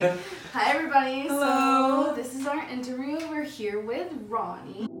Hi everybody. Hello. So this is our interview. We're here with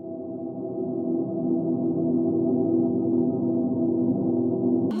Ronnie.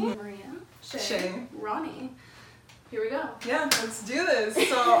 Maria. Shay. Ronnie. Here we go. Yeah, let's do this.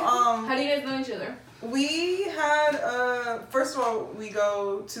 So, How do you guys know each other? we had, first of all, we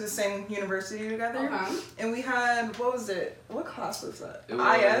go to the same university together. Okay. And we had, what was it? What class was that? It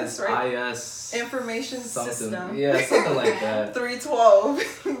was IS, right? IS. Information something. System. Yeah, something like that. 312.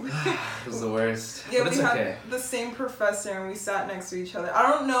 It was the worst. Yeah, but it's we okay. had the same professor and we sat next to each other. I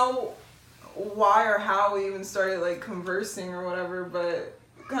don't know why or how we even started like conversing or whatever, but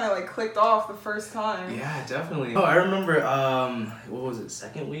kind of like clicked off the first time. Yeah, definitely. Oh, I remember, what was it,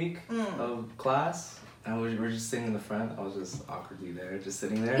 second week of class? And we were just sitting in the front. I was just awkwardly there, just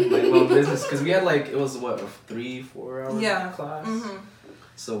sitting there, like my own business. Because we had like, it was what, a 3-4 hour class? Mm-hmm.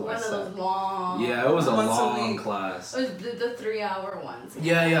 So One I of sat. those long. Yeah, it was a Once a long week. class. It was the 3-hour ones.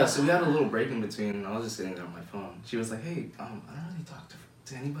 Yeah, so we had a little break in between, and I was just sitting there on my phone. She was like, hey, I don't really talk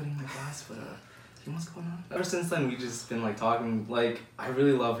to anybody in my class, but you know what's going on? Ever since then, we just been like talking, like, I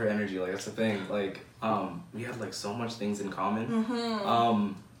really love her energy, like, that's the thing, like, we had like so much things in common.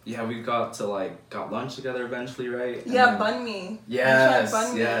 Mm-hmm. Yeah, we got lunch together eventually, right? And Yeah, then- banh mi. Yes,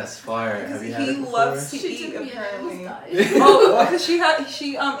 banh mi. yes, fire. Have you had He it before? loves to She eat took me and I apparently. almost died. Oh, because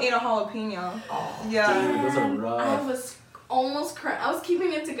she ate a jalapeno. Oh, Yeah. dude, those are And rough. I was almost crying. I was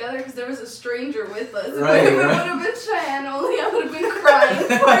keeping it together because there was a stranger with us. Right, If it right. would have been Cheyenne only, I would have been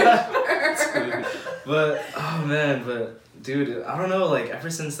crying for sure. But oh man, but dude, I don't know. Like ever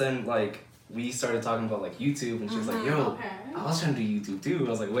since then, like we started talking about like YouTube, and she was like, "Yo, Okay. I was trying to do YouTube too." I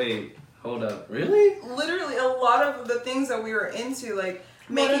was like, "Wait, hold up, really?" Literally, a lot of the things that we were into, like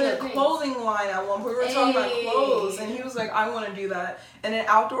making are a the things? clothing line at one point. We were talking about Hey. clothes, and he was like, "I want to do that." And then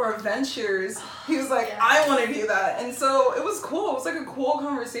outdoor adventures, he was like, Yes. "I want to do that." And so it was cool. It was like a cool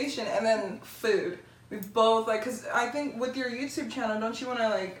conversation. And then food. We both like, cause I think with your YouTube channel, don't you want to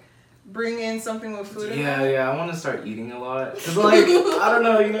like bring in something with food? in Yeah, there? yeah. I want to start eating a lot. Cause like I don't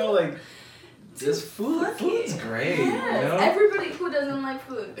know, like just food's great. Yes. You know. Everybody who doesn't like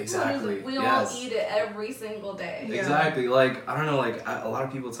food. Exactly, We yes. all eat it every single day. Yeah. Exactly. Like I don't know. Like a lot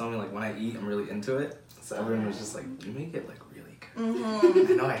of people tell me like when I eat, I'm really into it. So everyone was just like, "You make it like really good."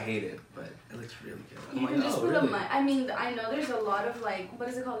 Mm-hmm. I know I hate it, but it looks really good. I'm You like, can just "Oh, put really?" a mic. I mean, I know there's a lot of like, what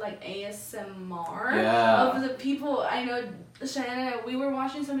is it called, like ASMR Yeah. of the people. I know Cheyenne and I, we were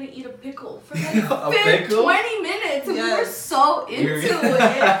watching somebody eat a pickle for like A pickle? 20 minutes, and we were Yes. so into You're- it.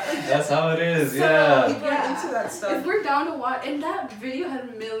 That's how it is. So, Yeah. People are into that stuff. If we're down to watch, and that video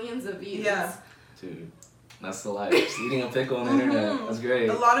had millions of views. Yeah. Dude, that's the life. Just eating a pickle on the internet. Mhm. That's great.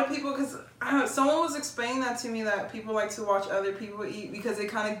 A lot of people, because someone was explaining that to me, that people like to watch other people eat because it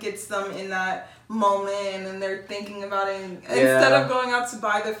kind of gets them in that moment and they're thinking about it instead of going out to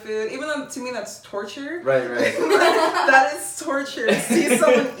buy the food. Even though to me that's torture. Right. That is torture to see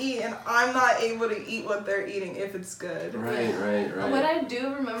someone eat and I'm not able to eat what they're eating if it's good. Right. What I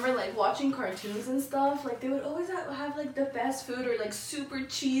do remember, like watching cartoons and stuff, like they would always have like the best food or like super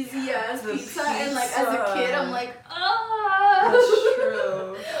cheesy ass The pizza, and like as a pizza. kid, I'm like, ah. That's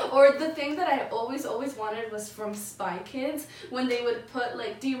true. Or the thing that I always wanted was from Spy Kids, when they would put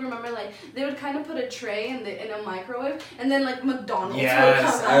like, do you remember, like they would kind of put a tray in a microwave, and then like McDonald's would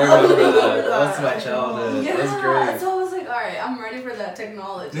Yes, come I out. remember that. that. That's my childhood. Yeah, That's great. so I was like, all right, I'm ready for that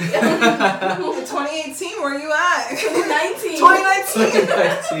technology. In 2018, where you at? 2019.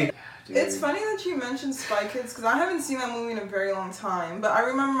 2019. Dude. It's funny that you mentioned Spy Kids because I haven't seen that movie in a very long time. But I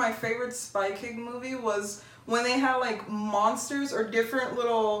remember my favorite Spy Kid movie was when they had like monsters or different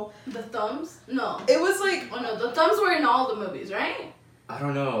little. The thumbs? No. It was like Oh no, the thumbs were in all the movies, right? I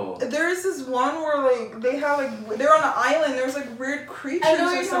don't know. there is this one where like they have like they're on an island. There's like weird creatures I know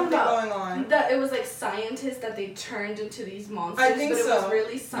what or you're something talking going on. That it was like scientists that they turned into these monsters, I think but it so. was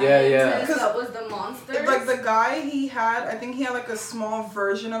really Yeah. scientists 'Cause that was the monsters. Like the guy he had, I think he had like a small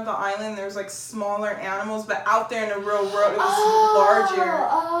version of the island. There's like smaller animals, but out there in the real world, it was larger.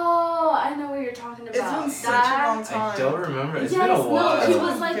 Oh, I know what you're talking about. It's been such a long time. I don't remember. It's Yes, been a while. no, he It's been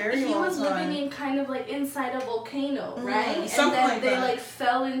was a like very he long was living time. in kind of like inside a volcano, right? And something then like they that. like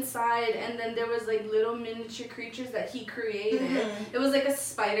fell inside, and then there was like little miniature creatures that he created. Mhm. It was like a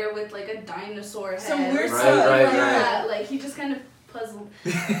spider with like a dinosaur head. Some weird or stuff. something Right, like right. that. Like he just kind of puzzled.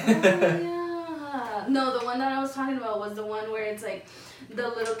 Yeah. No, the one that I was talking about was the one where it's like the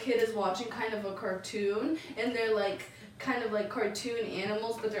little kid is watching kind of a cartoon, and they're like kind of like cartoon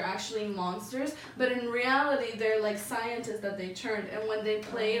animals, but they're actually monsters. But in reality, they're like scientists that they turned. And when they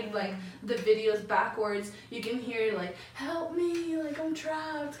played like the videos backwards, you can hear like, "Help me! Like I'm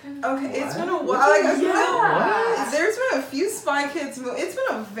trapped." Kind of. Okay, it's been a while. Like, Yeah. there's been a few Spy Kids movies. It's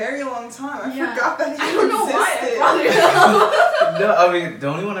been a very long time. I Yeah. forgot that he I don't know why. existed. I No, I mean the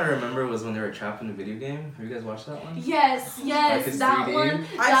only one I remember was when they were trapped in a video game. Have you guys watched that one? Yes, Kids that 3D? one.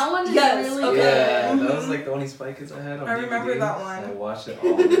 That one is yes, really okay. good. Yeah, that Mhm. was like the only Spy Kids I had on I remember DVD. that one. I watched it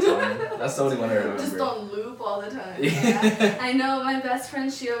all the time. That's the only one I remember. Just on loop all the time. Yeah. Yeah. I know my best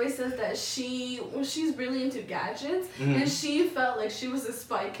friend, she always says that she's really into gadgets, and she felt like she was a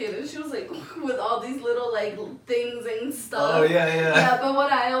Spy Kid, and she was like with all these little like things and stuff. Oh yeah. Yeah, but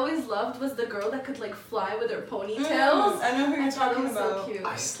what I always loved was the girl that could like fly with her ponytails. I know who I you're thought it talking was about. so cute.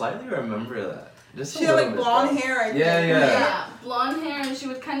 I slightly remember that. Just She a had little like bit, blonde though. hair, I think. Yeah. Blonde hair, and she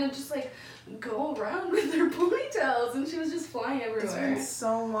would kind of just like go around with her ponytails, and she was just flying It's everywhere. been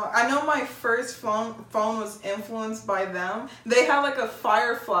so long. I know my first phone was influenced by them. They had like a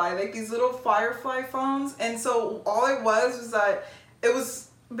Firefly, like these little Firefly phones, and so all it was that it was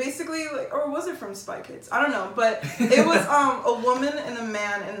basically like, or was it from Spy Kids? I don't know, but it was a woman and a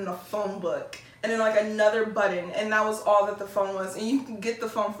man in a phone book. And then like another button, and that was all that the phone was. And you can get the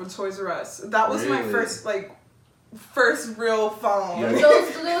phone from Toys R Us. That was my Really? first real phone. Yeah.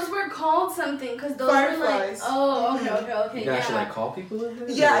 Those were called something because those were like Fireflies. okay You can actually like call people with it?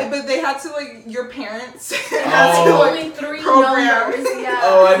 Yeah, Or- but they had to like your parents It had has to like only 3 program. numbers. Yeah.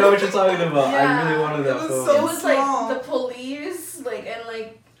 Oh, I know what you're talking about. Yeah. I really wanted that It was phone. so It was like small. the police, like and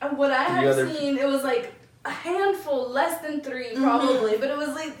like what I The had other- seen. It was like a handful, less than 3 probably, but it was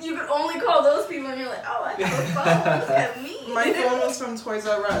like you could only call those people, and you're like, oh, I have a phone. Look at me. My phone was from Toys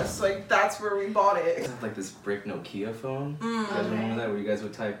R Us. Like that's where we bought I it. had like this brick Nokia phone. You guys Okay. remember that? Where you guys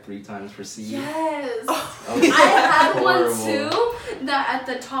would type 3 times for C? Yes. That was I had one horrible. too. That at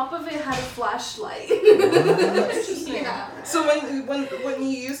the top of it had a flashlight. Interesting. Yeah. So when you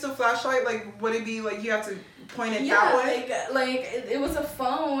used the flashlight, like would it be like you have to point it Yeah, that way? like it was a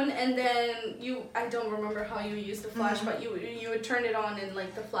phone, and then I don't remember how you used the flash, Mhm. but you would turn it on, and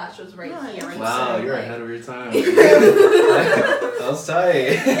like the flash was right Nice. here. And Wow, so, you're like, ahead of your time. That was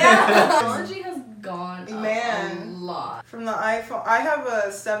tight. Yeah, technology has gone up Man. a lot. From the iPhone, I have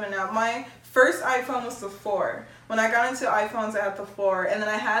a 7 now. My first iPhone was the 4. When I got into iPhones, I had the 4, and then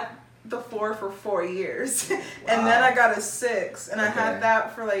I had the 4 for 4 years, and then Wow. I got a 6, and I Okay. had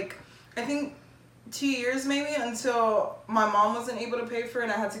that for like I think 2 years maybe until my mom wasn't able to pay for it,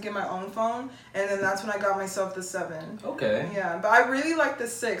 and I had to get my own phone, and then that's when I got myself the 7. Okay. Yeah, but I really like the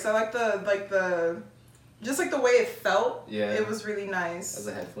 6. I like the just like the way it felt. Yeah. It was really nice. As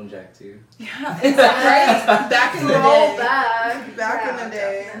a headphone jack too. Yeah, it's right back in the Roll day. back. Back in Yeah, the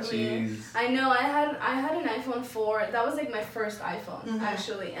day. definitely. Jeez. I know. I had an iPhone 4. That was like my first iPhone Mhm.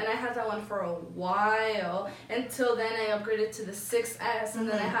 actually, and I had that one for a while. Until then, I upgraded to the 6S, and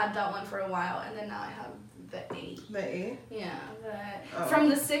then I Mhm. had that one for a while, and then now I have the 8. The 8. Yeah, Oh. from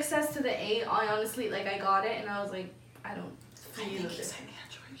the 6S to the 8, I honestly like I got it, and I was like, I don't I feel think it. he's an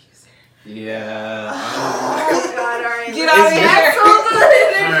Android user. Yeah. Oh God! All right, Get let's out of here. cancel the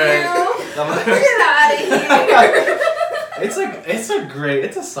interview. Get out of here.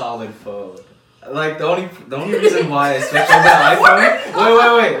 It's a solid phone. Like the only reason why I switched over to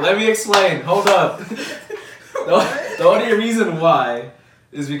iPhone. Wait. Let me explain. Hold up. The only reason why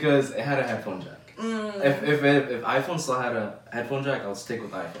is because it had a headphone jack. If iPhone still had a headphone jack, I'll stick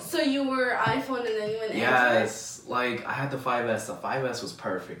with iPhone. So you were iPhone, and then you went Android. Yes, like I had the 5S. The 5S was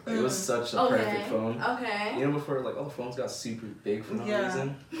perfect. Like, it was such a perfect phone. Okay. You know, before like all the phones got super big for no Yeah.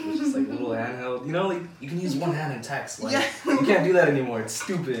 reason. It was just like a little handheld. You know, like you can use one hand and text. Like Yeah. you can't do that anymore. It's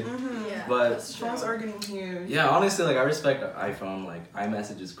stupid. Yeah. But- that's true. Phones are getting huge. Yeah, honestly, like I respect iPhone. Like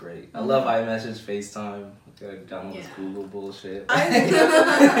iMessage is great. I love iMessage, FaceTime. Like, download this Yeah. Google bullshit.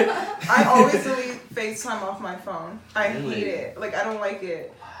 I always delete FaceTime off my phone. I Really? hate it. Like I don't like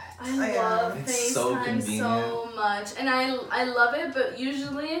it. I Yeah. love It's so FaceTime so convenient. much, and I love it. But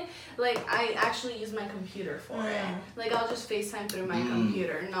usually, like I actually use my computer for it. Mm. Like I'll just FaceTime through my Mm.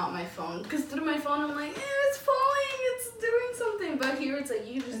 computer, not my phone. Because through my phone, I'm like, it's falling, it's doing something. But here, it's like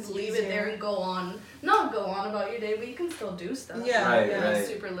you just It's leave easier. it there and go on. Not go on about your day, but you can still do stuff. Yeah, Right, You're right. not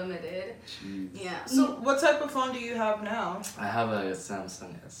super limited. Jeez. Yeah. So what type of phone do you have now? I have a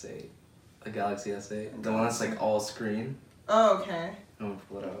Samsung S8, a Galaxy S8, the one that's like all screen. Oh, okay. I'm gonna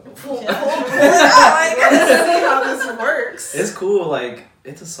pull it out. I gotta see how this works. It's cool. Like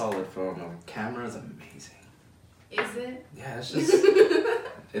it's a solid phone. The camera is amazing. Is it? Yeah, it's just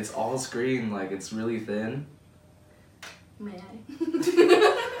it's all screen. Like it's really thin. May I?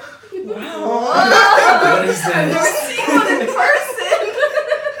 Wow. What is I've never this? seen one in person.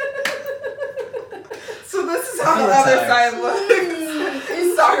 So this is how the other side looks.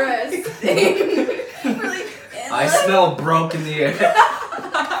 Interesting. We're like, I smell broke in the air.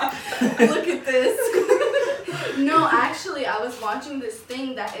 look at this. No, actually, I was watching this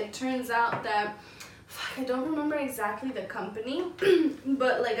thing that it turns out that I don't remember exactly the company,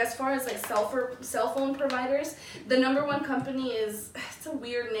 but like as far as like cell phone providers, the number one company is, it's a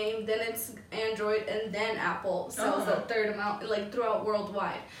weird name, then it's Android, and then Apple sells the third amount like throughout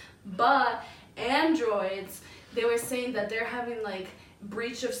worldwide. But Androids, they were saying that they're having like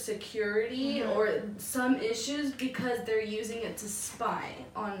breach of security or some issues because they're using it to spy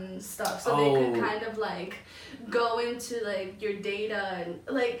on stuff, so they could kind of like go into like your data and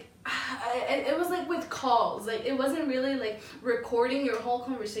like it was like with calls, like it wasn't really like recording your whole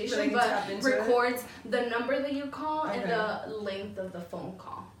conversation, but records the number that you call and the length of the phone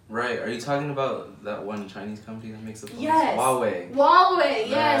call. Right. Are you talking about that one Chinese company that makes the phones? Yes. Huawei.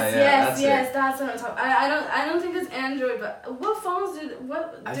 Yes. That's what I'm talking. I don't think it's Android, but what phones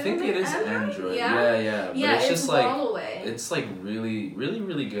I think it is Android. Yeah. But yeah, it's just like Huawei. it's like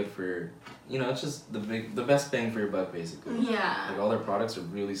really good for, you know, it's just the best bang for your buck basically. Yeah. Like all their products are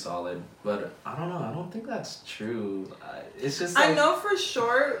really solid, but I don't know. I don't think that's true. It's just like, I know for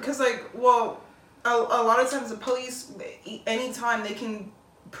sure because like a lot of times the police, anytime they can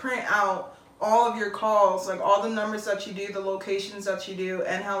print out all of your calls, like all the numbers that you do, the locations that you do,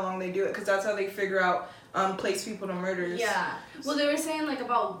 and how long they do it, because that's how they figure out place people to murders. Yeah. Well, they were saying like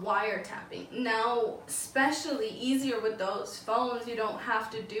about wiretapping. Now, especially easier with those phones, you don't have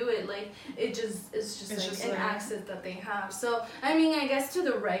to do it. Like it's just an access that they have. So I mean, I guess to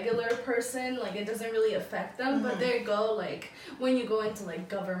the regular person, like it doesn't really affect them. But there you go. Like when you go into like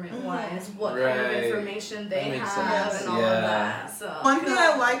government wise, what kind of information they have and all of that. So one thing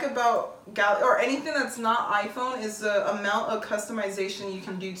I like about or anything that's not iPhone is the amount of customization you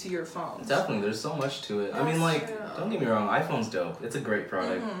can do to your phone. Definitely, there's so much to it. I mean, like, don't get me wrong, iPhone's dope. It's a great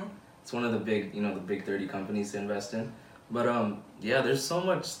product. It's one of the big, the big 30 companies to invest in. But yeah, there's so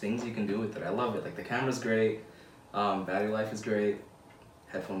much things you can do with it. I love it. Like the camera's great, battery life is great.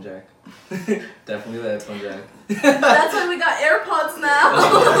 Headphone jack. Definitely the headphone jack. That's why we got AirPods now.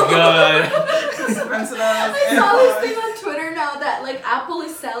 Oh my god. I saw this thing on Twitter now that like Apple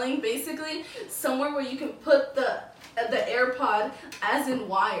is selling basically somewhere where you can put the AirPod as in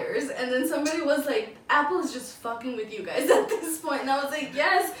wires, and then somebody was like, Apple is just fucking with you guys at this point, and I was like,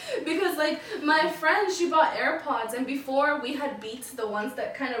 yes, because like my friend, she bought AirPods, and before we had Beats, the ones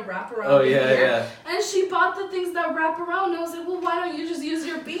that kind of wrap around and she bought the things that wrap around, and I was like, well, why don't you just use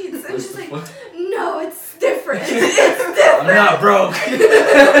your Beats? And she's like, no, it's different. It's different. I'm not broke. It's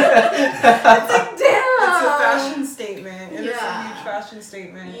like, damn. It's a fashion statement. It is a huge fashion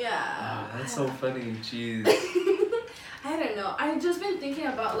statement. Yeah. Oh, that's so funny. Jeez. I don't know. I've just been thinking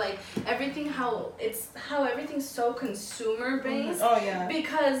about like everything, how everything's so consumer based. Oh yeah.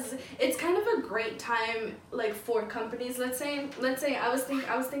 Because it's kind of a great time like for companies. Let's say I was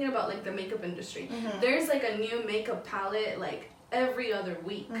thinking about like the makeup industry. There's like a new makeup palette like every other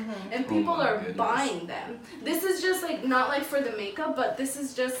week, and people are buying them. This is just like not like for the makeup, but this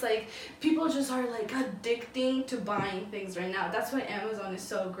is just like people just are like addicting to buying things right now. That's why Amazon is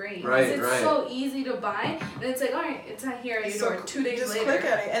so great. Right, it's so easy to buy, and it's like, all right, it's not here at your door 2 days just later. Click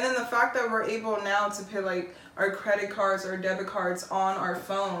at it, and then the fact that we're able now to pay like our credit cards or debit cards on our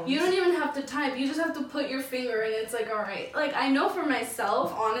phones. You don't even have to type. You just have to put your finger, and it's like, all right. Like I know for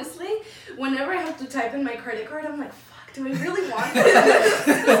myself, honestly, whenever I have to type in my credit card, I'm like, do I really want this?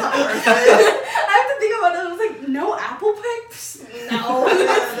 I have to think about it. I was like, no Apple Pay? No,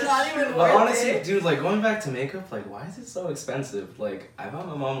 it's not even worth But honestly, it. dude, like going back to makeup, like why is it so expensive? Like I bought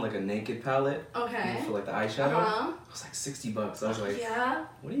my mom like a naked palette. Okay. For like the eyeshadow. It was like $60. I was like, yeah.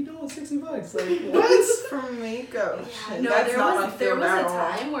 What are you doing with $60? Like what? For makeup. Yeah, no, there was a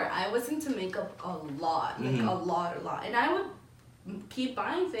time where I was into makeup a lot, like a lot, and I would keep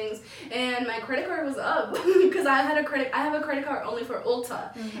buying things, and my credit card was up because I have a credit card only for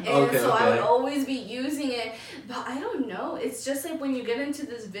Ulta, and I would always be using it. But I don't know, it's just like when you get into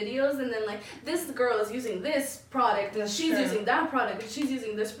these videos, and then like this girl is using this product, and she's using that product, and she's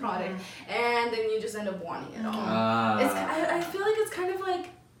using this product, and then you just end up wanting it all. I feel like it's kind of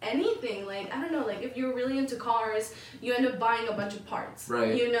like anything, like I don't know, like if you're really into cars, you end up buying a bunch of parts,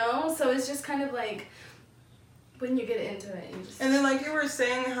 right? You know, so it's just kind of like when you get into it, you just... And then like you were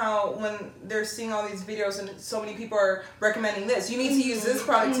saying how when they're seeing all these videos and so many people are recommending this, you need to use this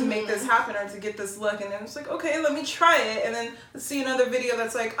product to make this happen or to get this look, and then it's like, okay, let me try it, and then see another video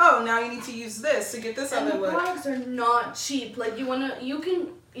that's like, oh, now you need to use this to get this other look. And the products are not cheap. Like you can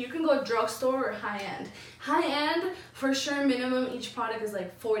you can go drugstore or high end. High end, for sure, minimum each product is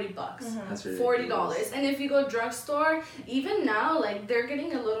like $40. That's $40. And if you go drugstore, even now, like they're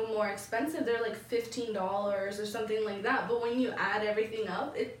getting a little more expensive. They're like $15 or something like that. But when you add everything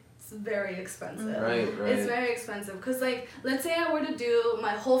up, it's very expensive. Right. It's very expensive because, like, let's say I were to do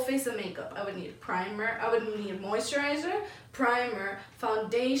my whole face of makeup. I would need primer. I would need moisturizer, primer,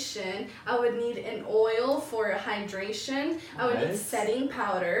 foundation. I would need an oil for hydration. I would need setting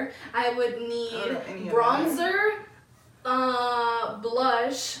powder. I would need bronzer,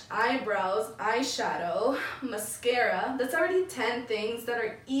 blush, eyebrows, eyeshadow, mascara. That's already 10 things that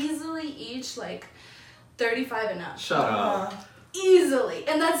are easily each like 35 and up. Shut up. Easily.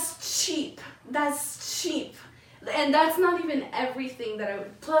 And that's cheap. And that's not even everything that I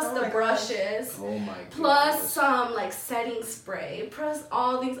would, plus the brushes. Oh my god. Plus some like setting spray, plus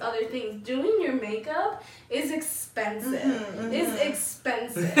all these other things. Doing your makeup is expensive. It's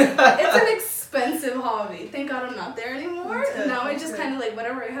expensive. It's an expensive hobby. Thank God I'm not there anymore. Now I just kind of like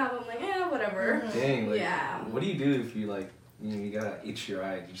whatever I have, I'm like, whatever. Dang, like, yeah. what do you do if you like, you gotta itch your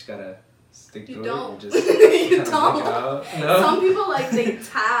eye? You just gotta stick to You it don't. or just You kinda don't. make it out? No? Some people like they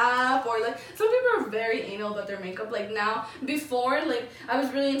tap or like some people are very anal about their makeup. Like now, before like I was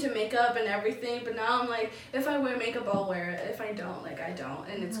really into makeup and everything, but now I'm like if I wear makeup I'll wear it. If I don't, like I don't,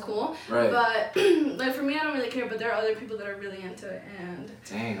 and it's cool. Right. But like for me I don't really care. But there are other people that are really into it and.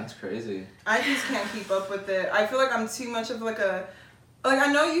 Dang, that's crazy. I just can't keep up with it. I feel like I'm too much of like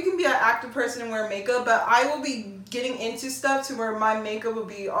I know you can be an active person and wear makeup, but I will be getting into stuff to where my makeup will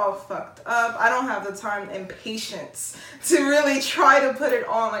be all fucked up. I don't have the time and patience to really try to put it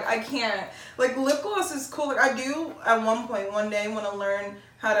on. Like, I can't. Like, lip gloss is cool. Like, I do at one day want to learn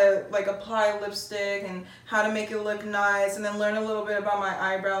how to, like, apply lipstick and how to make it look nice, and then learn a little bit about my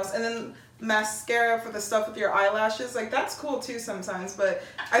eyebrows, and then mascara for the stuff with your eyelashes. Like, that's cool too sometimes, but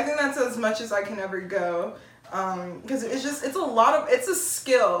I think that's as much as I can ever go. Because it's a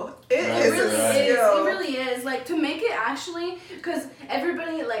skill. It really is. Like, to make it actually, because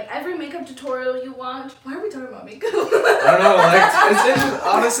everybody, like, every makeup tutorial you watch, why are we talking about makeup? I don't know, like,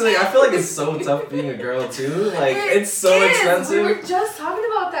 honestly, I feel like it's so tough being a girl, too. Like, it's so expensive. We were just talking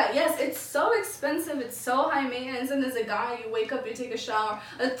about that. Yes, it's so expensive, it's so high maintenance, and as a guy, you wake up, you take a shower,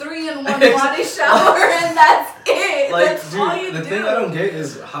 a 3-in-1 body shower, and that's it. Like, that's all you dude, the thing I don't get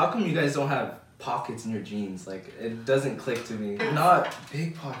is, how come you guys don't have pockets in your jeans? Like, it doesn't click to me. Not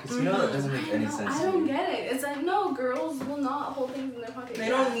big pockets. You know, that doesn't make any sense. I don't get it. It's like, no, girls will not hold things in their pocket. They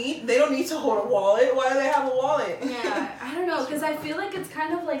don't need to hold a wallet. Why do they have a wallet? Yeah, I don't know, because I feel like it's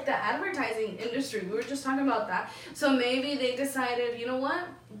kind of like the advertising industry. We were just talking about that. So maybe they decided, you know what?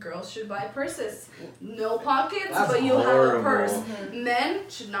 Girls should buy purses. No pockets, but you'll have a purse. Men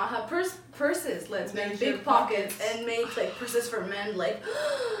should not have purses. Let's make big pockets and make like purses for men, like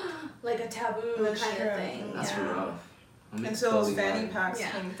a taboo kind of thing. That's rough. Until those fanny packs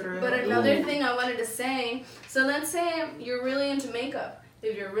came through. But another thing I wanted to say, so let's say you're really into makeup.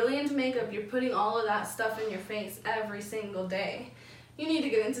 If you're really into makeup, you're putting all of that stuff in your face every single day. You need to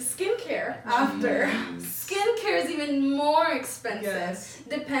get into skincare after. Skincare is even more expensive. Yes.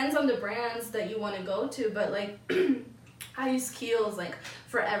 Depends on the brands that you want to go to, but like I use Kiehl's like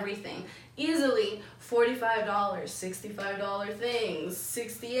for everything. Easily $45, $65 things,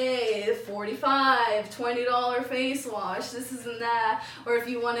 $68, $45, $20 face wash, this isn't that. Or if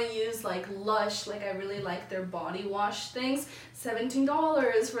you want to use like Lush, like I really like their body wash things,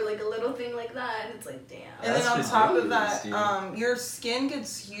 $17 for like a little thing like that, and it's like, damn. And then on top of that, your skin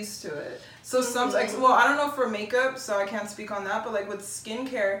gets used to it. So well, I don't know for makeup, so I can't speak on that, but like with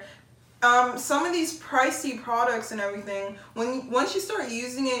skincare, some of these pricey products and everything, once you start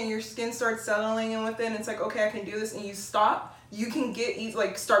using it and your skin starts settling in with it, and it's like, okay, I can do this, and you stop, you can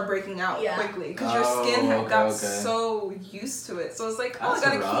start breaking out quickly because your skin got so used to it. So it's like, I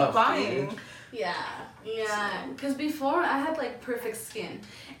gotta keep buying. Dude. Yeah, because before I had like perfect skin,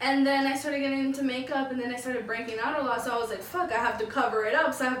 and then I started getting into makeup, and then I started breaking out a lot, so I was like, fuck, I have to cover it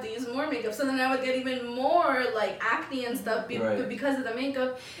up, so I have to use more makeup, so then I would get even more like acne and stuff because of the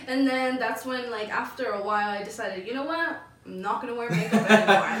makeup, and then that's when like after a while I decided, you know what, I'm not gonna wear makeup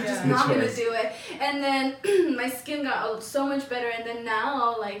anymore. I'm just not gonna do it. And then my skin got so much better, and then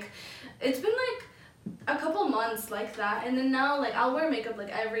now like it's been like a couple months like that, and then now like I'll wear makeup like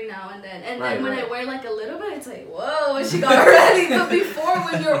every now and then, and then when I wear like a little bit, it's like, whoa, she got ready. But before,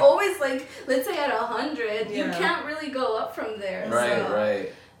 when you're always like, let's say at 100, you can't really go up from there.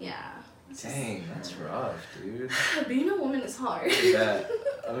 Right. Yeah. Dang, that's rough, dude. Being a woman is hard. Yeah.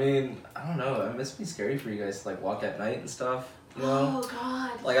 I mean, I don't know. It must be scary for you guys to like walk at night and stuff. You know? Oh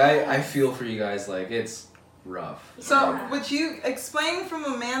God. Like I feel for you guys. Like it's rough. So would you explain from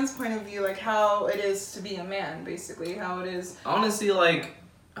a man's point of view, like how it is to be a man, basically, how it is? Honestly, like,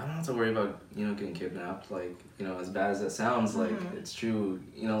 I don't have to worry about, you know, getting kidnapped. Like, you know, as bad as that sounds, like, it's true.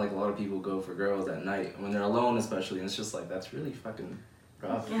 You know, like, a lot of people go for girls at night when they're alone, especially, and it's just like, that's really fucking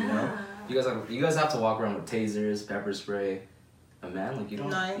rough, you know? You guys have to walk around with tasers, pepper spray. A man, like, you don't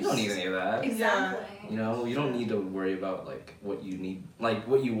need any of that. Exactly. You know, you don't need to worry about, like, what you need, like,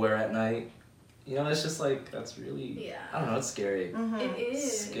 what you wear at night. You know, it's just like, that's really, I don't know, it's scary. It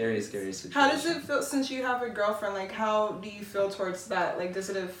is. Scary situation. How does it feel, since you have a girlfriend, like, how do you feel towards that? Like, does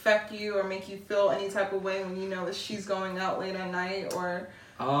it affect you or make you feel any type of way when you know that she's going out late at night, or?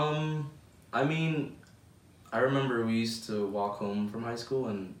 I mean, I remember we used to walk home from high school,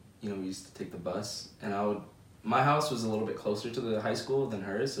 and, you know, we used to take the bus, and my house was a little bit closer to the high school than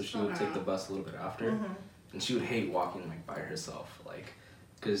hers, so she would take the bus a little bit after, and she would hate walking, like, by herself, like,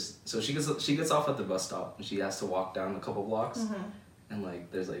 so she gets off at the bus stop, and she has to walk down a couple blocks, and,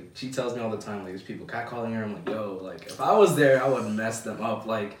 like, she tells me all the time, like, there's people catcalling her. I'm like, yo, like, if I was there, I would mess them up,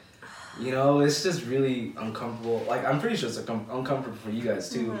 like, you know, it's just really uncomfortable. Like, I'm pretty sure it's uncomfortable for you guys,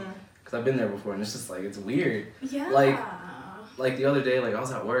 too, because I've been there before, and it's just, like, it's weird. Yeah. Like, the other day, like, I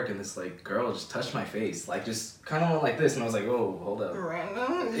was at work, and this, like, girl just touched my face, like, just kind of went like this, and I was like, oh, hold up.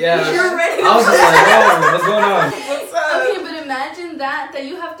 Random? Yeah. You're ready. I was just like, oh, what's going on? What's up? Okay, but imagine that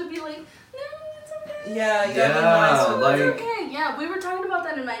you have to be like, no, it's okay. Yeah, you gotta be nice. like, it's okay. Yeah, we were talking about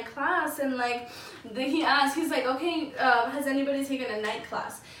that in my class, and, like, he asked, he's like, okay, has anybody taken a night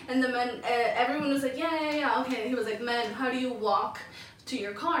class? And the men, everyone was like, yeah, okay. And he was like, men, how do you walk to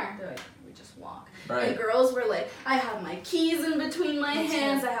your car? They're like, we just walk. Right. And girls were like, I have my keys in between my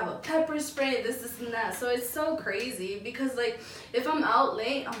hands, I have a pepper spray, this and that. So it's so crazy because, like, if I'm out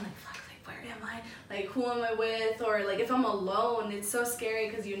late, I'm like, fuck, like, where am I? Like, who am I with? Or, like, if I'm alone, it's so scary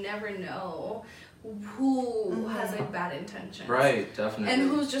because you never know who has, like, bad intentions. Right, definitely. And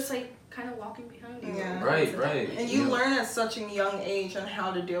who's just, like, kind of walking behind you. Yeah. Right. And you learn at such a young age on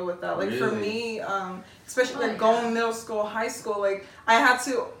how to deal with that. Like, for Really? me, especially, like, going middle school, high school, like, I had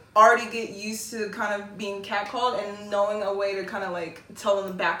to already get used to kind of being catcalled and knowing a way to kind of, like, tell them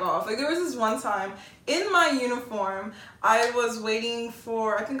to back off. Like, there was this one time in my uniform, I was waiting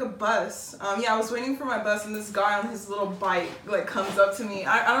for, I think, a bus. I was waiting for my bus, and this guy on his little bike, like, comes up to me.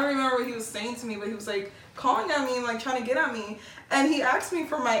 I don't remember what he was saying to me, but he was, like, calling at me and, like, trying to get at me. And he asked me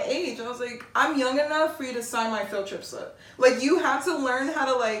for my age. I was like, I'm young enough for you to sign my field trip slip. Like, you have to learn how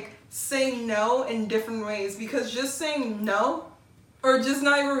to, like, say no in different ways, because just saying no or just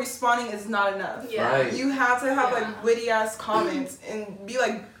not even responding is not enough. Yeah. Right. You have to have, like, witty ass comments and be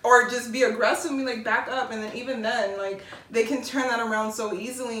like, or just be aggressive and be like, back up. And then even then, like, they can turn that around so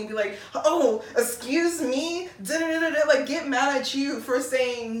easily and be like, oh, excuse me, like, get mad at you for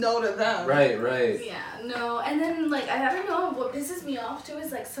saying no to them. Right. Yeah, no, and then, like, I don't know, what pisses me off too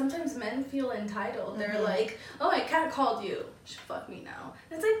is, like, sometimes men feel entitled. They're like, oh, I catcalled you, fuck me now.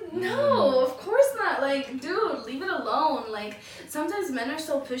 And it's like, no, of course not. Like, dude, leave it alone. Like, sometimes men are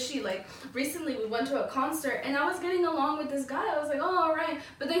so pushy. Like, recently we went to a concert, and I was getting along with this guy. I was like, oh, all right.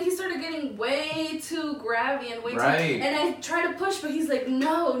 But then he started getting way too grabby and way too, and I tried to push, but he's like,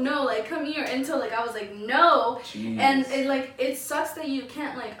 no, like, come here, until, like, I was like, no. Jeez. And it, like, it sucks that you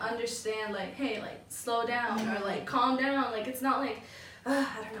can't, like, understand, like, hey, like, slow down or, like, calm down. Like, it's not like, I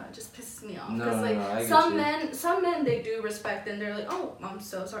don't know, it just pisses me off. Because, like, some men, they do respect and they're like, oh, I'm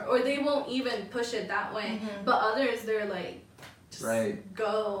so sorry. Or they won't even push it that way. But others, they're like, just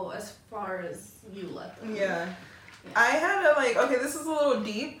go as far as you let them. Yeah. I had a, like, okay, this is a little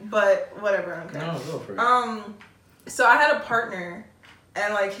deep, but whatever, okay. No, go for it. So I had a partner,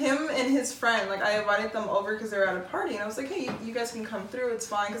 and, like, him and his friend, like, I invited them over because they were at a party, and I was like, hey, you guys can come through, it's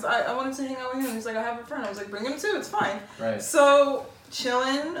fine, because I wanted to hang out with him. He's like, I have a friend. I was like, bring him too, it's fine. Right. So,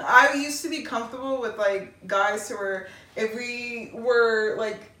 chilling. I used to be comfortable with, like, guys who were, if we were,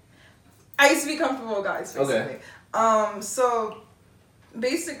 like, I used to be comfortable with guys, basically. Okay. So,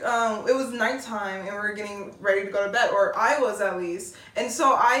 it was nighttime and we were getting ready to go to bed, or I was at least, and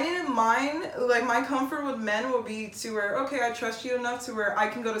so I didn't mind, like, my comfort with men would be to where, okay, I trust you enough to where I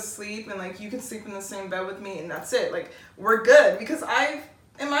can go to sleep and, like, you can sleep in the same bed with me and that's it, like, we're good, because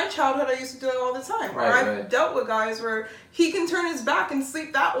in my childhood, I used to do it all the time. Or I've dealt with guys where he can turn his back and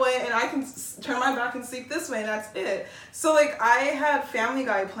sleep that way, and I can turn my back and sleep this way, and that's it. So, like, I had Family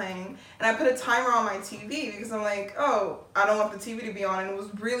Guy playing, and I put a timer on my TV because I'm like, oh, I don't want the TV to be on, and it was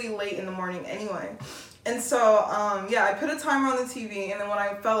really late in the morning anyway. And so, yeah, I put a timer on the TV, and then when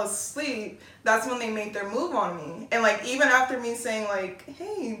I fell asleep, that's when they made their move on me. And, like, even after me saying, like,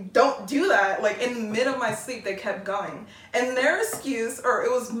 hey, don't do that, like, in the mid of my sleep, they kept going. And their excuse, or it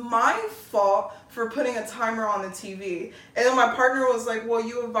was my fault for putting a timer on the TV. And then my partner was like, well,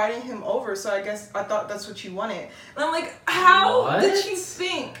 you invited him over, so I guess I thought that's what you wanted. And I'm like, how did you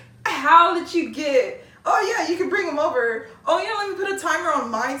think? How did you get, oh, yeah, you can bring him over. Oh, yeah, let me put a timer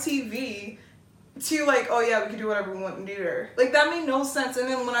on my TV. To like, oh yeah, we can do whatever we want to do there. Like, that made no sense. And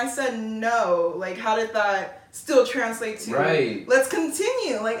then when I said no, like, how did that still translate to, right, let's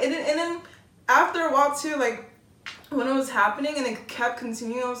continue? Like, and then after a while too, like, when it was happening and it kept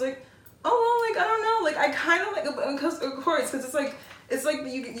continuing, I was like, oh, well, like, I don't know. Like, I kind of like, because of course, because it's like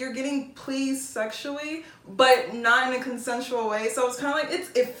you're getting pleased sexually, but not in a consensual way. So it's kind of like,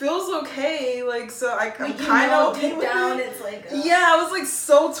 it feels okay. Like, so I'm kind of okay with down, it. it's like, yeah, I was like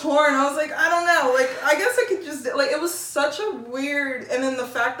so torn. I was like, I don't know. Like, I guess I could just, like, it was such a weird, and then the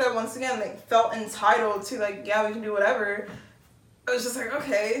fact that once again, they felt entitled to, like, yeah, we can do whatever. I was just like,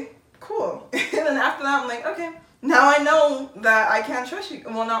 okay, cool. And then after that, I'm like, okay, now I know that I can't trust you.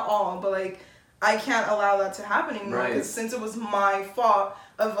 Well, not all, but like, I can't allow that to happen anymore, because since it was my fault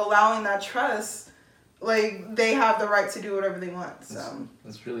of allowing that trust, like, they have the right to do whatever they want. So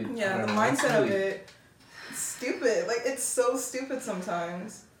that's really, yeah, the mindset of it, it's stupid. Like, it's so stupid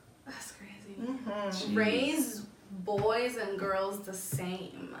sometimes. That's crazy. Mm-hmm. Raise boys and girls the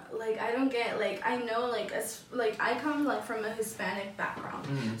same. Like, I don't get, like, I know, like, as, like, I come, like, from a Hispanic background.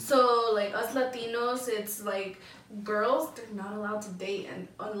 So, like, us Latinos, it's like, girls, they're not allowed to date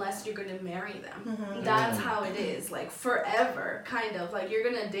unless you're gonna marry them. That's how it is, like, forever, kind of. Like, you're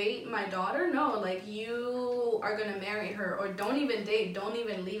gonna date my daughter? No, like, you are gonna marry her, or don't even date, don't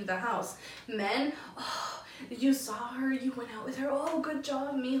even leave the house. Men, oh, you saw her, you went out with her, oh, good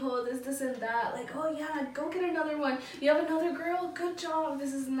job, mijo, this and that. Like, oh yeah, go get another one. You have another girl, good job,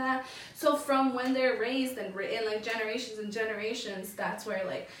 this and that. So from when they're raised and like generations and generations, that's where,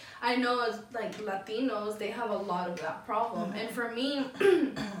 like, I know as, like, Latinos, they have a lot of that problem. And for me,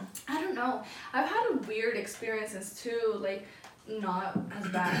 I don't know, I've had weird experiences too, like, not as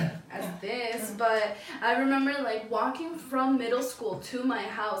bad as this, but I remember, like, walking from middle school to my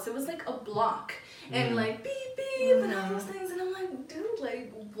house. It was like a block, and like beep beep and all those things, and I'm like, dude,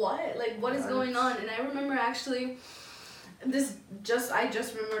 like, what? Like, what is going on? And I remember actually, I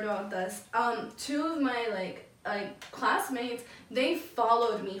just remembered about this. Two of my like classmates, they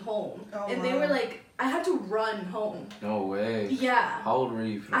followed me home, and they were like, I had to run home. No way. Yeah. How old were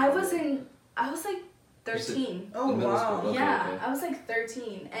you? I was like 13. Oh, wow. Okay, yeah, okay. I was like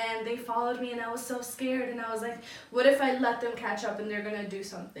 13, and they followed me, and I was so scared, and I was like, what if I let them catch up and they're gonna do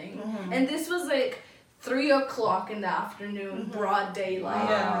something? And this was like 3 o'clock in the afternoon, broad daylight,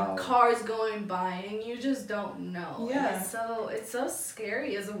 Wow. cars going by, and you just don't know. Yeah. And it's so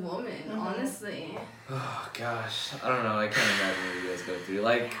scary as a woman, honestly. Oh gosh, I don't know. I can't imagine what you guys go through.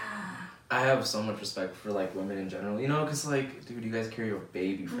 Like, I have so much respect for, like, women in general, you know, because, like, dude, you guys carry a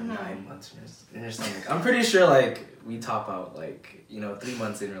baby for 9 months in your stomach. I'm pretty sure, like, we top out, like, you know, 3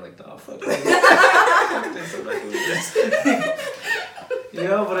 months in, we're like, oh, fuck. You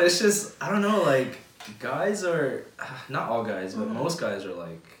know, but it's just, I don't know, like, guys are, not all guys, but most guys are,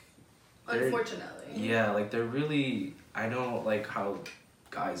 like, Unfortunately. Yeah, like, they're really, I know, like, how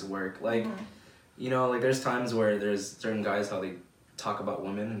guys work. Like, you know, like, there's times where there's certain guys, how they talk about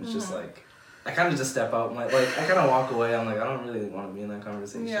women, and it's just like, I kind of just step out, I kind of walk away. I'm like, I don't really want to be in that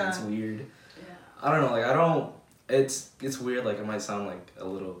conversation. Yeah. It's weird. Yeah. I don't know, like, it's weird, like, it might sound like a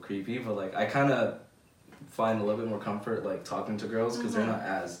little creepy, but like, I kind of find a little bit more comfort, like, talking to girls, because they're not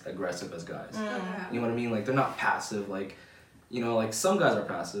as aggressive as guys. You know what I mean? Like, they're not passive, like, you know, like, some guys are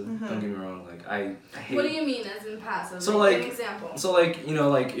passive, don't get me wrong, like, I hate. What do you mean as in passive? So, like, like, an example. So, like, you know,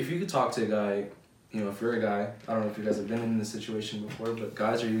 like, if you could talk to a guy, you know, if you're a guy, I don't know if you guys have been in this situation before, but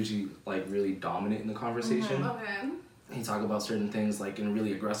guys are usually, like, really dominant in the conversation. Okay. You talk about certain things, like, in a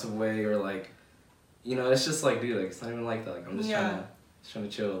really aggressive way, or, like, you know, it's just like, dude, like, it's not even like that. Like, I'm just trying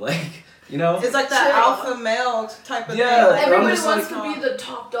to chill. Like, you know? It's like that alpha male type of thing. Like, everybody just wants like, to be the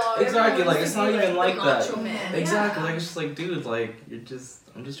top dog. Exactly, like, it's not even like that. Man. Exactly, like, it's just like, dude, like,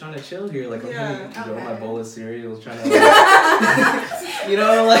 I'm just trying to chill here. Like, I'm trying to enjoy my bowl of cereal, trying to, like, you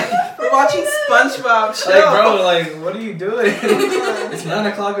know, like, we're watching SpongeBob. Chill. Like, bro, like, what are you doing? It's 9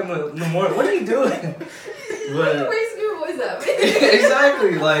 o'clock in the morning. What are you doing? But raising your voice up.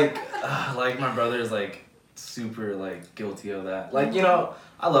 Exactly, like my brother is, like, super, like, guilty of that. Like, you know,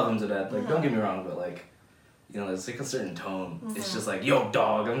 I love him to death. Like, don't get me wrong, but, like, you know, it's like a certain tone. It's just like, yo,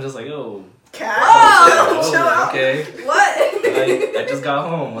 dog. I'm just like, yo. Cat. Oh, chill out. Okay. What? I just got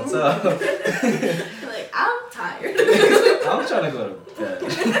home. What's up? Like, trying to go to bed.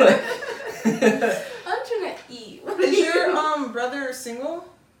 I'm trying to eat. Is your brother single?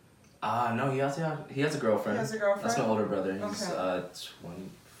 No, he has a girlfriend. He has a girlfriend? That's my older brother. He's Okay.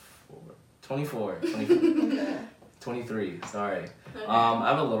 24. Okay. 23, sorry. Okay. I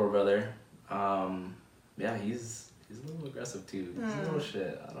have a little brother. Yeah, he's a little aggressive too. He's a little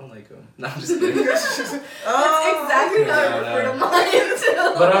shit. I don't like him. No, I'm just kidding. That's exactly how I refer to mine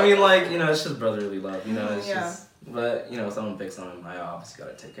too. But I mean, like, you know, it's just brotherly love. You know, it's Yeah. just. But you know, if someone picks on him, I obviously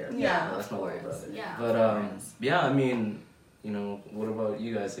gotta take care of him. Yeah, That's my of little course. brother. Yeah, But of course. yeah, I mean, you know, what about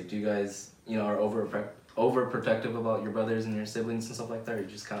you guys? Like, do you guys, you know, are overprotective about your brothers and your siblings and stuff like that, or you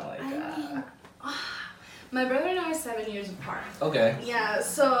just kind of like? My brother and I are 7 years apart. Okay. Yeah,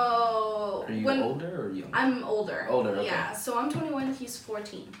 so Are you older or younger? I'm older. Older, okay. Yeah, so I'm 21. He's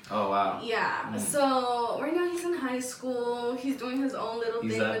 14. Oh wow. Yeah, so right now he's in high school. He's doing his own little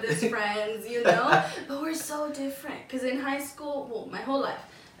He's thing that- with his friends, you know. But we're so different. Cause in high school, well, my whole life,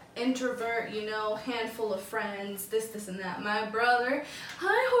 introvert, you know, handful of friends, this and that. My brother,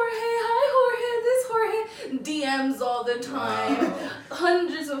 hi Jorge, DMs all the time, Wow.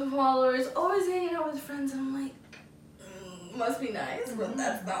 hundreds of followers, always hanging out with friends, and I'm like, must be nice, but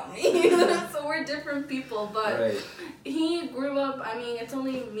that's not me. So we're different people, but Right. he grew up, I mean, it's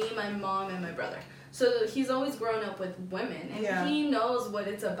only me, my mom, and my brother. So he's always grown up with women, and Yeah. he knows what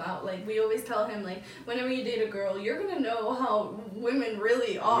it's about. Like, we always tell him, like, whenever you date a girl, you're gonna know how women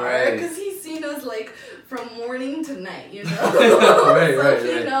really are. Right. Because he's seen us, like, from morning to night, you know? Right, So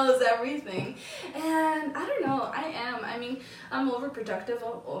he right. knows everything. And I don't know, I'm overprotective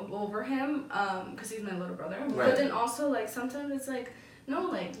over him, because he's my little brother. Right. But then also, like, sometimes it's like, no,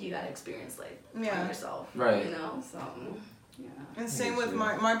 like, you gotta experience, like, Yeah. on yourself. Right. You know? So, yeah. And same get with you.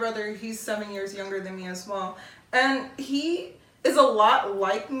 my brother. He's 7 years younger than me as well, and he is a lot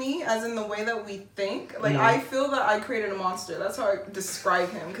like me, as in the way that we think. Like, I feel that I created a monster. That's how I describe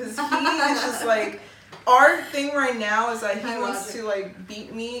him, because he is just like, our thing right now is that he wants to like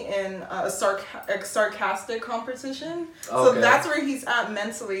beat me in a sarcastic competition. So Okay. that's where he's at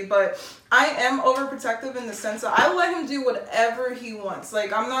mentally. But I am overprotective in the sense that I let him do whatever he wants.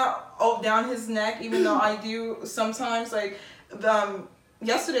 Like, I'm not down his neck, even though I do sometimes. Like,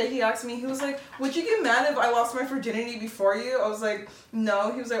 yesterday he asked me, he was like, would you get mad if I lost my virginity before you? I was like,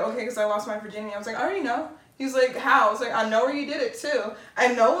 no. He was like, okay, because I lost my virginity. I was like, I already know. He was like, how? I was like, I know where you did it too. I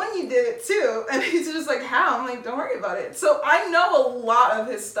know when you did it too. And he's just like, how? I'm like, don't worry about it. So I know a lot of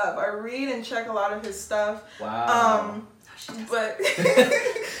his stuff. I read and check a lot of his stuff. Wow. But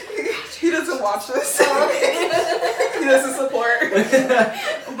he doesn't watch this. He doesn't support.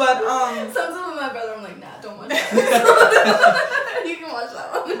 But Sometimes with my brother, I'm like, nah, don't watch that. You can watch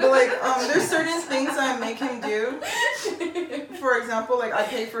that one. but like there's certain things I make him do. For example, like, I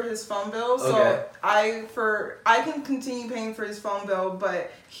pay for his phone bill, so Okay. I can continue paying for his phone bill,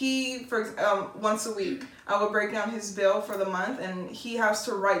 but he once a week I would break down his bill for the month, and he has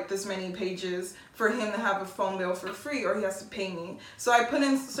to write this many pages for him to have a phone bill for free, or he has to pay me. So I put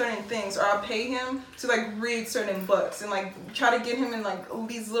in certain things, or I'll pay him to like read certain books and like try to get him in like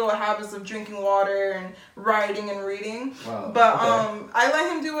these little habits of drinking water and writing and reading. Wow. But Okay. I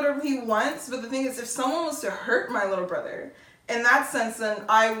let him do whatever he wants. But the thing is, if someone was to hurt my little brother, in that sense, then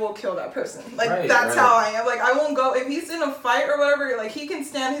I will kill that person. Like, Right, that's right. how I am. Like, I won't go, if he's in a fight or whatever, like, he can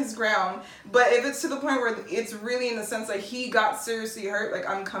stand his ground. But if it's to the point where it's really in the sense like he got seriously hurt, like,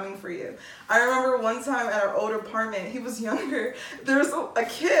 I'm coming for you. I remember one time at our old apartment, he was younger. There was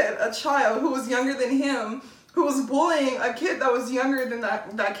a child who was younger than him, who was bullying a kid that was younger than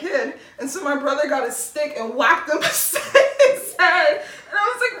that kid. And so my brother got a stick and whacked him beside his head. And I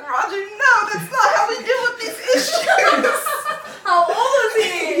was like, Roger, no, that's not how we deal with these issues. How old was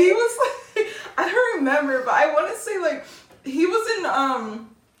he? He was like, I don't remember, but I want to say like, he was in,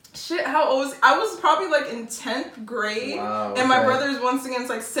 how old was I was probably like in 10th grade. Wow, And my okay. brother is once again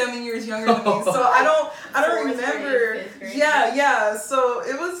like 7 years younger than me. So I don't Fourth remember. grade, fifth grade. Yeah. So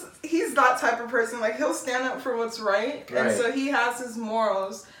he's that type of person. Like, he'll stand up for what's right. And Right. so he has his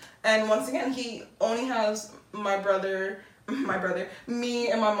morals. And once again, he only has my brother, me,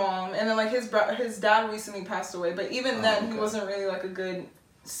 and my mom. And then like his dad recently passed away. But even then, he okay. wasn't really like a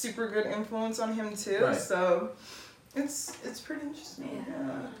super good influence on him too. Right. So it's pretty interesting.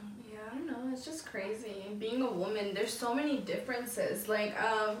 Yeah. I don't know, it's just crazy. Being a woman, there's so many differences. Like,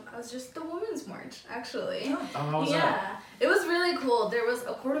 I was just the Women's March, actually. Oh, how was yeah. that? It was really cool. There was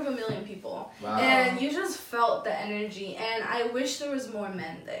 250,000 people. Wow. And you just felt the energy. And I wish there was more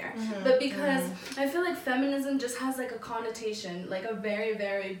men there. But because I feel like feminism just has like a connotation, like a very,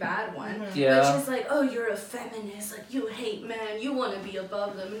 very bad one. Yeah. Which is like, oh, you're a feminist. Like, you hate men. You want to be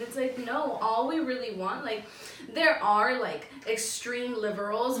above them. And it's like, no, all we really want, like, there are like extreme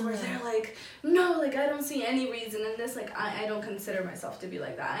liberals where they're like, no, like, I don't see any reason in this. Like, I don't consider myself to be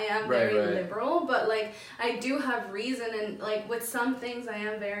like that. I am very liberal, but like, I do have reason, and like with some things I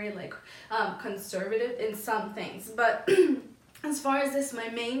am very like conservative in some things. But as far as this, my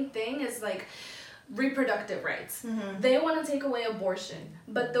main thing is like reproductive rights. They want to take away abortion,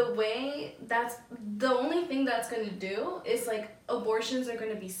 but the only thing that's going to do is like abortions are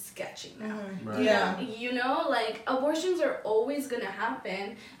going to be sketchy now. Yeah. You know, like abortions are always going to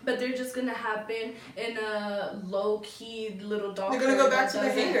happen, but they're just going to happen in a low-key little doctor. They're going to go back to the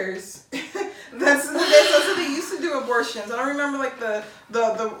haters. That's how they used to do abortions. I don't remember like the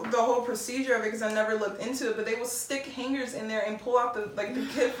whole procedure of it because I never looked into it, but they will stick hangers in there and pull out the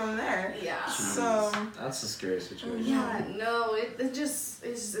kid from there. Yeah. So that's a scary situation. Yeah, no,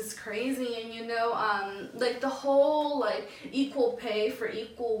 it's crazy. And you know, like the whole like equal pay for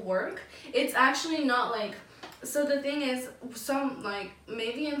equal work, it's actually not like, so the thing is, some like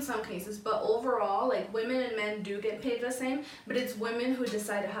maybe in some cases, but overall like women and men do get paid the same, but it's women who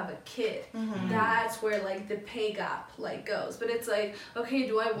decide to have a kid. That's where like the pay gap like goes. But it's like, okay,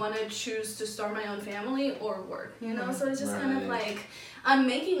 do I want to choose to start my own family or work, you know? So it's just kind of like, I'm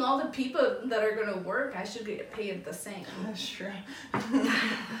making all the people that are gonna work, I should get paid the same. That's true.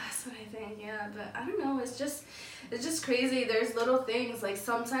 That's what I think, yeah. But I don't know, it's just crazy. There's little things, like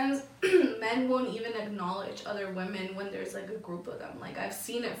sometimes men won't even acknowledge other women when there's like a group of them. Like I've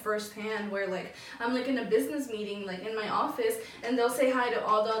seen it firsthand where like I'm like in a business meeting like in my office and they'll say hi to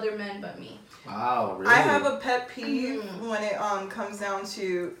all the other men but me. Wow, really? I have a pet peeve when it comes down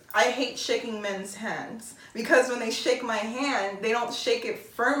to, I hate shaking men's hands because when they shake my hand, they don't shake it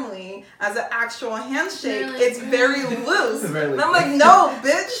firmly as an actual handshake. Like, it's very loose. And I'm like, no,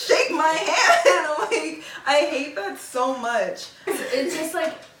 bitch, shake my hand. I'm like, I hate that so much. It's just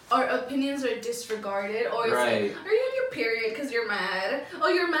like our opinions are disregarded, or it's like, are you in your period because you're mad? Oh,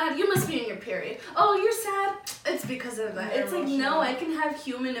 you're mad, you must be in your period. Oh, you're sad, it's because of that. It's like, no, I can have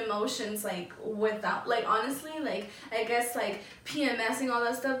human emotions like without, like honestly, like I guess like PMSing, all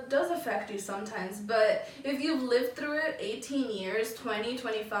that stuff does affect you sometimes, but if you've lived through it 18 years, 20,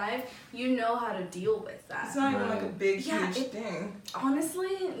 25, you know how to deal with that. It's not even like a big, huge thing.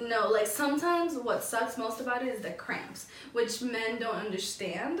 Honestly, no. Like sometimes what sucks most about it is the cramps, which men don't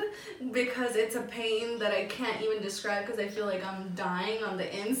understand because it's a pain that I can't even describe because I feel like I'm dying on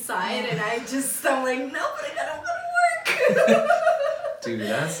the inside and I'm like, no, but I gotta go to work. Dude,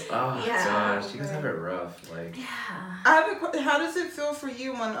 that's, gosh, you guys have it rough. Like, How does it feel for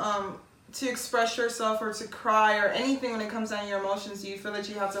you when to express yourself or to cry or anything when it comes down to your emotions? Do you feel that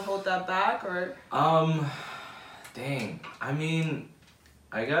you have to hold that back or? Dang. I mean,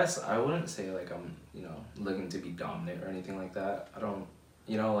 I guess I wouldn't say like I'm, looking to be dominant or anything like that. I don't,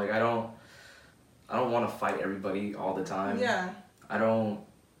 like I don't want to fight everybody all the time. Yeah. I don't,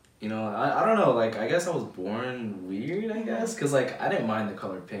 I don't know, like I guess I was born weird, I guess, because like I didn't mind the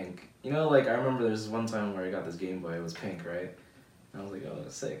color pink. Like I remember there's one time where I got this Game Boy, it was pink, right? And I was like, oh,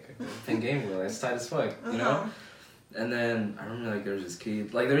 that's sick. Pink Game Boy, that's tight as fuck, you know? And then I remember like there was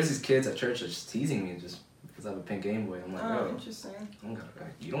these kids at church just teasing me just because I have a pink Game Boy. I'm like, oh, interesting.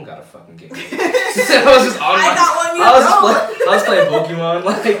 You don't got a fucking Game Boy. I was just on I was playing Pokemon,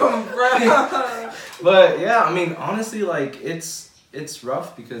 like. But yeah, I mean, honestly, like it's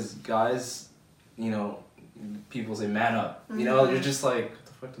rough because guys, people say man up. You're just like, what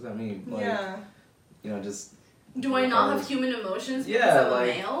the fuck does that mean? Like, just. Do I not have human emotions because I'm a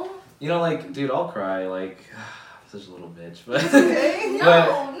male? Like, dude, I'll cry, like, I'm such a little bitch, but... Okay.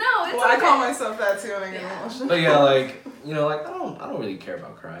 No, it's okay. I call myself that too when I get emotional. But yeah, like, like, I don't really care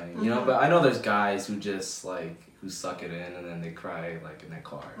about crying, but I know there's guys who just, like, who suck it in and then they cry, like, in their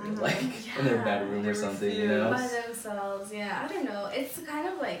car, like, in their bedroom or something, By themselves, I don't know. It's kind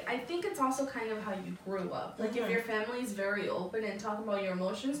of like, I think it's also kind of how you grew up. Like, if your family's very open and talk about your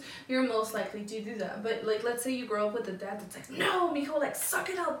emotions, you're most likely to do that. But, like, let's say you grow up with a dad that's like, no, Mijo, like,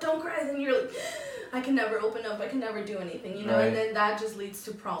 suck it up, don't cry. Then you're like, I can never open up, I can never do anything, And then that just leads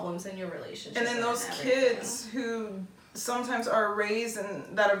to problems in your relationship. And then those kids who sometimes are raised in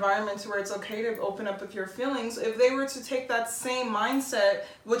that environment to where it's okay to open up with your feelings, if they were to take that same mindset,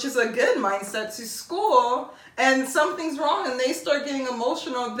 which is a good mindset, to school, and something's wrong and they start getting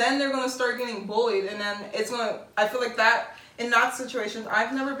emotional, then they're going to start getting bullied, and then it's going to, I feel like that, in that situation,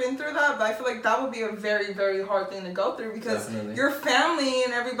 I've never been through that, but I feel like that would be a very, very hard thing to go through, because your family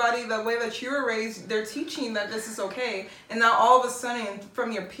and everybody, the way that you were raised, they're teaching that this is okay, and now all of a sudden,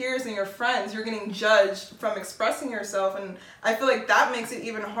 from your peers and your friends, you're getting judged from expressing yourself, and I feel like that makes it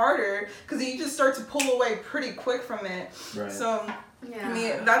even harder, because you just start to pull away pretty quick from it. Right. So, Yeah. I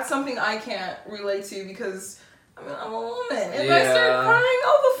mean, that's something I can't relate to, because I mean, I'm a woman. If I start crying,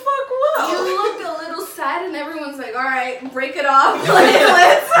 oh, the fuck well. You look a little sad and everyone's like, all right, break it off. Like,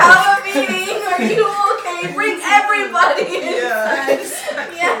 let's have a meeting. Are you okay? Bring everybody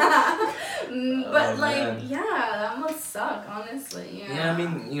inside. Yeah. But, man. yeah, that must suck, honestly. Yeah. Yeah, I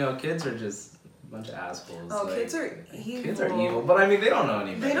mean, kids are just a bunch of assholes. Oh, like, kids are evil. Kids are evil, but I mean, they don't know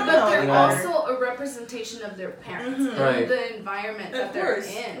any better. They don't But know. they're Yeah. also a representation of their parents and Right. the environment that they're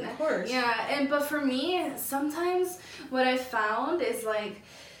in. Of course. Yeah, but for me, sometimes what I found is like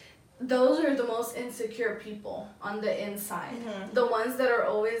those are the most insecure people on the inside. Mm-hmm. The ones that are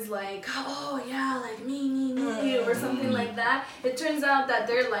always like, oh yeah, like me, or something like that. It turns out that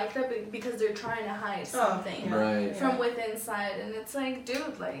they're like that because they're trying to hide something yeah. Right. from within inside. And it's like,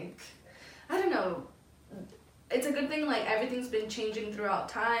 dude, like, I don't know. It's a good thing, like, everything's been changing throughout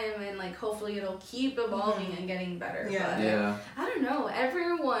time, and, like, hopefully it'll keep evolving and getting better. Yeah. But Yeah, I don't know.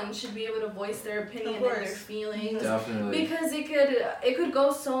 Everyone should be able to voice their opinion and their feelings. definitely. Because it could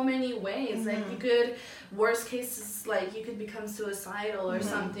go so many ways. Like, you could, worst cases, like, you could become suicidal or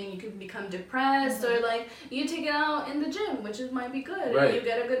something. You could become depressed, or, like, you take it out in the gym, which might be good. Right. And you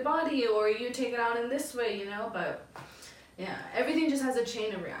get a good body, or you take it out in this way, but... Yeah, everything just has a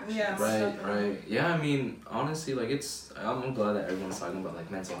chain of reaction. Yeah. Right. Yeah, I mean, honestly, like, I'm glad that everyone's talking about,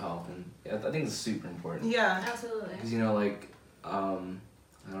 like, mental health, and yeah, I think it's super important. Yeah. Absolutely. Because, like, I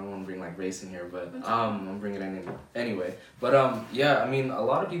don't want to bring, like, race in here, but, I'm bringing it in anyway. But, yeah, I mean, a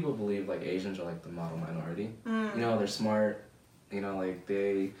lot of people believe, like, Asians are, like, the model minority. They're smart, like,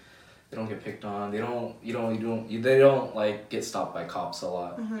 they don't get picked on, they don't, like, get stopped by cops a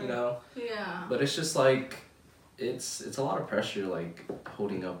lot, Yeah. But it's just, like... It's a lot of pressure, like,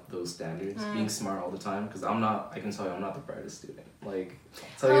 holding up those standards, being smart all the time, because I can tell you, I'm not the brightest student. Like,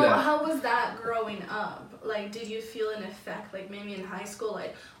 I'll tell you that. How was that growing up? Like, did you feel an effect, like, maybe in high school,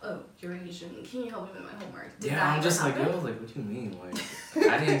 like, oh, you're Asian, can you help me with my homework? Did that I'm just like, happen? yo, like, what do you mean? Like,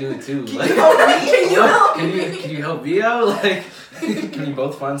 I didn't do it too. Like, Can you help me out? Like, can you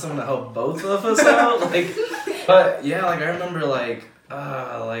both find someone to help both of us out? Like, but, yeah, like, I remember, like,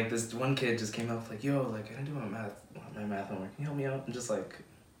 this one kid just came up like, yo, like, I didn't do my math homework. Can you help me out? I'm just like,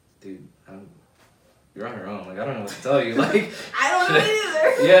 dude, you're on your own. Like, I don't know what to tell you. Like, I don't know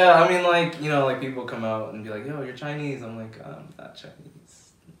either. Yeah, I mean, like, like, people come out and be like, yo, you're Chinese. I'm like, I'm not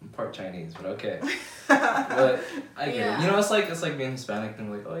Chinese. I'm part Chinese, but okay. But I get it. It's like being Hispanic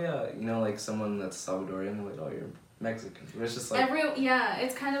and like, oh yeah, like someone that's Salvadorian, they're like, oh, you're Mexican. It's just like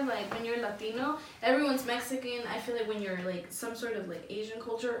it's kind of like when you're Latino, everyone's Mexican. I feel like when you're like some sort of like Asian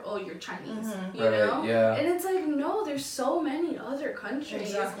culture, oh, you're Chinese, you know? Yeah. And it's like, no, there's so many other countries.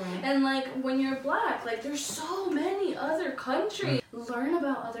 Exactly. And like when you're black, like there's so many other countries. Learn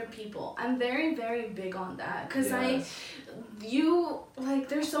about other people. I'm very, very big on that, because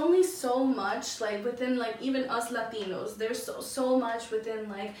there's only so much, like, within, like, even us Latinos, there's so much within,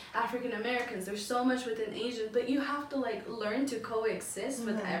 like, African Americans, there's so much within Asians, but you have to, like, learn to coexist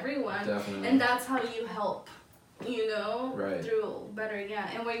with everyone. Definitely. And that's how you help, Right. through better,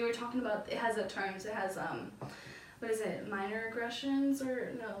 and what you were talking about, it has a terms, it has, what is it, minor aggressions,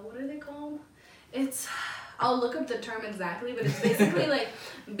 or, no, what are they called? I'll look up the term exactly, but it's basically like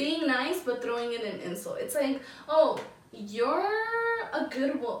being nice but throwing in an insult. It's like, oh, you're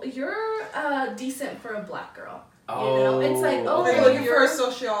decent for a black girl. It's like, oh, Are you looking for a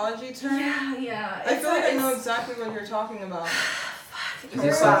sociology term? Yeah. I feel like I know exactly what you're talking about. Is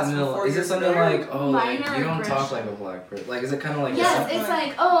it something like, oh, like, you don't talk like a black person? Like, is it kind of like... Yes, it's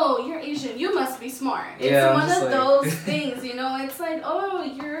like, oh, you're Asian, you must be smart. It's one of those things, It's like, oh,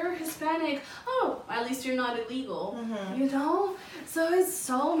 you're Hispanic, oh, at least you're not illegal, So it's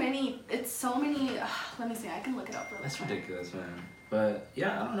so many, let me see, I can look it up really quick. That's ridiculous, man. But,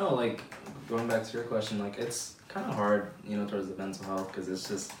 yeah, I don't know, like, going back to your question, like, it's kind of hard, towards the mental health, because it's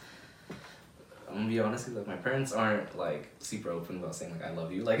just... I'm gonna be honest, like, my parents aren't, like, super open about saying, like, I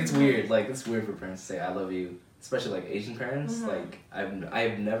love you. Like, it's weird. Like, it's weird for parents to say, I love you. Especially, like, Asian parents. Like,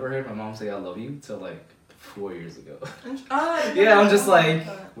 I've never heard my mom say, I love you till, like, the 4 years ago. Yeah, I'm just like,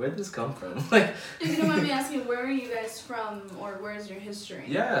 where'd this come from? Like, If you don't mind me asking, where are you guys from, or where's your history?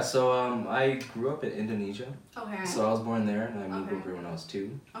 yeah, so I grew up in Indonesia. Okay. So I was born there, and I moved Okay. over when I was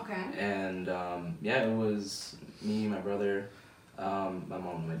 2. Okay. And yeah, it was me, my brother, my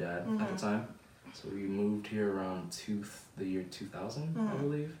mom, and my dad at the time. So we moved here around the year 2000, I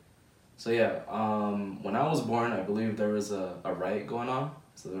believe. So yeah, when I was born, I believe there was a riot going on.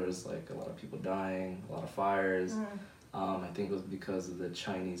 So there was like a lot of people dying, a lot of fires. I think it was because of the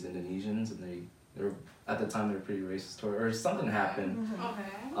Chinese Indonesians, and they were at the time they were pretty racist, or something happened.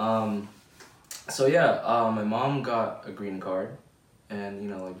 Okay. So yeah, my mom got a green card, and you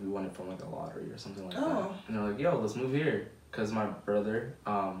know, like we won it from like a lottery or something like that. And they're like, yo, let's move here, because my brother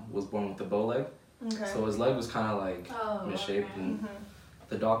was born with a bow leg. So his leg was kind of like misshaped, and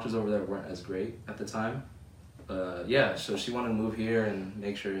the doctors over there weren't as great at the time. Yeah, so she wanted to move here and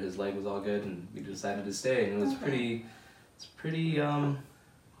make sure his leg was all good, and we decided to stay. And it was it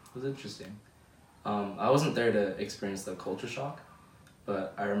was interesting. I wasn't there to experience the culture shock,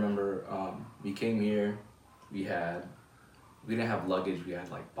 but I remember we came here, we didn't have luggage, we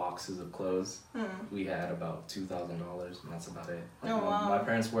had like boxes of clothes. We had about $2,000, and that's about it. Like, my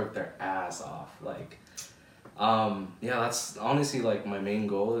parents worked their ass off, like. Yeah, that's honestly like my main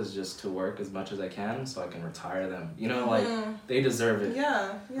goal is just to work as much as I can so I can retire them. You know, like they deserve it.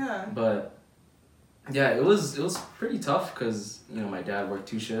 Yeah. But yeah, it was pretty tough because you know my dad worked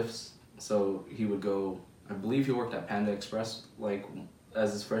 2 shifts, so he would go. I believe he worked at Panda Express like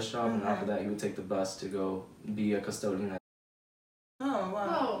as his first job, and after that he would take the bus to go be a custodian. Oh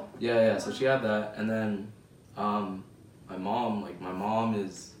wow. Yeah. So she had that, and then my mom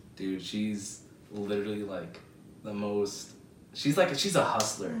is, dude, she's literally like the most, she's a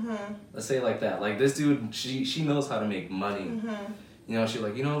hustler. Let's say it like that. Like this dude, she knows how to make money. You know, she's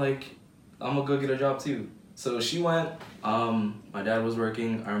like, you know, like I'm gonna go get a job too. So she went, my dad was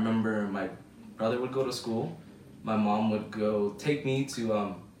working. I remember my brother would go to school. My mom would go take me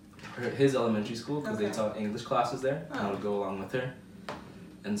to his elementary school because they taught English classes there. And I would go along with her.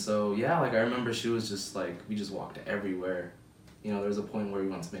 And so yeah, like I remember she was just like, we just walked everywhere. You know, there was a point where we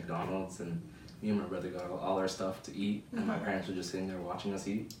went to McDonald's, and me and my brother got all our stuff to eat, and my parents were just sitting there watching us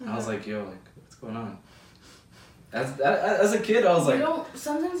eat. And I was like, yo, like, what's going on? As a kid, I was like...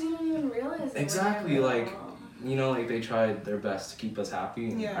 Sometimes you don't even realize it. Exactly, like, you know, like, they tried their best to keep us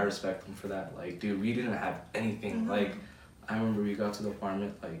happy, and I respect them for that. Like, dude, we didn't have anything. Like, I remember we got to the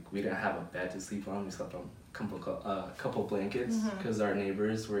apartment, like, we didn't have a bed to sleep on. We slept on a couple blankets, because our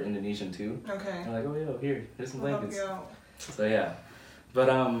neighbors were Indonesian, too. Okay. They're like, oh, yo, here's some blankets. So, yeah. But,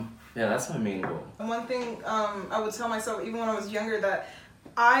 yeah, that's my main goal. And one thing I would tell myself, even when I was younger, that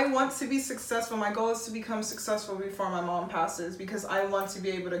I want to be successful. My goal is to become successful before my mom passes, because I want to be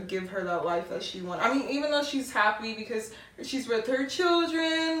able to give her that life that she wants. I mean, even though she's happy because she's with her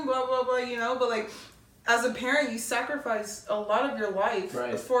children, blah, blah, blah, you know, but like, as a parent, you sacrifice a lot of your life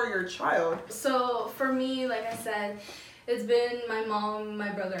for your child. So for me, like I said, it's been my mom, my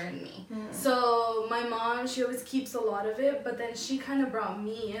brother, and me. So my mom, she always keeps a lot of it, but then she kind of brought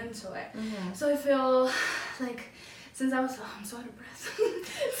me into it. So I feel like since I was, I'm so out of breath.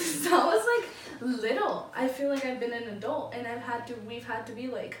 Since I was like little, I feel like I've been an adult, and we've had to be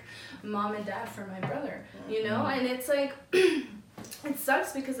like mom and dad for my brother, you know? And it's like, it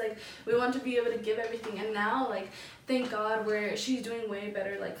sucks because like we want to be able to give everything, and now like thank God she's doing way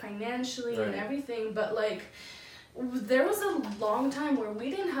better like financially and everything, but like there was a long time where we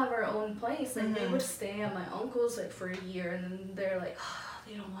didn't have our own place. Like they would stay at my uncle's like for a year, and then they're like,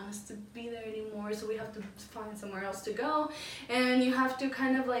 they don't want us to be there anymore, so we have to find somewhere else to go. And you have to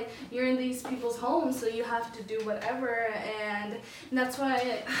kind of like, you're in these people's homes, so you have to do whatever. And that's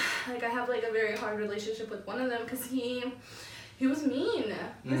why like I have like a very hard relationship with one of them, because he was mean.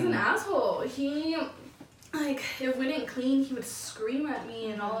 He was an asshole. He, like, if we didn't clean, he would scream at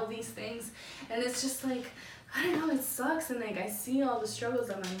me and all of these things. And it's just like, I don't know, it sucks. And like I see all the struggles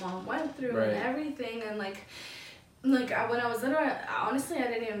that my mom went through and everything, and like when I was little, honestly I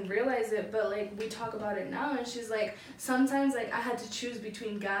didn't even realize it, but like we talk about it now, and she's like, sometimes like I had to choose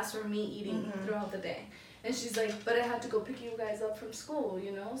between gas or me eating throughout the day. And she's like, but I had to go pick you guys up from school,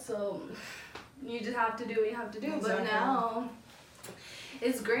 you know, so you just have to do what you have to do. But now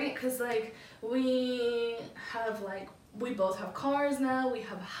it's great because like we both have cars now, we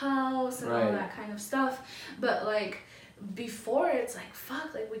have a house and all that kind of stuff. But like before, it's like,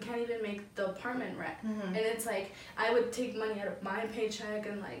 fuck, like we can't even make the apartment rent. And it's like I would take money out of my paycheck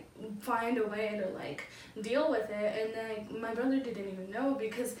and like find a way to like deal with it. And then like, my brother didn't even know,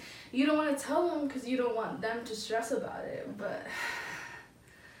 because you don't want to tell them because you don't want them to stress about it. But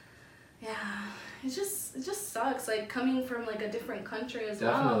yeah, it just sucks. Like coming from like a different country as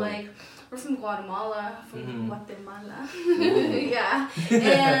Definitely. well. Like we're from Guatemala, Mhm. Guatemala. Ooh. Yeah,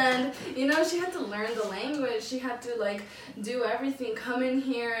 and you know she had to learn the language. She had to like do everything, come in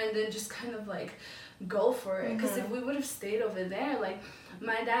here, and then just kind of like go for it. Because if we would have stayed over there, like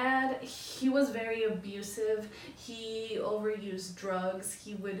my dad, he was very abusive. He overused drugs.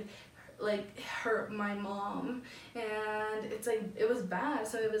 He would like hurt my mom, and it's like it was bad.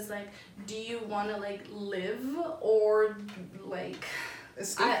 So it was like, do you want to like live or like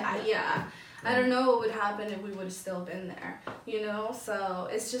I don't know what would happen if we would have still been there, you know? So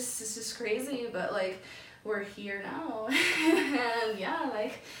it's just crazy, but like we're here now. And yeah,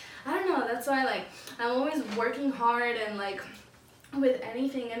 like I don't know, that's why like I'm always working hard, and like with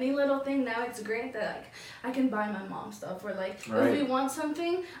anything, any little thing, now it's great that like I can buy my mom stuff, or like if we want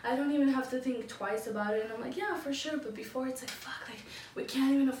something, I don't even have to think twice about it, and I'm like, yeah, for sure. But before it's like, fuck, like we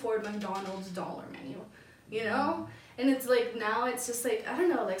can't even afford McDonald's dollar menu, you know? And it's like now it's just like, I don't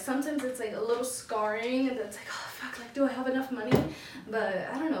know, like sometimes it's like a little scarring, and it's like, oh fuck, like do I have enough money? But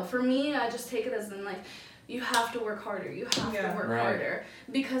I don't know, for me I just take it as in like, you have to work harder, you have to work harder,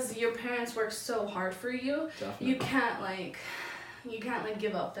 because your parents work so hard for you. Definitely. You can't like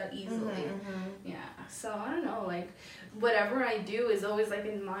give up that easily. Yeah, so I don't know, like whatever I do is always like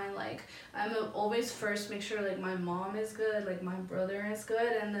in mind, like I'm always first make sure like my mom is good, like my brother is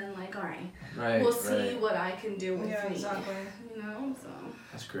good, and then like all right, we'll see what I can do with me. Exactly. You know, so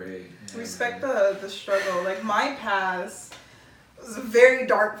that's great. Respect the struggle. Like my past was a very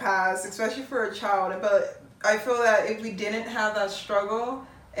dark past, especially for a child, but I feel that if we didn't have that struggle,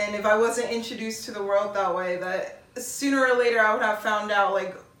 and if I wasn't introduced to the world that way, that sooner or later I would have found out,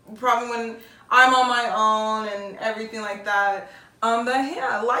 like probably when I'm on my own and everything like that, that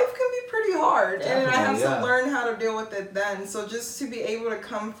yeah, life can be pretty hard. Definitely, and I have to learn how to deal with it then. So just to be able to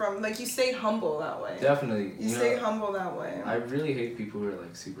come from, like, you stay humble that way. Definitely. You stay humble that way. I really hate people who are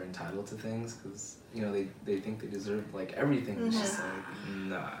like super entitled to things, because you know they think they deserve like everything. It's just like,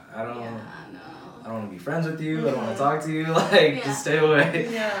 nah, I don't. Yeah, no. I don't want to be friends with you. I don't want to talk to you. Like, just stay away.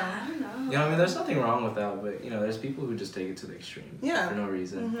 Yeah, I don't know. You know, I mean, there's nothing wrong with that, but you know, there's people who just take it to the extreme for no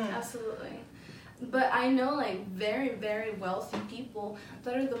reason. Absolutely. But I know like very, very wealthy people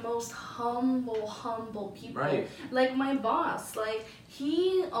that are the most humble people. Right. Like my boss, like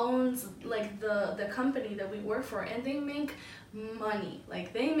he owns like the company that we work for, and they make money.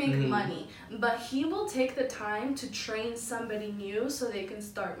 Like they make money, but he will take the time to train somebody new so they can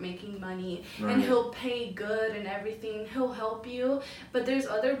start making money. And he'll pay good and everything. He'll help you. But there's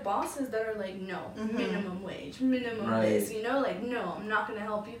other bosses that are like, no, minimum wage, minimum this, you know, like, no, I'm not gonna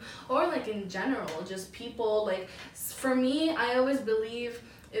help you. Or like in general, just people, like for me, I always believe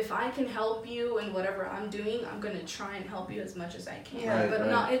if I can help you in whatever I'm doing, I'm gonna try and help you as much as I can.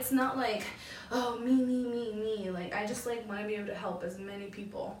 But it's not like, oh, me. Like I just like want to be able to help as many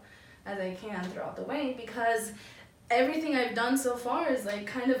people as I can throughout the way, because everything I've done so far is like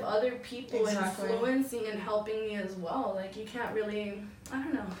kind of other people influencing and helping me as well. Like you can't really, I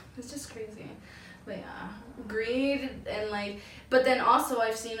don't know, it's just crazy. But yeah, greed and like, but then also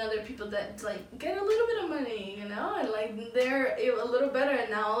I've seen other people that like get a little bit of money, you know, and like they're a little better,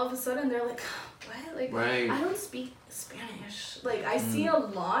 and now all of a sudden they're like, what? Like I don't speak Spanish. Like I see a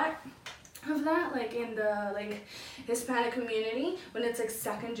lot of that, like in the like Hispanic community, when it's like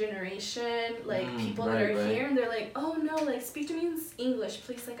second generation, like people that are here, and they're like, oh no, like speak to me in English,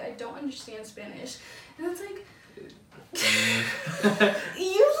 please. Like I don't understand Spanish, and it's like.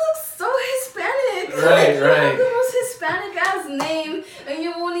 You look so Hispanic. Right. You have the most Hispanic ass name, and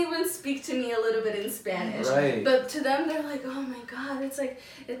you won't even speak to me a little bit in Spanish. Right. But to them, they're like, oh my god, it's like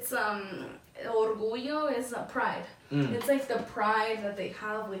orgullo is pride. It's like the pride that they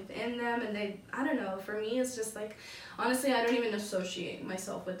have within them, and I don't know. For me, it's just like, honestly, I don't even associate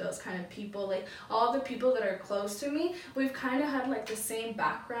myself with those kind of people. Like all the people that are close to me, we've kind of had like the same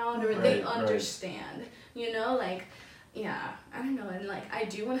background, or they understand. You know, like. Yeah, I don't know, and like I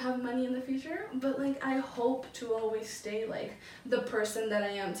do want to have money in the future, but like I hope to always stay like the person that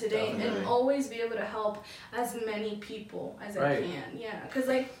I am today, and always be able to help as many people as I can. Yeah, because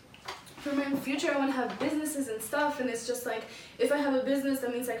like for my future I want to have businesses and stuff, and it's just like if I have a business,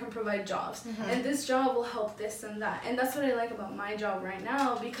 that means I can provide jobs, and this job will help this and that, and that's what I like about my job right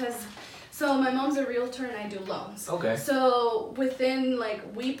now, because. So my mom's a realtor and I do loans. Okay. So within, like,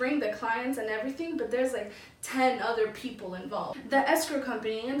 we bring the clients and everything, but there's like 10 other people involved. The escrow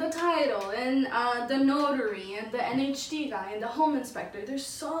company and the title and the notary and the NHD guy and the home inspector. There's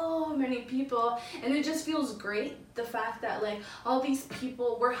so many people, and it just feels great, the fact that like all these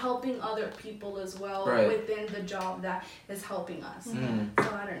people, we're helping other people as well within the job that is helping us. So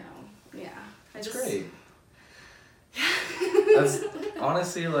I don't know. yeah. That's great. That's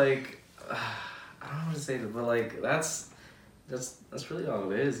honestly like, I don't know what to say, but like that's really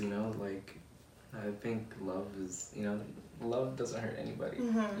all it is, you know. Like, I think love is, you know, love doesn't hurt anybody,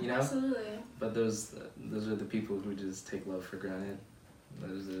 you know. Absolutely. But those are the people who just take love for granted.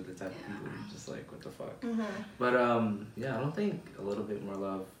 Those are the type of people who just like, what the fuck. But yeah, I don't think a little bit more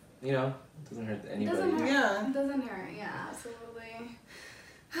love, you know, doesn't hurt anybody. Doesn't hurt. Yeah. It doesn't hurt. Yeah, absolutely.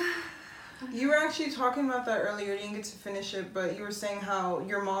 You were actually talking about that earlier. You didn't get to finish it, but you were saying how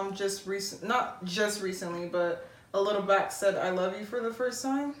your mom not just recently, but a little back said "I love you" for the first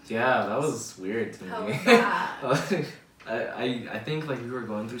time. Yeah, that was weird to me. How was that? I think like we were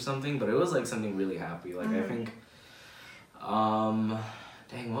going through something, but it was like something really happy. Like I think,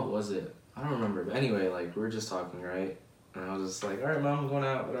 dang, what was it? I don't remember. But anyway, like we were just talking, right? And I was just like, all right, mom, I'm going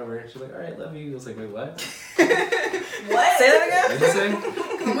out, whatever. She's like, all right, love you. I was like, wait, what? What? Say that again. What did you say?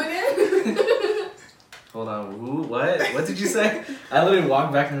 Come again? Hold on. Who? What? What did you say? I literally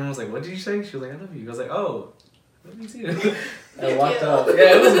walked back in the room and was like, what did you say? She was like, I love you. I was like, oh, I love you too. I walked up.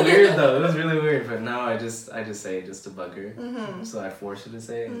 Yeah, it was weird though. It was really weird. But now I just say it just to bug her. So I forced her to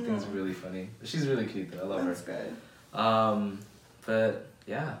say it. I think it's really funny. She's really cute though. I love That's her. good. But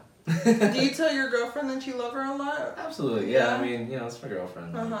yeah. Do you tell your girlfriend that you love her a lot? Absolutely. Yeah. I mean, you know, it's my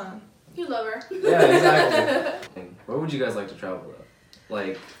girlfriend. You love her. Yeah, exactly. Where would you guys like to travel though?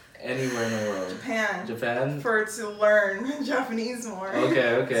 Like anywhere in the world. Japan? For to learn Japanese more.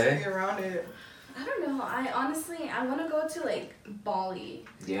 Okay. To be around it. I don't know. I want to go to like Bali.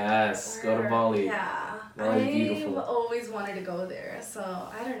 Yes, go to Bali. Yeah. Bali's beautiful. I've always wanted to go there. So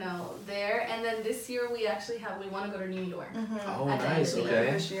I don't know. There. And then this year we want to go to New York. Oh, at the end nice. of the year.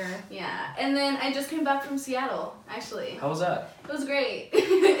 Okay. This year. Yeah. And then I just came back from Seattle, actually. How was that? It was great.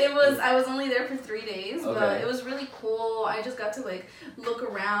 I was only there for 3 days, but it was really cool. I just got to like look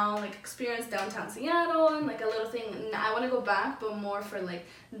around, like experience downtown Seattle and like a little thing. And I want to go back, but more for like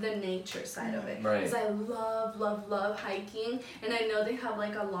the nature side of it. Right. Because I love hiking, and I know they have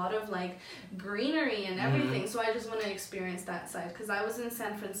like a lot of like greenery and everything. So I just want to experience that side. Because I was in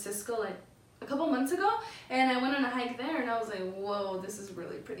San Francisco like a couple months ago, and I went on a hike there, and I was like, whoa, this is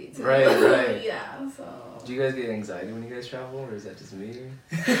really pretty too. Right. Yeah, so. Do you guys get anxiety when you guys travel, or is that just me?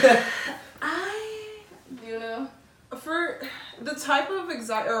 You know. For the type of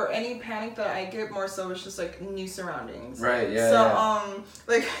anxiety or any panic that I get, more so it's just like new surroundings. Right. Yeah. So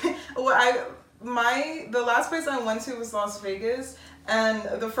like the last place I went to was Las Vegas.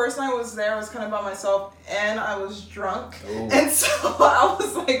 And the first night I was there, I was kind of by myself, and I was drunk. Ooh. And so I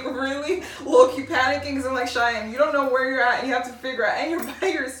was like really low-key panicking because I'm like, Cheyenne, you don't know where you're at, and you have to figure out, and you're by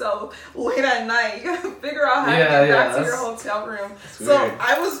yourself late at night. You gotta figure out how to get back to your hotel room. So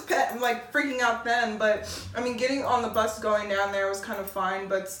I was like freaking out then, but I mean, getting on the bus going down there was kind of fine,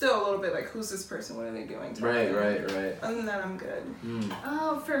 but still a little bit like, who's this person? What are they doing? Right. Other than that, I'm good.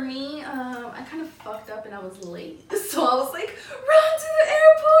 Oh, for me, I kind of fucked up and I was late. So I was like, run to the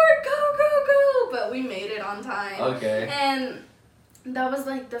airport, go. But we made it on time. Okay. And that was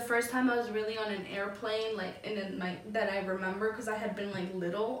like the first time I was really on an airplane, like that I remember, because I had been like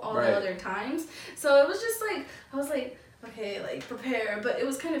little all the other times. So it was just like, I was like, okay, like prepare, but it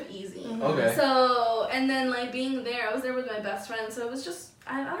was kind of easy. Okay. So, and then like being there, I was there with my best friend, so it was just,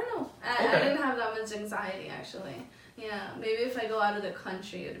 I don't know. I didn't have that much anxiety actually. Yeah, maybe if I go out of the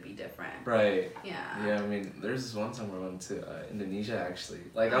country, it'd be different. Right. Yeah. Yeah, I mean, there's this one time where I went to Indonesia actually.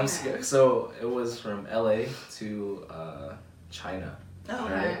 Like I'm scared. So it was from LA to China.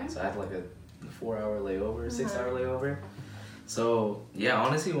 Okay. Right? So I had like a 4-hour layover, 6-hour layover. So yeah,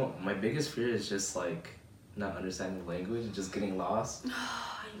 honestly, my biggest fear is just like not understanding the language and just getting lost.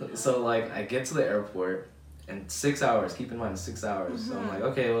 So like I get to the airport. And 6 hours, keep in mind 6 hours. So I'm like,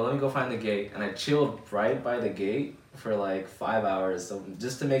 okay, well let me go find the gate. And I chilled right by the gate for like 5 hours, so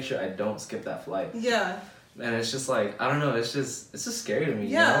just to make sure I don't skip that flight. Yeah. And it's just like, I don't know, it's just scary to me,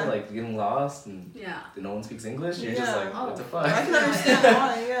 you know? Like getting lost and no one speaks English. You're just like, what the fuck? I can understand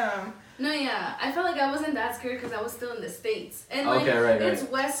why, No, yeah. I felt like I wasn't that scared because I was still in the States. And like, it's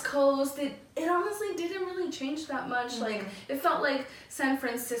West Coast. It honestly didn't really change that much. Like, it felt like San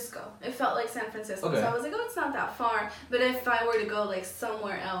Francisco. So I was like, oh, it's not that far. But if I were to go like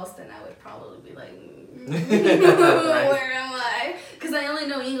somewhere else, then I would probably be like, where am I? Because I only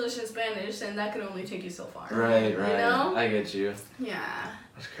know English and Spanish, and that could only take you so far. Right. You know? I get you. Yeah.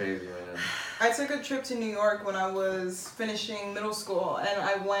 That's crazy, man. I took a trip to New York when I was finishing middle school, and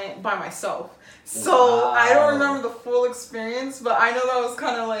I went by myself. So I don't remember the full experience, but I know that was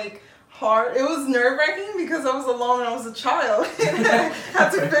kind of like hard. It was nerve-wracking because I was alone and I was a child. And I had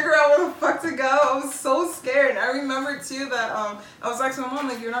to figure out where the fuck to go. I was so scared. And I remember too that I was asking my mom,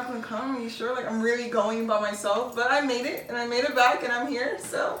 like, you're not gonna come? Are you sure? Like, I'm really going by myself. But I made it, and I made it back, and I'm here.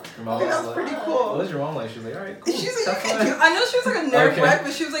 So I think that was pretty cool. What was your mom like? She was like, all right, cool. She's like, I know she was like a nerve wreck,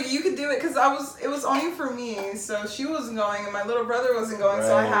 but she was like, you could do it, because it was only for me. So she wasn't going, and my little brother wasn't going,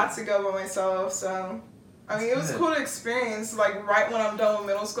 so I had to go by myself. So I mean, it was cool to experience, like, right when I'm done with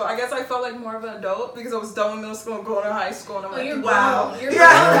middle school. I guess I felt like more of an adult because I was done with middle school and going to high school, and I'm like, you're wow. Grown. You're grown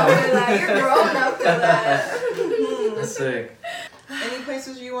after that. You're grown after that. That's sick. Any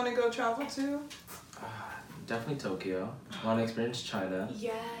places you want to go travel to? Definitely Tokyo. I want to experience China.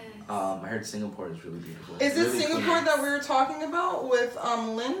 Yes. I heard Singapore is really beautiful. Is it really Singapore clean. That we were talking about with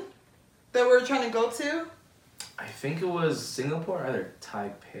Lynn? That we were trying to go to? I think it was Singapore, either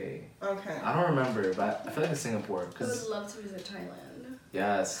Taipei. Okay. I don't remember, but I feel like it's Singapore. I would love to visit Thailand.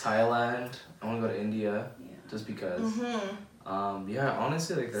 Yes, Thailand. I want to go to India, just because. Yeah,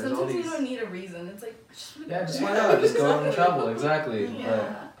 honestly, like there's sometimes all these. You don't need a reason. It's like just why not? Just go and travel. Exactly.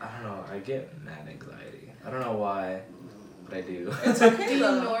 Yeah. But I don't know. I get mad anxiety. I don't know why, but I do. It's okay. Do you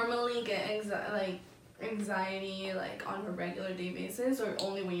normally get anxiety like on a regular day basis, or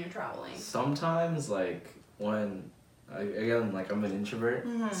only when you're traveling? Sometimes, like when like I'm an introvert,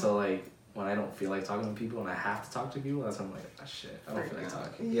 so like when I don't feel like talking to people and I have to talk to people, that's when I'm like, oh shit, I don't feel like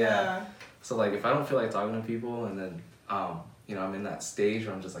talking. Yeah. So like if I don't feel like talking to people, and then I'm in that stage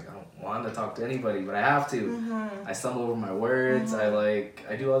where I'm just like, I don't want to talk to anybody, but I have to. I stumble over my words. I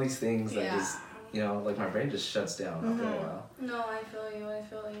do all these things that just, like my brain just shuts down after a while. No, I feel you.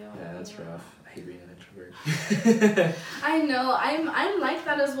 Yeah, that's rough. I hate being an introvert. I know. I'm like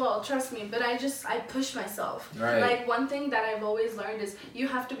that as well. Trust me. But I push myself. Right. Like one thing that I've always learned is you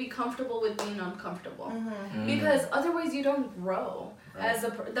have to be comfortable with being uncomfortable, because otherwise you don't grow. Right.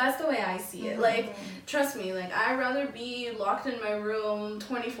 That's the way I see it. Like, trust me, like I'd rather be locked in my room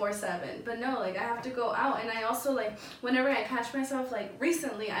 24/7. But no, like I have to go out. And I also like whenever I catch myself, like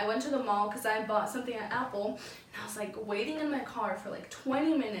recently I went to the mall because I bought something at Apple. And I was like waiting in my car for like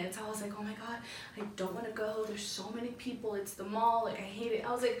 20 minutes. I was like, oh my god, I don't want to go. There's so many people. It's the mall. Like I hate it.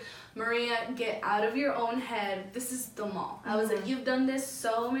 I was like, Maria, get out of your own head. This is the mall. I was like, you've done this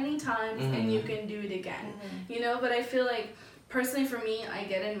so many times and you can do it again. But I feel like personally for me, I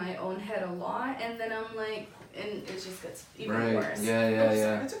get in my own head a lot, and then I'm like, and it just gets even worse.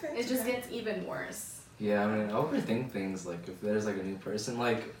 Yeah. It's okay. It just gets even worse. Yeah, I mean, I overthink things, like, if there's, like, a new person,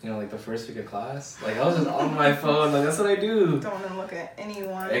 like, like, the first week of class, like, I was just on my phone, like, that's what I do. Don't want to look at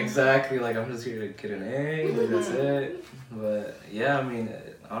anyone. Exactly, like, I'm just here to get an A, like, that's it. But, yeah, I mean,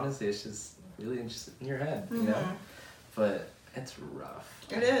 honestly, it's just really just in your head, you know? But it's rough.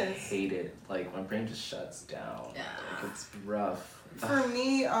 It is. I hate it. Like, my brain just shuts down. Yeah. Like, it's rough. For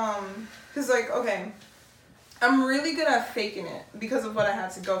me, because, like, okay, I'm really good at faking it because of what I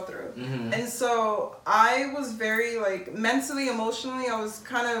had to go through. And so I was very, like, mentally, emotionally, I was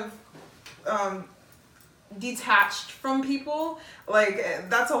kind of detached from people. Like,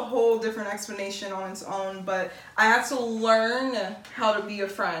 that's a whole different explanation on its own, but I had to learn how to be a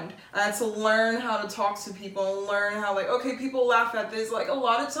friend. I had to learn how to talk to people and learn how, like, okay, people laugh at this. Like, a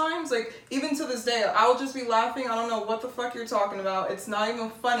lot of times, like, even to this day, I'll just be laughing. I don't know what the fuck you're talking about. It's not even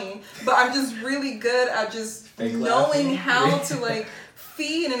funny, but I'm just really good at just knowing how to, like,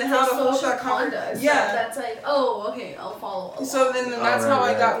 feed and how to hold that conversation. Yeah. That's like, oh, okay, I'll follow along. So then that's how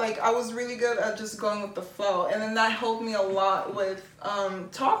I got, like, I was really good at just going with the flow. And then that helped me a lot with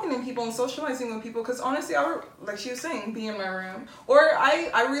talking to people and socializing with people. Because honestly, I would, like she was saying, be in my room. Or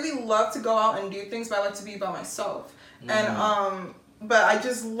I really love to go out and do things, but I like to be by myself. And but I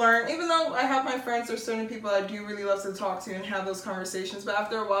just learned, even though I have my friends, there's certain people I do really love to talk to and have those conversations, but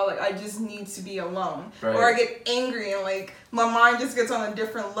after a while, like, I just need to be alone. Right. Or I get angry and, like, my mind just gets on a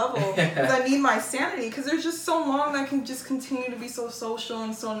different level because I need my sanity, because there's just so long that I can just continue to be so social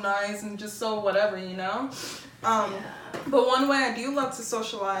and so nice and just so whatever, you know? But one way I do love to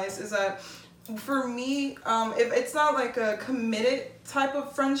socialize is that for me, if it's not like a committed type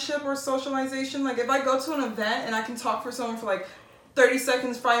of friendship or socialization, like if I go to an event and I can talk for someone for like 30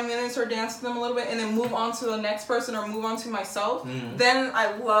 seconds, 5 minutes, or dance with them a little bit and then move on to the next person or move on to myself, then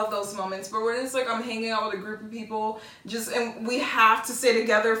I love those moments. But when it's like I'm hanging out with a group of people and we have to stay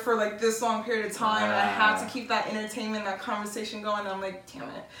together for like this long period of time and I have to keep that entertainment, that conversation going, and I'm like, damn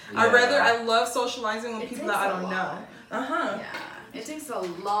it. I love socializing with people that I don't know. Yeah. It takes a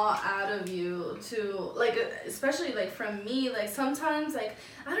lot out of you to, like, especially, like, from me, like, sometimes, like,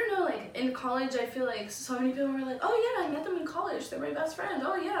 I don't know, like, in college, I feel like so many people were like, oh, yeah, I met them in college. They're my best friend.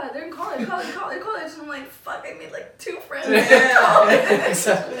 Oh, yeah, they're in college. And I'm like, fuck, I made, like, 2 friends in college.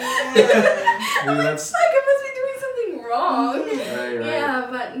 Exactly. I'm like, fuck, I must be doing something wrong. Right. Yeah,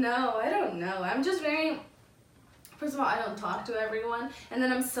 but no, I don't know. I'm just very... First of all, I don't talk to everyone, and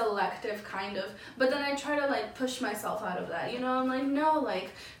then I'm selective, kind of. But then I try to, like, push myself out of that, you know? I'm like, no, like,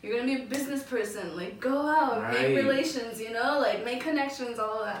 you're gonna be a business person. Like, go out, make relations, you know? Like, make connections,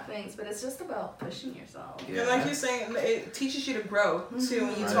 all of that things. But it's just about pushing yourself. Yeah. And like you're saying, it teaches you to grow, too,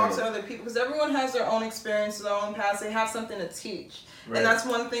 when you talk to other people. Because everyone has their own experiences, their own past. They have something to teach. Right. And that's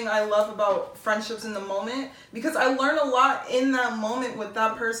one thing I love about friendships in the moment. Because I learn a lot in that moment with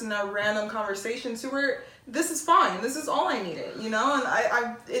that person, that random conversation, to where... This is fine. This is all I needed, you know?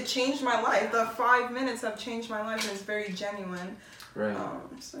 And it changed my life. The 5 minutes have changed my life, and it's very genuine. Right.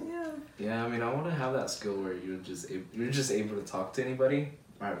 So, yeah. Yeah, I mean, I want to have that skill where you're just able to talk to anybody.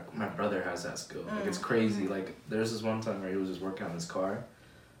 My brother has that skill. Like, it's crazy. Like, there's this one time where he was just working on his car.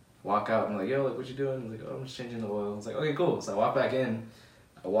 Walk out, and I'm like, yo, like, what you doing? He's like, oh, I'm just changing the oil. I was like, okay, cool. So I walk back in.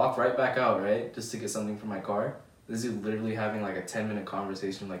 I walk right back out, right? Just to get something for my car. This dude literally having like a 10-minute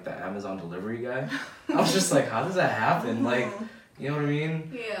conversation with like the Amazon delivery guy. I was just like, how does that happen? Like, you know what I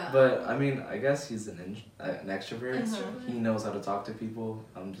mean? Yeah. But I mean, I guess he's an extrovert. He knows how to talk to people.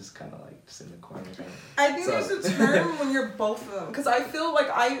 I'm just kind of like just in the corner. I think there's a term when you're both of them. Because I feel like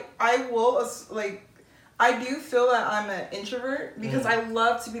I will, like, I do feel that I'm an introvert because I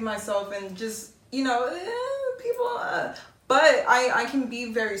love to be myself and just, you know, people... But I can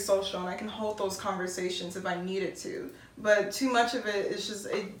be very social and I can hold those conversations if I needed to. But too much of it is just,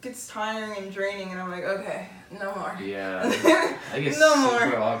 it gets tiring and draining and I'm like, okay, no more. Yeah. I get no super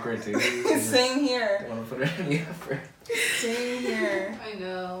more. awkward too. Same here. Don't want to put in any effort. Same here. I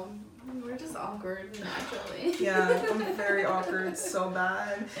know. We're just awkward naturally. Yeah, I'm very awkward. So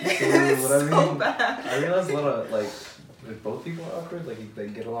bad. So bad. I realized a lot of, like, if both people are awkward, like they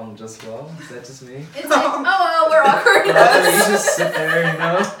get along just well. Is that just me? It's like, oh well, we're awkward. You just sit there, you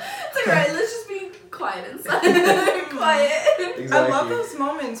know? It's like, right, let's just be quiet inside. Quiet. Exactly. I love those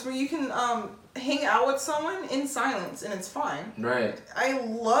moments where you can hang out with someone in silence and it's fine. Right. I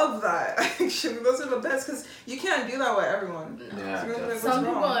love that. Actually, those are the best because you can't do that with everyone. No. Yeah. So like, some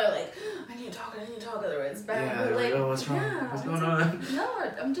people wrong? are like, I need to talk, otherwise it's bad. Yeah, but like, oh, what's wrong? Yeah, what's going on?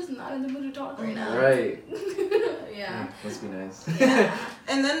 No, I'm just not in the mood to talk right now. Right. Yeah. Must be nice. Yeah.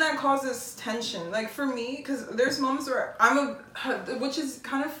 And then that causes tension. Like for me, because there's moments where which is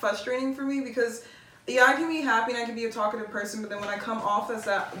kind of frustrating for me because yeah, I can be happy and I can be a talkative person, but then when I come off as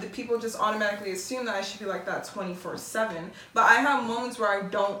that, the people just automatically assume that I should be like that 24/7. But I have moments where I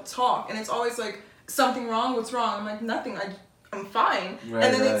don't talk and it's always like, something wrong? What's wrong? I'm like, nothing. I'm fine. Right,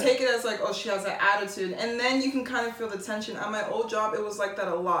 and then they take it as like, oh, she has that attitude. And then you can kind of feel the tension. At my old job, it was like that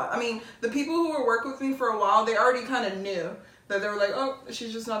a lot. I mean, the people who were working with me for a while, they already kind of knew that they were like, oh,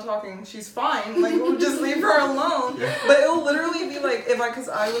 she's just not talking. She's fine. Like, we'll just leave her alone. Yeah. But it'll literally be like, because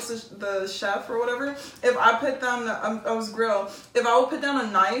I was the chef or whatever, if I put down, I was grill, if I would put down a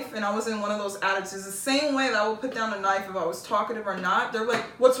knife and I was in one of those attitudes, the same way that I would put down a knife if I was talkative or not, they're like,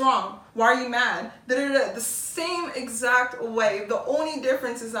 what's wrong? Why are you mad? Da-da-da. The same exact way. The only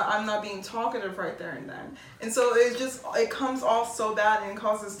difference is that I'm not being talkative right there and then. And so it comes off so bad and it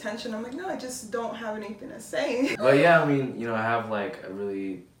causes tension. I'm like, no, I just don't have anything to say. But yeah, I mean, you know, I have like a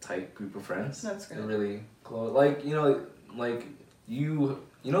really tight group of friends. That's good. They're really close. Like, you know, like you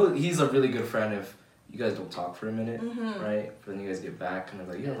know, he's a really good friend if you guys don't talk for a minute, right? But then you guys get back and they're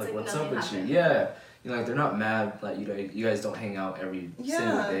like, yeah, like what's up with you? Yeah. You know, like they're not mad that you guys don't hang out every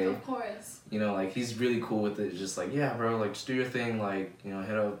single day. Of course. You know, like he's really cool with it. Just like, yeah, bro, like just do your thing. Like, you know,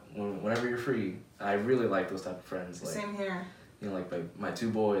 hit up whenever you're free. I really like those type of friends. Like, same here. You know, like my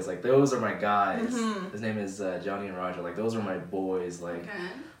 2 boys. Like those are my guys. His name is Johnny and Roger. Like those are my boys. Like,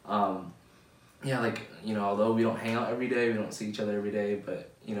 yeah, like you know, although we don't hang out every day, we don't see each other every day,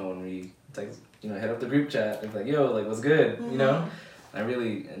 but you know, when we like, you know, hit up the group chat, it's like, yo, like what's good, you know. I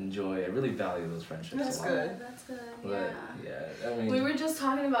really value those friendships. That's good. That's good. But, yeah, I mean... We were just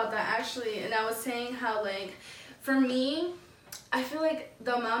talking about that, actually, and I was saying how, like, for me, I feel like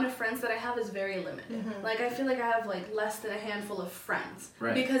the amount of friends that I have is very limited. Like, I feel like I have, like, less than a handful of friends.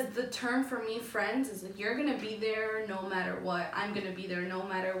 Right. Because the term for me, friends, is like, you're going to be there no matter what. I'm going to be there no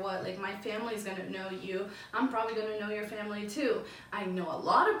matter what. Like, my family's going to know you. I'm probably going to know your family, too. I know a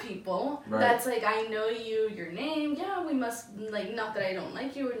lot of people that's like, I know you, your name. Yeah, we must, like, not that I don't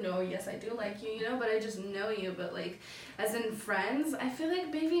like you, or no, yes, I do like you, you know, but I just know you. But, like, as in friends, I feel like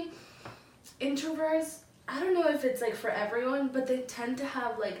maybe introverts I don't know if it's like for everyone, but they tend to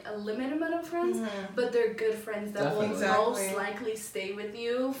have like a limited amount of friends, but they're good friends that will most likely stay with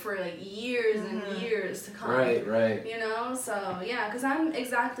you for like years and years to come. Right, right. You know, so yeah, because I'm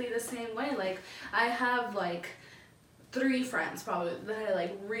exactly the same way. Like, I have like 3 friends probably that I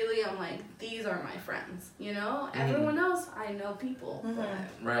like really, I'm like, these are my friends, you know? Everyone else, I know people. But,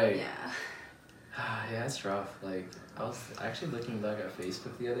 right. Yeah. Yeah, it's rough. Like, I was actually looking back at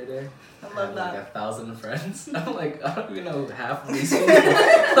Facebook the other day. I love that. Like 1,000 friends. I'm like, I don't even know half of these people.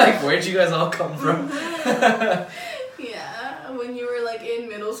 Like, where'd you guys all come from? Yeah, when you were like in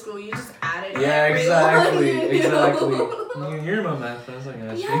middle school, you just added exactly. Exactly. You're my math friends, I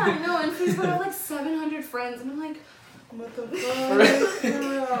got you. Yeah, I know. And Facebook, I have like 700 friends, and I'm like, what the fuck?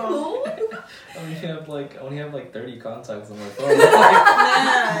 who? I only have like 30 contacts on my phone.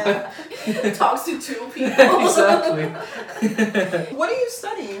 Like, Talks to 2 people. Exactly. What are you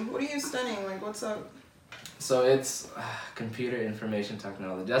studying? Like, what's up? So it's computer information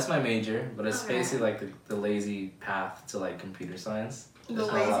technology. That's my major, but it's basically like the lazy path to like computer science. The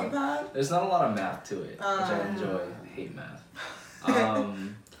lazy path? There's not a lot of math to it, which I enjoy. I hate math.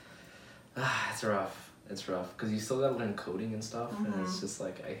 It's rough. It's rough because you still gotta learn coding and stuff, and it's just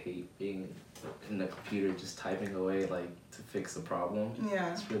like I hate being in the computer just typing away like to fix a problem.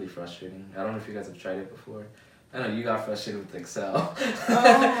 Yeah, it's really frustrating. I don't know if you guys have tried it before. I know you got frustrated with Excel. Oh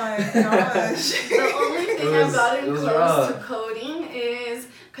my gosh. The only thing I've gotten close to coding is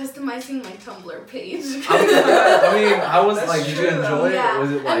customizing my Tumblr page. I mean, how was That's like? Did you enjoy it? Yeah. Or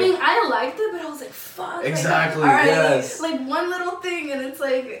was it like? I mean, I liked it, but I was like, fuck. Exactly. Like, all right, yes. like one little thing, and it's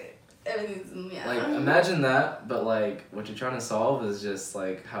like. Everything's, yeah. Like, imagine that, but like what you're trying to solve is just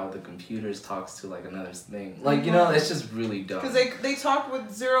like how the computers talks to like another thing. Like, you know, it's just really dumb. Because they talk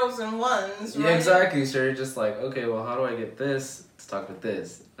with zeros and ones, right? Yeah, exactly. So you're just like, okay, well, how do I get this to talk with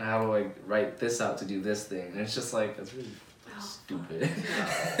this? And how do I write this out to do this thing? And it's just like, it's really stupid.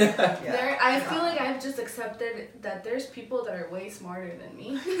 I feel like I've just accepted that there's people that are way smarter than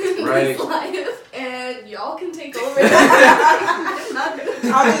me in right. this life, and y'all can take over that. I'm not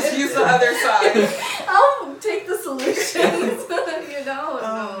gonna. I'll just use the other side. I'll take the solutions. You know.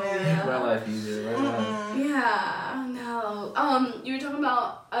 Oh man. Make my life easier right now. Yeah. No. You were talking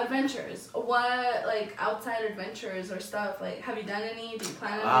about adventures. What, like, outside adventures or stuff? Like, have you done any? Do you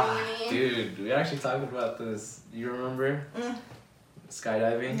plan on doing any? Dude, we actually talked about this. You remember?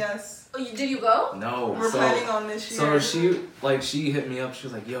 Skydiving? Yes. Oh, did you go? No. We're planning on this year. So she hit me up. She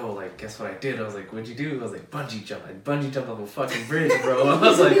was like, yo, like, guess what I did? I was like, what'd you do? I was like, bungee jump. I bungee jumped off a fucking bridge, bro. I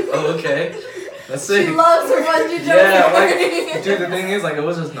was like, oh, okay. That's it. She loves her bungee jumping. Yeah, like, dude, the thing is, like, it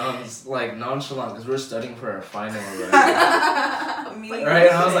was just nonchalant because we were studying for our final already. Right?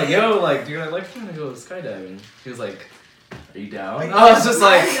 And I was like, yo, like, dude, I'd like to go skydiving. He was like, are you down? I was just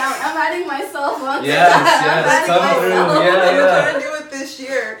like, I'm adding myself on. Yes, come through. Yeah. We're trying to do it this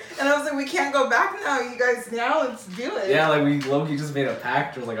year, and I was like, we can't go back now, you guys. Now let's do it. Yeah, like we low-key just made a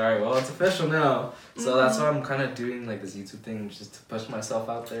pact. We're like, all right, well, it's official now. So that's why I'm kind of doing like this YouTube thing, just to push myself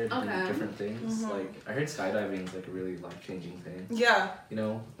out there to do different things. Like I heard skydiving is like a really life-changing thing. Yeah. You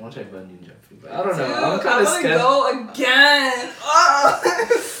know, I want to try bungee jumping, but I don't know. Dude, I'm kind of scared. I want to go again. Oh,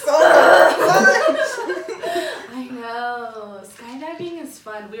 so much fun. I know. Skydiving is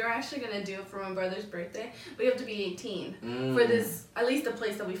fun. We were actually going to do it for my brother's birthday. We have to be 18 for this, at least the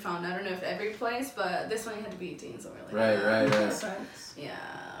place that we found. I don't know if every place, but this one you had to be 18, so we're like, Right. Yeah.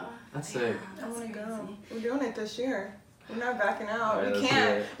 That's sick. I want to go. We're doing it this year. We're not backing out. Right, we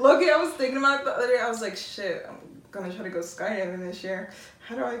can't. Loki, I was thinking about it the other day. I was like, shit, I'm gonna try to go skydiving this year.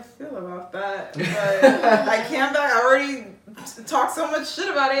 How do I feel about that? But I can't back. I already talked so much shit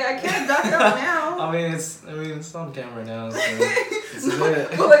about it. I can't back out now. I mean, it's on camera now. So this is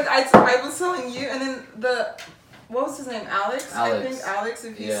it. But like I was telling you, and then what was his name? Alex. I think Alex,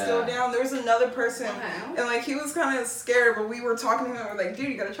 if he's still down. There was another person, and like he was kind of scared, but we were talking to him. We're like, dude,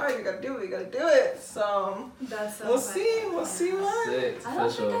 you gotta try it. You gotta do it. You gotta do it. So that's so we'll funny. see. We'll see what. Sick. I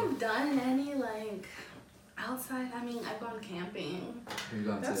don't think I've done any like outside. I mean, I've gone camping. You've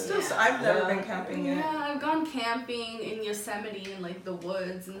gone That's to. still. I've never been camping yet. Yeah, I've gone camping in Yosemite in like the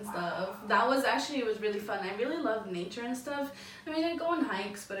woods and stuff. That was actually, it was really fun. I really love nature and stuff. I mean, I go on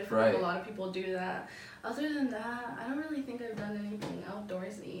hikes, but I feel like a lot of people do that. Other than that, I don't really think I've done anything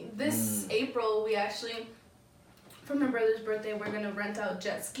outdoorsy. This April, we actually, for my brother's birthday, we're gonna rent out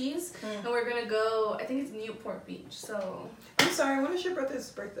jet skis and we're gonna go. I think it's Newport Beach. So. I'm sorry. When is your brother's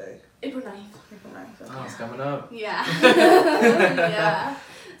birthday? April 9th. April 9th. Oh, it's coming up. Yeah. Yeah.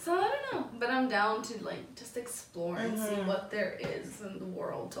 So I don't know, but I'm down to like just explore and see Mhm. what there is in the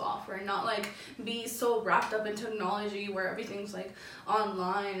world to offer, and not like be so wrapped up in technology where everything's like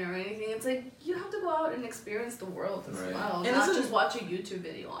online or anything. It's like you have to go out and experience the world as Right. well, And not it's a- just watch a YouTube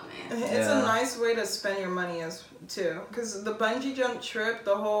video on it. It's a Yeah. nice way to spend your money as too, because the bungee jump trip,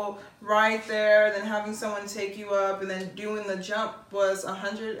 the whole ride there, then having someone take you up, and then doing the jump was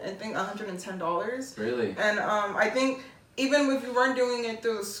 $110. Really? And I think even if you weren't doing it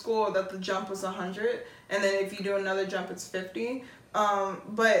through the school, that the jump was 100, and then if you do another jump, it's 50.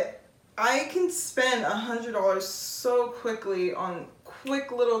 But I can spend $100 so quickly on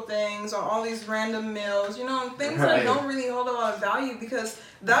quick little things, on all these random meals, you know, and things that Right. don't really hold a lot of value, because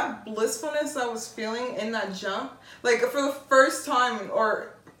that blissfulness I was feeling in that jump, like for the first time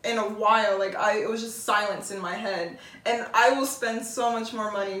or in a while, like it was just silence in my head, and I will spend so much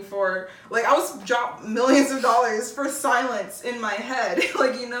more money for, like, I was drop millions of dollars for silence in my head,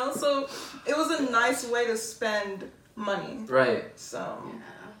 like, you know, so it was a nice way to spend money. Right. So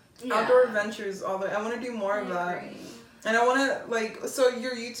Yeah. outdoor adventures, all that. I want to do more of that. agree. And I want to, like, so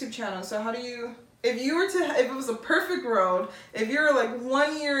your YouTube channel, so how do you, if it was a perfect world, if you're like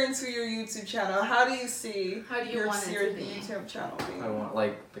 1 year into your YouTube channel, how do you see How do you your want it to be? YouTube channel I being? want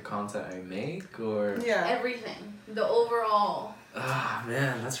like the content I make, or Yeah. Everything, the overall. ah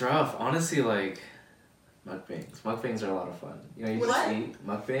man, that's rough. Honestly, like mukbangs. Mukbangs are a lot of fun. You know, you What? just eat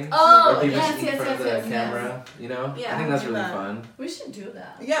mukbangs. Oh, where people yes, just eat in yes, front of yes, the yes, camera. You know, Yeah. I think that's Do really that. fun. We should do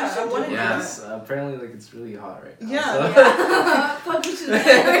that. Yeah, We should I do wanna do that. Yes, apparently like it's really hot right now. Yeah. so- Yeah. Fuck what you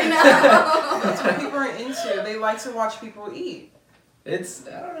saying right now. That's what people are into. They like to watch people eat. It's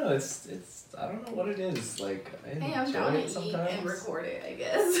I don't know. It's I don't know what it is. Like I Hey, I'm enjoy down to it eat sometimes. and record it, I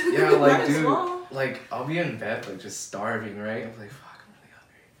guess. Yeah, Might like as dude, well. like I'll be in bed like just starving, right? I'm like fuck,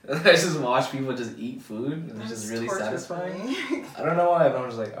 I'm really hungry. I just watch people just eat food, and it's just That's really torture for satisfying. me. I don't know why, but I'm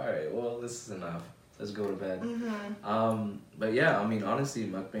just like, all right, well this is enough. Let's go to bed. Mhm. But yeah, I mean honestly,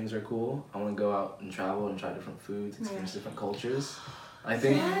 mukbangs are cool. I want to go out and travel and try different foods, experience different cultures. I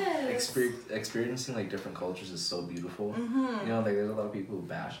think Yes. experiencing like different cultures is so beautiful. Mhm. You know, like there's a lot of people who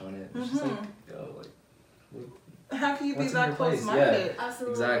bash on it. It's just like, yo, like. How can you be What's in that your place? close-minded?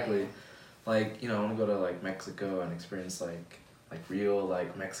 Absolutely. Exactly. Like, you know, I want to go to like Mexico and experience like real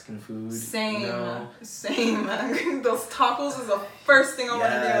like Mexican food. Same. You know? Same. Those tacos is the first thing I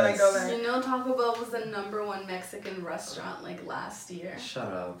want to do when I go there. You know, Taco Bell was the #1 Mexican restaurant like last year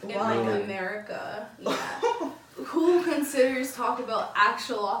Shut up. in Wow. like America. Yeah. Who considers Taco Bell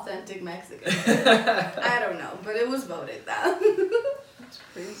actual authentic Mexican? I don't know, but it was voted that. That's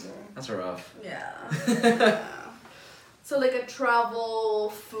crazy. That's rough. Yeah. Yeah. So like a travel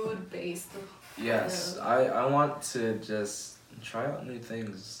food based. Yes, I want to just try out new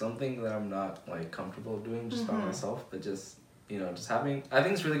things. Something that I'm not like comfortable doing just by myself, but just you know, just having. I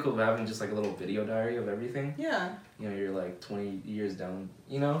think it's really cool having just like a little video diary of everything. Yeah. You know, you're like 20 years down.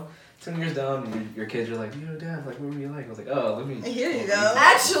 You know, 10 years down, and your kids are like, you know, Dad, like, what were you like? I was like, oh, let me. Here you go.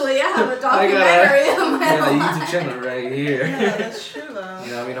 Actually, I have a I got documentary on my Yeah, the life. YouTube channel right here. Yeah, that's true though.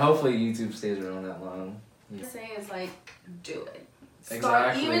 You know, I mean, hopefully YouTube stays around that long. I'm saying is like, do it. Start,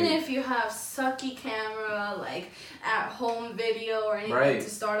 Exactly. even if you have sucky camera, like at home video or anything Right. to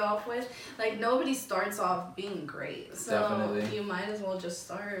start off with, like nobody starts off being great. So Definitely. you might as well just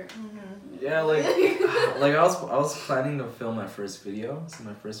start. Yeah, like I was planning to film my first video. So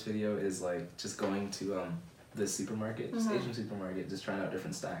my first video is like just going to this supermarket, just Asian supermarket, just trying out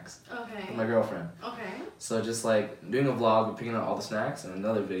different snacks Okay. with my girlfriend. Okay. So just like doing a vlog of picking out all the snacks, and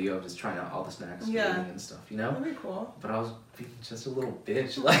another video of just trying out all the snacks Yeah. eating and stuff, you know. That'd be cool. But I was being just a little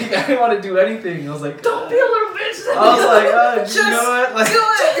bitch. Like I didn't want to do anything. I was like, Don't be a little bitch. I was like, Just you know what? Like, Do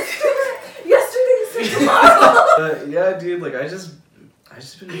it. Yesterday's tomorrow. but yeah, dude. Like I just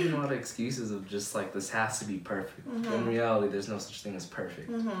been making a lot of excuses of just like this has to be perfect. But in reality, there's no such thing as perfect.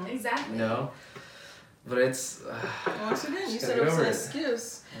 Exactly. You know. But it's Once again, you just said gotta it was get an over it.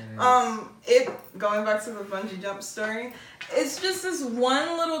 excuse. Anyways. It going back to the bungee jump story, it's just this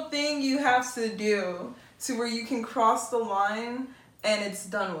one little thing you have to do to where you can cross the line and it's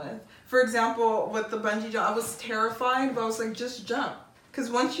done with. For example, with the bungee jump, I was terrified, but I was like, just jump. Because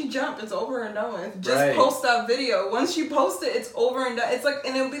once you jump, it's over and done with. Just Right. post that video. Once you post it, it's over and done. It's like,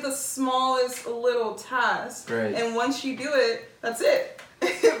 and it'll be the smallest little task. Right. And once you do it, that's it.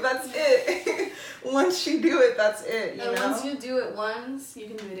 That's it. Once you do it, that's it. You And know? once you do it once, you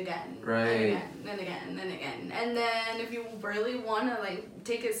can do it again. Right. And again, and again, and again. And then if you really want to like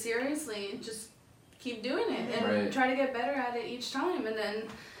take it seriously, just keep doing it and Right. try to get better at it each time. And then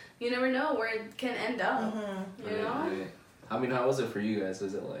you never know where it can end up. You know? Right. I mean, how was it for you guys?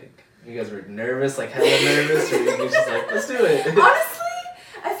 Was it like you guys were nervous, like hella nervous, or you were just like, let's do it? Honestly,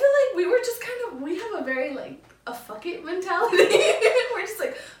 I feel a very like a fuck it mentality. We're just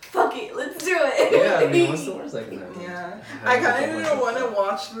like, fuck it, let's do it. Yeah, I mean, what's the worst that can happen? Yeah. I kind of didn't want to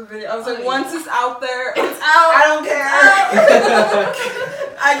watch the video. I was like, once it's out there, It's out. I don't care.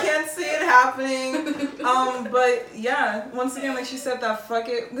 I can't see it happening. But yeah, once again, like she said, that fuck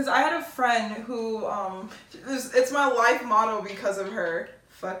it. Because I had a friend who, it's my life motto because of her.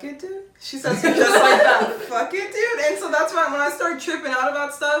 Fuck it, dude. She says it just like that. Fuck it, dude. And so that's why when I start tripping out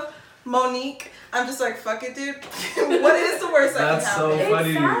about stuff, Monique, I'm just like, fuck it, dude. What is the worst that can happen? That's so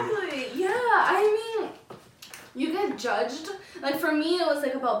funny. Exactly. Yeah, I mean, you get judged. Like for me, it was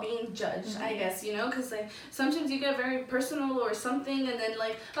like about being judged, I guess, you know, because like sometimes you get very personal or something, and then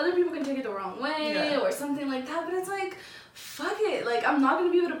like other people can take it the wrong way or something like that. But it's like, fuck it. Like I'm not gonna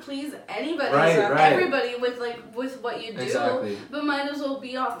be able to please anybody, everybody with what you do. Exactly. But might as well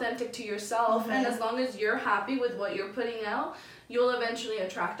be authentic to yourself, and as long as you're happy with what you're putting out, you'll eventually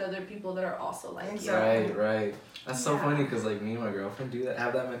attract other people that are also like you. Right. That's so funny because like me and my girlfriend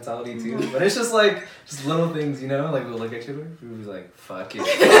have that mentality too. But it's just like little things, you know. Like we'll look at each other, we'll be like, "Fuck it,"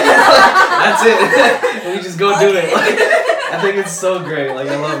 that's it, and we just go do it. Like I think it's so great. Like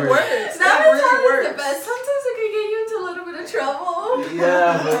I love her. That really works. The best. Sometimes it can get you into a little bit of trouble.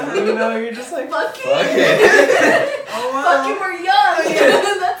 Yeah, but you know, you're just like, fuck it. Oh, wow. Fuck it, we're young.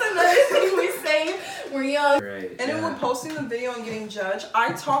 That's another thing we say. We're young. Right. And then we're posting the video and getting judged.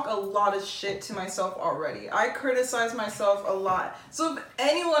 I talk a lot of shit to myself already. I criticize myself a lot. So if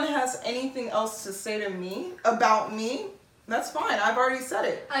anyone has anything else to say to me about me, that's fine. I've already said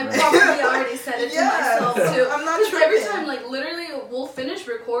it. I probably already said it to myself too. I'm not tripping. Every time, like literally, we'll finish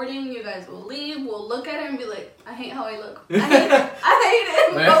recording. You guys will leave. We'll look at it and be like, I hate how I look. I hate it.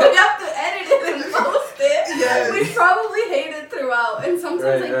 But we have to edit it and post it. Yes. We probably hate it throughout. And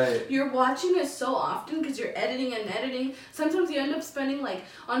sometimes you're watching it so often because you're editing and editing. Sometimes you end up spending like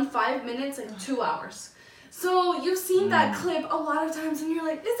on 5 minutes like 2 hours. So you've seen that clip a lot of times and you're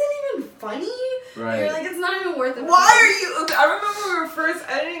like, is it even funny? Right. You're like, it's not even worth it. Why are you? I remember we were first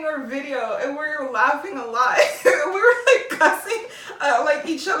editing our video and we were laughing a lot. We were like cussing like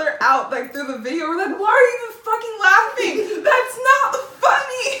each other out like through the video. We're like, why are you even fucking laughing? That's not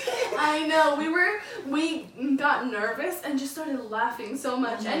funny. I know. We got nervous and just started laughing so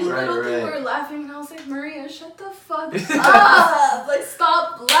much. Any little thing we were laughing and I was like, Maria, shut the fuck up. Like,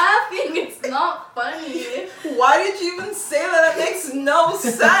 stop laughing. It's not funny. Why did you even say that? It makes no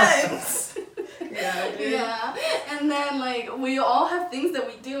sense. Yeah. And then, like, we all have things that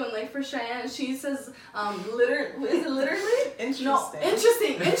we do. And, like, for Cheyenne, she says, is it literally? Interesting. No,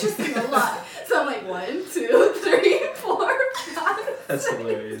 interesting a lot. So I'm like, 1, 2, 3, 4, 5. That's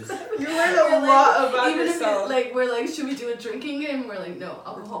hilarious. You learn a lot about even yourself. If like, we're like, should we do a drinking game? We're like, no,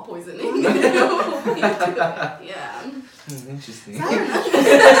 alcohol poisoning. Yeah. Interesting. So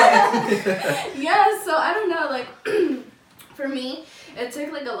yeah, so I don't know, like, for me, it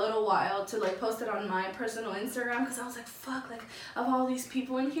took like a little while to like post it on my personal Instagram because I was like, fuck, like, of all these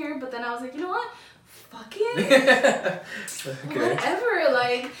people in here. But then I was like, you know what? Fuck it. Whatever.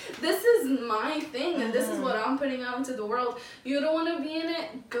 Like, this is my thing and this is what I'm putting out into the world. You don't want to be in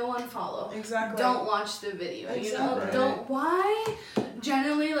it? Go unfollow. Exactly. Don't watch the video. You know? Right. Don't. Why?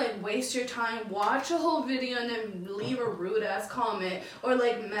 Generally, like, waste your time, watch a whole video and then leave a rude ass comment or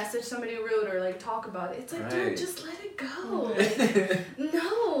like message somebody rude or like talk about it. It's like, dude, just let it go. Like,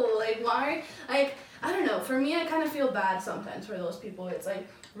 no, like, why? Like, I don't know. For me, I kind of feel bad sometimes for those people. It's like,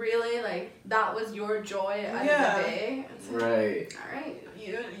 really, like, that was your joy at the day. It's like, right. All right,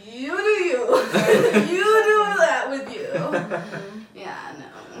 you do you. You do that with you. Yeah, no.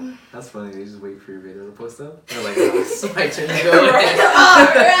 That's funny. They just wait for your video to post up. They're like, oh, it's my turn to go. I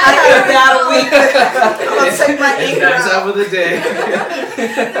had a bad week. I'm gonna take my anger That's out. half of the day.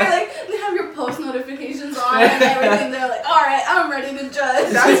 They're like, they have your post notifications on and everything. They're like, all right, I'm ready to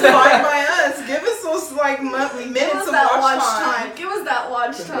judge. That's fine by us. Give us those like minutes of watch time. Give us that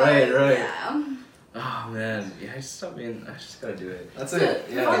watch time. Right. Yeah. Oh man, yeah. I just gotta do it. That's it.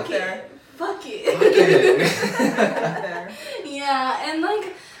 Yeah. Fuck it. There. Yeah, and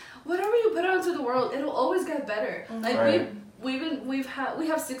like, whatever you put out into the world, it'll always get better. Like we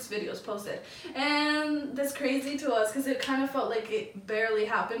have 6 videos posted, and that's crazy to us because it kind of felt like it barely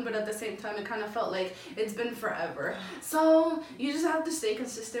happened, but at the same time it kind of felt like it's been forever. So you just have to stay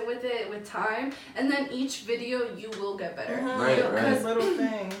consistent with it with time, and then each video you will get better. Right. Little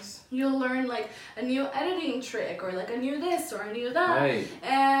things. You'll learn like a new editing trick or like a new this or a new that. Right.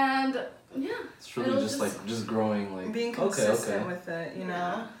 And yeah. It's really just like just growing, like being consistent with it, you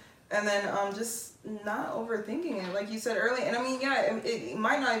know. And then just not overthinking it, like you said earlier. And I mean, yeah, it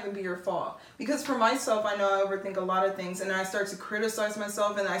might not even be your fault. Because for myself, I know I overthink a lot of things, and I start to criticize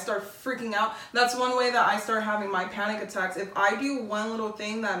myself, and I start freaking out. That's one way that I start having my panic attacks. If I do one little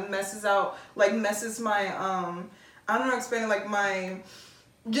thing that messes my, I don't know how to explain it, like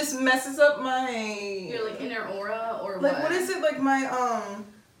just messes up my... Your, like, inner aura, or like, what is it, like, my,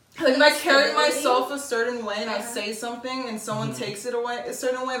 like, if I carry myself a certain way and I say something and someone takes it away a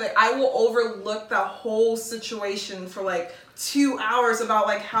certain way, like, I will overlook that whole situation for, like, 2 hours about,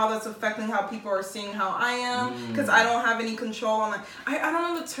 like, how that's affecting how people are seeing how I am, because I don't have any control on that. I don't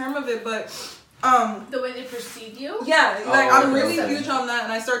know the term of it, but... the way they perceive you? Yeah, like, I'm really huge on that,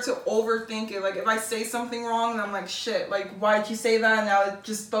 and I start to overthink it. Like, if I say something wrong, and I'm like, shit, like, why'd you say that? And now it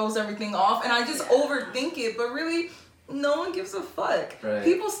just throws everything off, and I just overthink it, but really... No one gives a fuck. Right.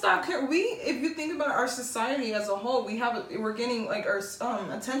 People stop caring. If you think about our society as a whole, we're getting, like, our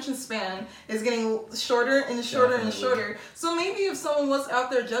attention span is getting shorter and shorter and shorter. So maybe if someone was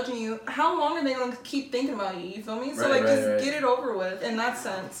out there judging you, how long are they gonna keep thinking about you? You feel me? So just get it over with in that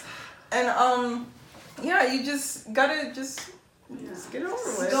sense. And yeah, you just gotta just get it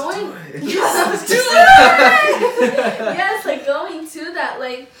over with. Yes, like going to that,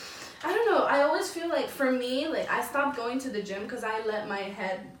 like. I don't know. I always feel like, for me, like, I stopped going to the gym because I let my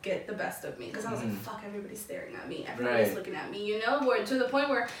head get the best of me. Because I was like, fuck, everybody's staring at me. Everybody's looking at me, you know? Where, to the point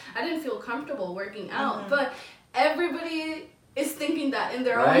where I didn't feel comfortable working out. But everybody is thinking that in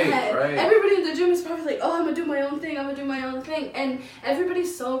their own head. Right. Everybody in the gym is probably like, oh, I'm going to do my own thing. I'm going to do my own thing. And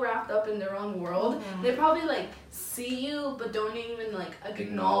everybody's so wrapped up in their own world. They probably, like, see you, but don't even, like,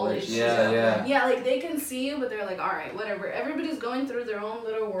 acknowledge you. Yeah, like, they can see you, but they're like, all right, whatever. Everybody's going through their own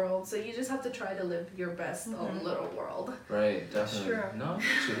little world, so you just have to try to live your best own little world. Right, definitely. Sure. No,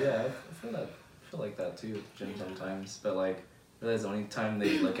 actually, yeah, I feel like that too at the gym sometimes. But, like, I realize the only time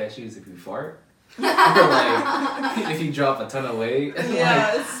they look at you is if you fart. Or, like, if you drop a ton of weight.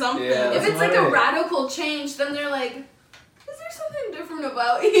 Yeah, it's something. Yeah, if it's like a radical change, then they're like, is there something different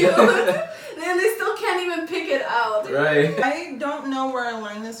about you? And they still can't even pick it out. Right. I don't know where I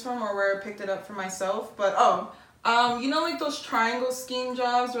learned this from or where I picked it up for myself, but you know, like those triangle scheme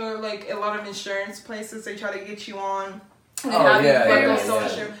jobs where, like, a lot of insurance places, they try to get you on. And pyramid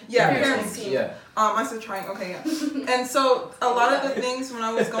scheme. Yeah. I said triangle. Okay, yeah. And so a lot of the things when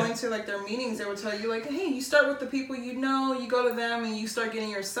I was going to, like, their meetings, they would tell you, like, hey, you start with the people you know, you go to them, and you start getting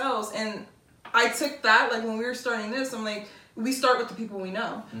yourselves. And I took that, like, when we were starting this, I'm like, we start with the people we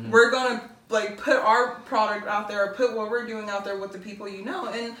know. We're gonna, like, put our product out there, or put what we're doing out there with the people you know.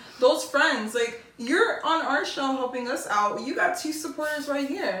 And those friends, like, you're on our show helping us out. You got 2 supporters right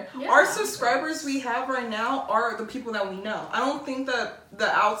here. Yeah. Our subscribers we have right now are the people that we know. I don't think that the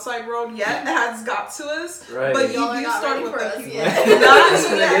outside world yet has got to us. Right. But you do start with the people. Just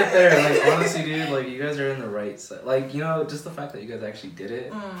when they get there, like, honestly, dude, like, you guys are in the right side. Like, you know, just the fact that you guys actually did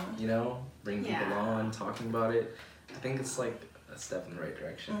it, you know, bring people on, talking about it. I think it's, like, a step in the right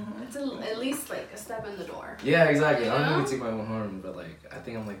direction. It's at least, like, a step in the door. Yeah, exactly. I don't really take my own horn, but, like, I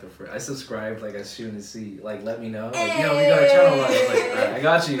think I'm, like, the first. I subscribed, like, as soon as like, let me know. Like, you know, we got a channel on. I was like, all right, I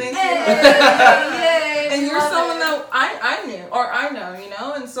got you. Thank you. And you're someone that I knew, or I know, you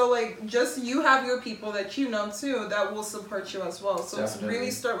know? And so, like, just you have your people that you know, too, that will support you as well. So it's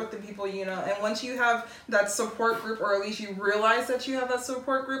really start with the people you know. And once you have that support group, or at least you realize that you have that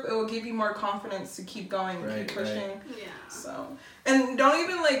support group, it will give you more confidence to keep going and keep pushing. Yeah. So, and don't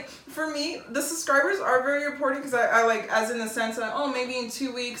even, like, for me, the subscribers are very important because I like, as in the sense that, oh, maybe in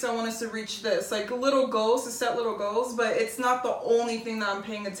 2 weeks I want us to reach this. Like, little goals, to set little goals, but it's not the only thing that I'm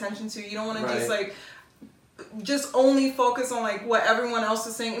paying attention to. You don't want to just, like, just only focus on, like, what everyone else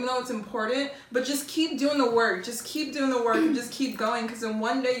is saying, even though it's important, but just keep doing the work. Just keep doing the work and just keep going, because then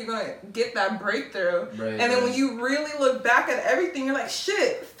one day you're going to get that breakthrough. Right, and then when you really look back at everything, you're like,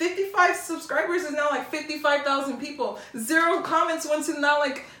 shit, 55 subscribers is now like 55,000 people. 0 comments went to now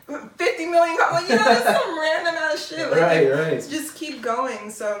like 50 million comments. You know, that's some random ass shit. Like, right. Just keep going.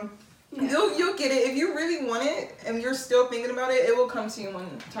 So you'll get it. If you really want it and you're still thinking about it, it will come to you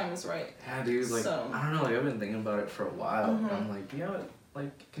when time is right. Yeah, dude, like, I don't know, like, I've been thinking about it for a while. And I'm like, you know what, like,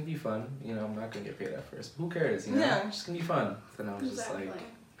 it can be fun. You know, I'm not going to get paid at first. Who cares, you know? Yeah. It's just going to be fun. Then I was just like,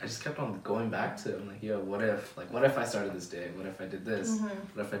 I just kept on going back to it. I'm like, yo, what if I started this day? What if I did this?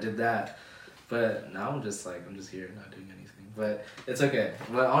 What if I did that? But now I'm just here not doing anything. But it's okay.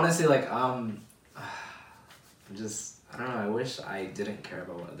 But honestly, like, I'm just, I don't know, I wish I didn't care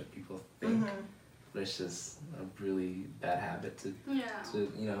about what other people think. But it's just a really bad habit to you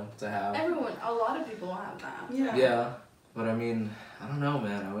know, to have. A lot of people have that. Yeah. But I mean, I don't know,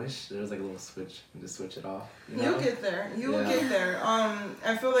 man. I wish there was like a little switch and just switch it off. You know? You'll get there. You will get there.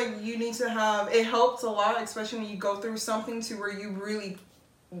 I feel like you need to have. It helps a lot, especially when you go through something to where you really.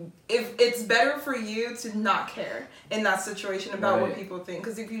 If it's better for you to not care in that situation about what people think,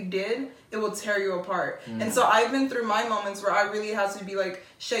 because if you did, it will tear you apart. And so I've been through my moments where I really had to be like,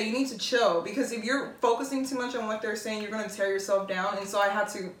 Shay, you need to chill, because if you're focusing too much on what they're saying, you're gonna tear yourself down. And so I had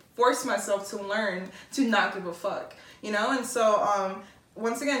to force myself to learn to not give a fuck, you know. And so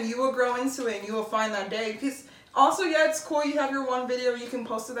once again, you will grow into it and you will find that day. Because also, yeah, it's cool. You have your one video, you can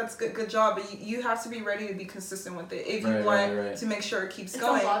post it. That's good job. But you have to be ready to be consistent with it if you want to make sure it keeps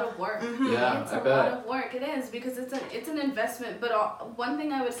going. It's a lot of work. Mm-hmm. Yeah, it's a lot of work. It is, because it's an investment. But one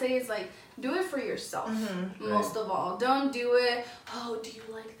thing I would say is like, do it for yourself. Most of all, don't do it. Oh, do you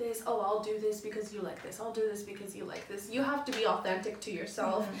like this? Oh, I'll do this because you like this. I'll do this because you like this. You have to be authentic to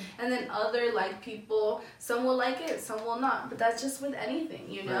yourself, and then other people. Some will like it, some will not. But that's just with anything,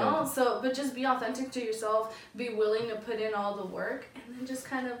 you know. Right. So, but just be authentic to yourself. Be willing to put in all the work, and then just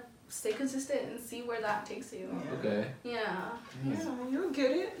kind of stay consistent and see where that takes you. Okay. Yeah, you'll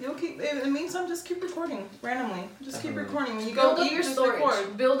get it. You'll keep. In the meantime, just keep recording randomly. Just keep recording. When you go build up your storage.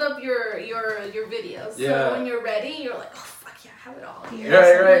 Record. Build up your videos. Yeah. So when you're ready, you're like, oh fuck yeah, I have it all here.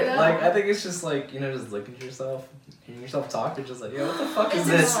 Right. You know? Like, I think it's just like, just looking at yourself, hearing yourself talk, you're just like, yo, what the fuck is It's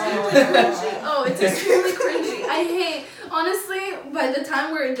this? extremely cringy. Oh, it's extremely cringy. I hate. Honestly, by the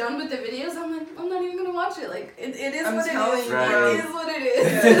time we're done with the videos, I'm like, I'm not even gonna watch it. Like, it is what it is. Right. It is what it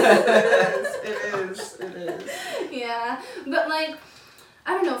is. It is. Yeah, but like,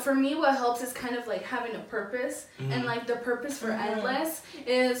 I don't know, for me what helps is kind of like having a purpose, and like the purpose for Endless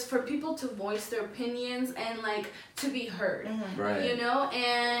is for people to voice their opinions and like to be heard, Right. you know.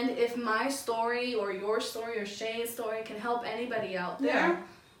 And if my story or your story or Shay's story can help anybody out there,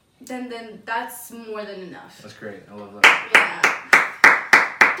 then that's more than enough. That's great. I love that. Yeah.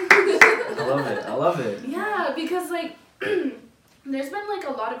 I love it. Yeah, because like there's been like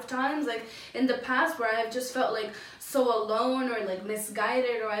a lot of times like in the past where I've just felt like so alone or like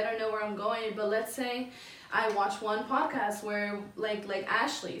misguided, or I don't know where I'm going. But let's say I watched one podcast where like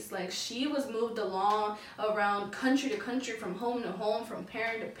Ashley's, like she was moved along around country to country, from home to home, from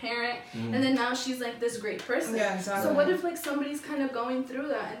parent to parent, and then now she's like this great person. Yeah, exactly. So what if like somebody's kind of going through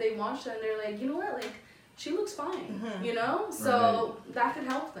that and they watch that and they're like, you know what, like she looks fine, you know? So that could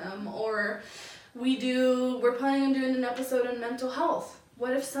help them. Or we're planning on doing an episode on mental health.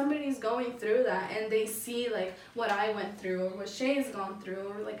 What if somebody's going through that and they see like what I went through or what Shay's gone through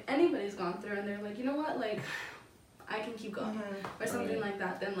or like anybody's gone through, and they're like, you know what, like I can keep going or something like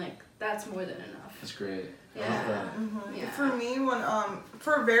that, then like that's more than enough. That's great. Yeah. I love that. Yeah. For me, when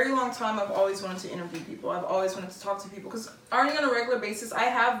for a very long time, I've always wanted to interview people. I've always wanted to talk to people, because already on a regular basis, I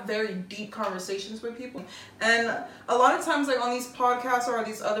have very deep conversations with people. And a lot of times, like on these podcasts or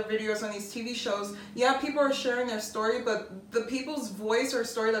these other videos on these TV shows, yeah, people are sharing their story, but the people's voice or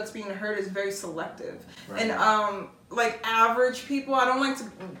story that's being heard is very selective. Right. And like average people, I don't like to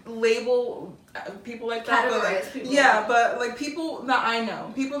label people like that, but like, people. yeah, but like people that I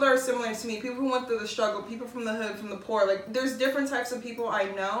know, people that are similar to me, people who went through the struggle, people from the hood, from the poor, like there's different types of people I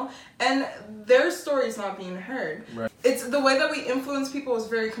know, and their story is not being heard. Right. It's the way that we influence people is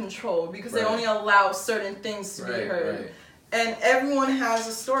very controlled, because they only allow certain things to be heard. Right. And everyone has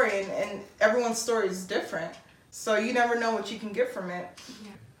a story, and everyone's story is different, so you never know what you can get from it.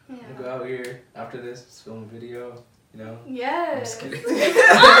 Yeah. We'll go out here after this, just film a video. You know? Yes. I'm just kidding.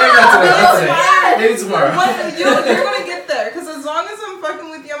 Yes. Maybe tomorrow. You're gonna get there, because as long as I'm fucking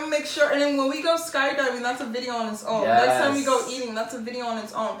with you, I'm gonna make sure. And then when we go skydiving, that's a video on its own. Yes. Next time we go eating, that's a video on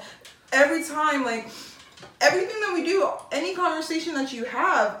its own. Every time, like everything that we do, any conversation that you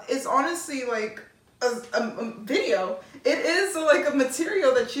have is honestly like a video. It is like a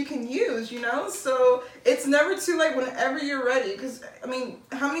material that you can use, you know? So it's never too late whenever you're ready. Because, I mean,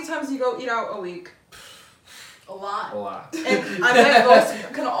 how many times do you go eat out a week? A lot. A lot. And I bet those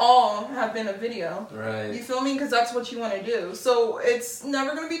can all have been a video. Right. You feel me? Because that's what you want to do. So it's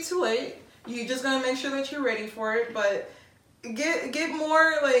never going to be too late. You just got to make sure that you're ready for it. But get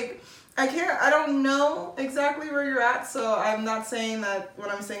more, like, I don't know exactly where you're at. So I'm not saying that what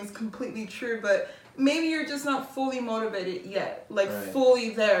I'm saying is completely true. But maybe you're just not fully motivated yet. Like,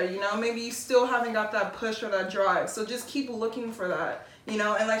 fully there, you know? Maybe you still haven't got that push or that drive. So just keep looking for that. You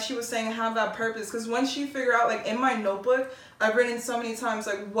know, and like she was saying, have that purpose. Because once you figure out, like in my notebook, I've written so many times,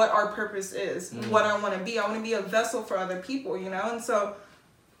 like what our purpose is, what I want to be. I want to be a vessel for other people, you know? And so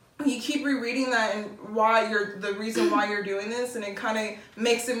you keep rereading that and the reason why you're doing this, and it kind of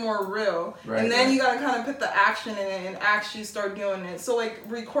makes it more real. Right, and then you got to kind of put the action in it and actually start doing it. So like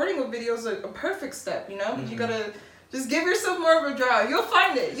recording a video is a perfect step, you know? Because you got to Just give yourself more of a drive. You'll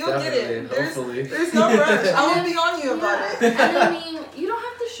find it. You'll Definitely, get it. hopefully. There's no rush. I won't be on you about it. And I mean, you don't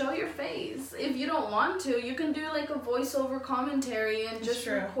have to show your face. If you don't want to, you can do like a voiceover commentary and just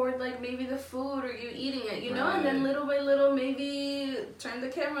record like maybe the food or you eating it, you know, and then little by little maybe turn the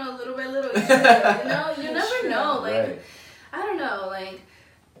camera little by little. You know, you never know. Like, I don't know, like,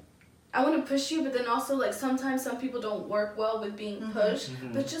 I want to push you, but then also, like, sometimes some people don't work well with being pushed,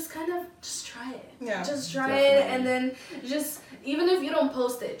 but just kind of, just try it. Yeah. Just try it, and then just, even if you don't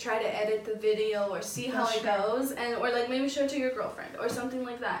post it, try to edit the video or see how it goes, and or, like, maybe show it to your girlfriend or something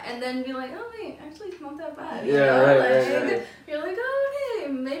like that, and then be like, oh, wait, actually, it's not that bad. You know? Right. You're like, oh,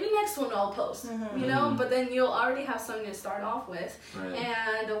 okay, maybe next one I'll post, you know, but then you'll already have something to start off with,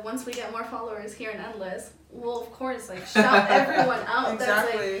 and once we get more followers here in Endless, we'll, of course, like, shout everyone out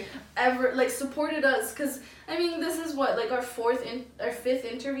that's, like, ever, like, supported us, because, I mean, this is what, like, our fifth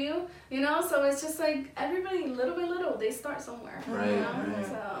interview, you know, so it's just, like, everybody, little by little, they start somewhere, you know,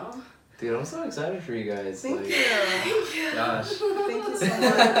 so. Dude, I'm so excited for you guys. Thank you. Thank you. Gosh. Thank you so much.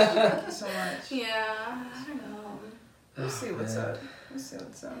 Thank you so much. Yeah, I don't know. We'll see what's up. We'll see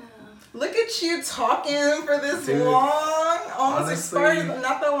what's up. Yeah. Look at you talking for this long, almost expired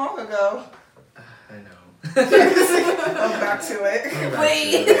not that long ago. I know. I'm back to it.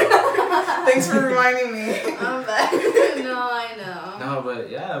 Wait. Thanks for reminding me. I'm back. No, I know. No, but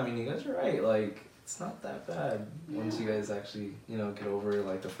yeah, I mean, you guys are right. Like, it's not that bad once you guys actually, you know, get over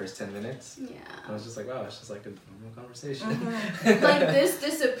like the first 10 minutes. Yeah. I was just like, wow, it's just like a normal conversation. Like this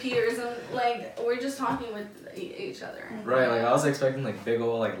disappears and like we're just talking with each other. Right, like I was expecting like big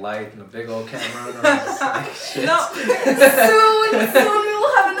old like light and a big old camera and I was just like, shit. No. soon we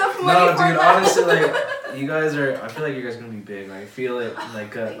will have enough money No, for dude, that. honestly, like, you guys are, I feel like you guys are gonna be big. Like, I feel it in my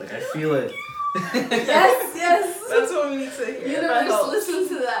gut. Like, I feel it. Yes. That's what we need to hear. Universe, listen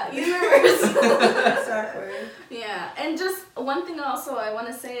to that. Universe. Exactly. Yeah, and just one thing also I want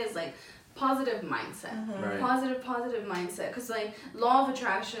to say is like positive mindset. Right. Positive mindset, because like law of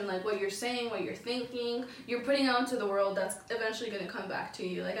attraction, like what you're saying, what you're thinking, you're putting out into the world, that's eventually going to come back to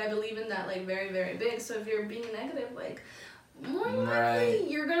you. Like I believe in that like very, very big. So if you're being negative, like more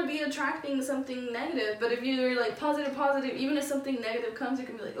likely you're going to be attracting something negative. But if you're like positive, even if something negative comes, you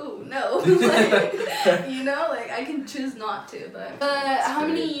can be like, oh no. Like, you know, like I can choose not to. But how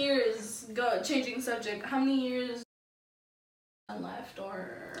many years, changing subject, how many years left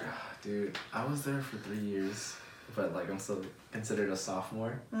or... Dude, I was there for 3 years, but like I'm still considered a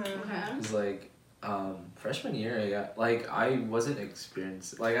sophomore. Okay. It's like freshman year, I wasn't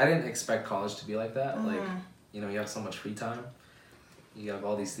experienced. Like I didn't expect college to be like that. Like, you know, you have so much free time. You have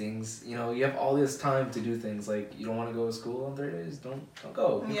all these things. You know, you have all this time to do things. Like you don't want to go to school on Thursdays, don't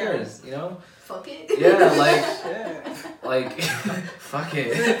go. Who cares? You know. Fuck it. Yeah, like fuck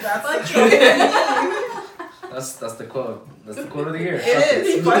it. That's the quote. That's the quote of the year. It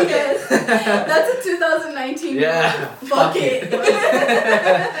is. Fuck it. That's a 2019. Yeah. Fuck it.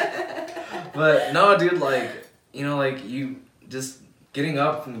 But no, dude, like, you know, like you just getting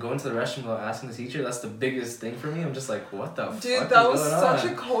up and going to the restroom without asking the teacher, that's the biggest thing for me. I'm just like, what the fuck? Dude, that was such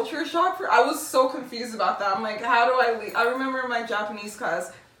a culture shock I was so confused about that. I'm like, how do I leave? I remember in my Japanese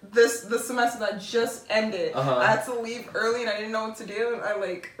class, the semester that just ended, I had to leave early and I didn't know what to do. I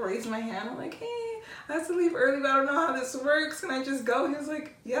like raised my hand. I'm like, hey, I have to leave early, but I don't know how this works. Can I just go? He was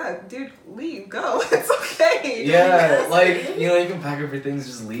like, yeah, dude, leave, go. It's okay. Yeah, like, you know, you can pack up your things,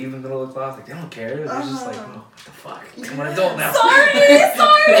 just leave in the middle of the class. Like, they don't care. They're just like, oh, what the fuck? I'm an adult now. Sorry.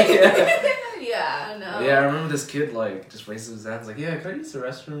 Yeah. Yeah, no. Yeah, I remember this kid, like, just raised his hands, like, yeah, can I use the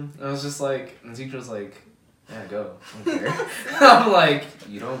restroom? And I was just like, and the teacher was like, yeah, go. I don't care. I'm like,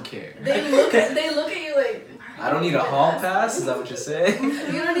 you don't care. They look at you like, I don't need a hall pass. Is that what you're saying?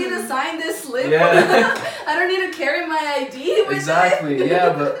 You don't need to sign this slip. Yeah. I don't need to carry my ID with Exactly. me.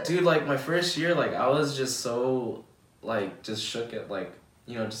 Yeah, but dude, like my first year, like I was just so, like, just shook at like,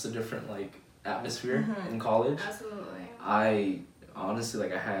 you know, just a different like atmosphere in college. Absolutely. I honestly,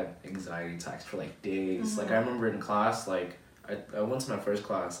 like, I had anxiety attacks for like days. Like I remember in class, like I went to my first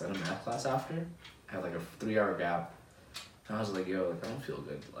class, I had a math class after. I had like a 3-hour gap, and I was like, yo, like I don't feel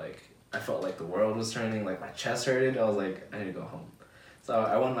good. Like I felt like the world was turning, like my chest hurted. I was like, I need to go home. So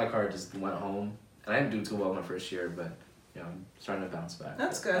I went in my car, just went home, and I didn't do too well my first year, but you know, I'm starting to bounce back.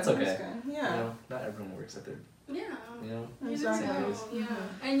 That's good. That's okay. That's good. Yeah. You know, not everyone works at their, Yeah. you know, Exactly. same pace. Yeah.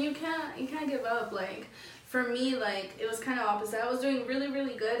 And you can't give up. Like for me, like it was kind of opposite. I was doing really,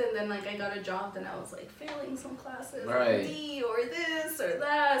 really good, and then like I got a job, then I was like failing some classes, Right. D or this or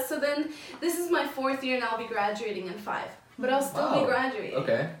that. So then this is my 4th year, and I'll be graduating in 5. But I'll still be graduating.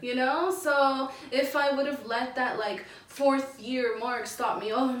 Okay. You know? So if I would have let that like 4th year mark stop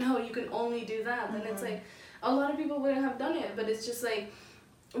me, oh no, you can only do that, then it's like a lot of people wouldn't have done it, but it's just like,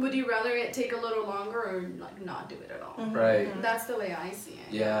 would you rather it take a little longer or like not do it at all? Right. That's the way I see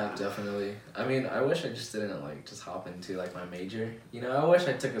it. Yeah, definitely. I mean, I wish I just didn't like just hop into like my major. You know, I wish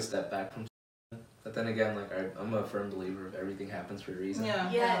I took a step back from. But then again, like I'm a firm believer of everything happens for a reason.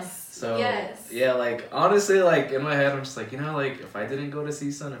 Yeah. Yes. So yes. yeah, like honestly, like in my head, I'm just like, you know, like if I didn't go to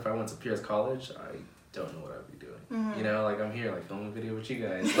CSUN, if I went to Pierce College, I don't know what I'd be doing. You know, like I'm here, like filming a video with you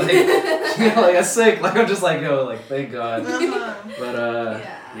guys, like you know, like that's sick. Like I'm just like, yo, like thank God. But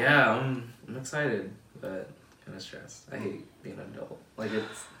yeah, I'm excited, but kind of stressed. I hate being an adult. Like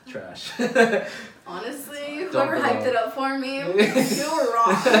it's trash. Honestly, Don't whoever go. hyped it up for me, you were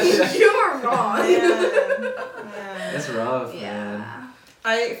wrong. You were wrong. Yeah. It's rough, Yeah.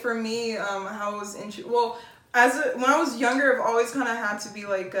 man. For me, how it was well, when I was younger, I've always kind of had to be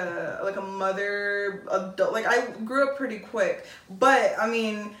like a mother adult. Like I grew up pretty quick, but I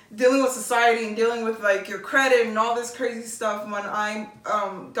mean, dealing with society and dealing with like your credit and all this crazy stuff. When I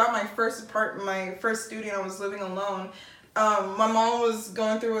got my first studio, and I was living alone. My mom was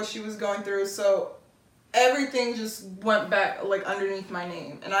going through what she was going through, so everything just went back like underneath my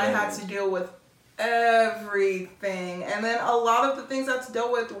name, and I had to deal with everything. And then a lot of the things I had to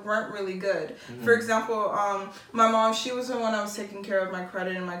deal with weren't really good. For example, my mom, she was the one that was taking care of my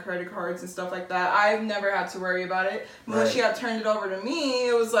credit and my credit cards and stuff like that. I've never had to worry about it. When she had turned it over to me,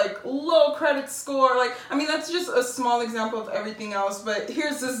 it was like low credit score. Like, I mean, that's just a small example of everything else, but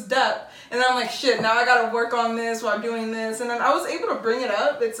here's this debt. And I'm like, shit, now I gotta work on this while doing this. And then I was able to bring it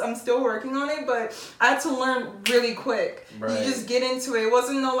up. I'm still working on it, but I had to learn really quick. You just get into it. It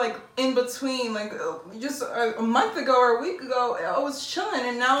wasn't no like in between, like just a month ago or a week ago, I was chilling,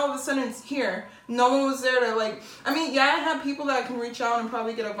 and now all of a sudden it's here. No one was there to like. I mean, yeah, I have people that I can reach out and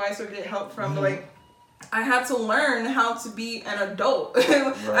probably get advice or get help from, but like, I had to learn how to be an adult. I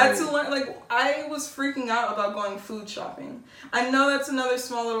had to learn. Like, I was freaking out about going food shopping. I know that's another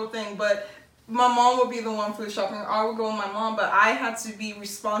small little thing, but my mom would be the one food shopping. I would go with my mom, but I had to be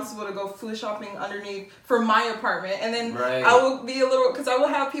responsible to go food shopping underneath for my apartment. And then I would be because I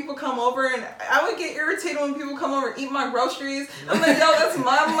would have people come over, and I would get irritated when people come over and eat my groceries. I'm like, yo, that's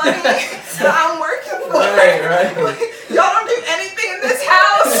my money that I'm working for. Like, y'all don't do anything in this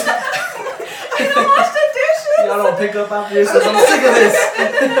house. I don't wash the dishes. Y'all don't pick up after yourself. I'm sick of this.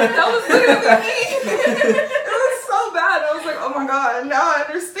 That was literally me. It was so bad. I was like, oh my God, now I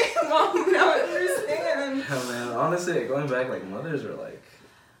understand, Mom. Now I understand. Oh man, honestly, going back, like mothers are like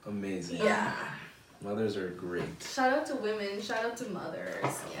amazing. Yeah. Mothers are great. Shout out to women. Shout out to mothers.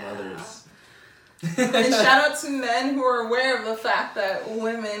 Yeah. Mothers. And shout out to men who are aware of the fact that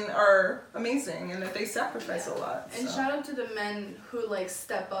women are amazing and that they sacrifice a lot. And shout out to the men who like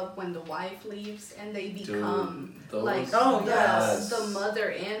step up when the wife leaves and they become like the mother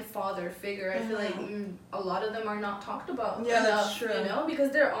and father figure. I feel like a lot of them are not talked about enough, that's true. you know,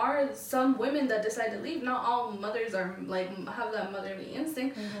 because there are some women that decide to leave. Not all mothers are like have that motherly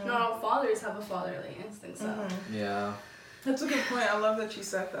instinct. Not all fathers have a fatherly instinct. So Yeah. That's a good point. I love that you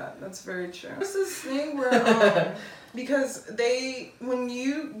said that. That's very true. There's this thing where, because when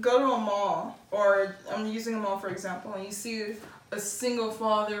you go to a mall, or I'm using a mall for example, and you see a single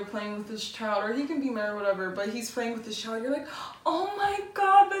father playing with his child, or he can be married or whatever, but he's playing with his child, you're like, oh my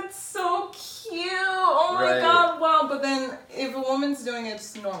God, that's so cute. Oh my God, wow. But then if a woman's doing it,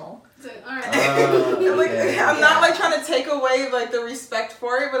 it's normal. alright. I'm not like trying to take away like the respect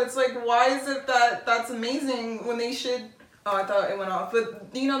for it, but it's like, why is it that that's amazing when they should? Oh, I thought it went off. But,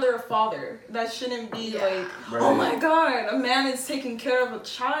 you know, they're a father. That shouldn't be like, oh my God, a man is taking care of a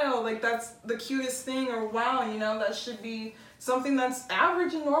child. Like, that's the cutest thing. Or, wow, you know, that should be something that's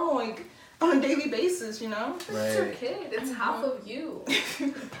average and normal, like, on a daily basis, you know? It's your kid. It's half of you.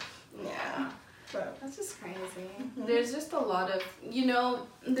 Yeah. But that's just crazy. There's just a lot of, you know,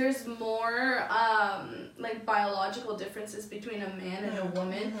 there's more like biological differences between a man and a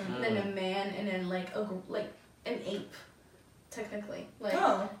woman than a man and then like an ape. Technically, like,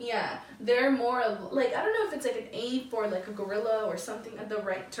 yeah, they're more of, like, I don't know if it's like an ape or like a gorilla or something at the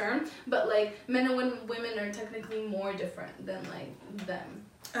right term, but like men and women are technically more different than like them.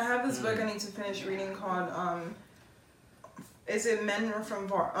 I have this book I need to finish reading called is it Men Are From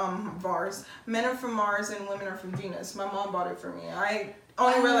Mars? Men Are From Mars and Women Are From Venus. My mom bought it for me. I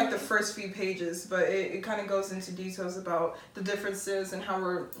only read like the first few pages, but it kind of goes into details about the differences and how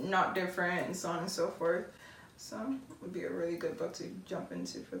we're not different and so on and so forth. So it would be a really good book to jump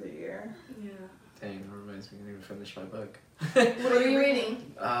into for the year. Yeah. Dang, that reminds me, I didn't even finish my book. What are you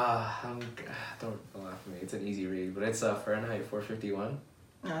reading? Don't laugh at me. It's an easy read, but it's Fahrenheit 451.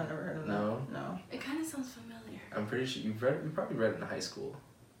 No, I've never heard of that. No? No. It kind of sounds familiar. I'm pretty sure you probably read it in high school.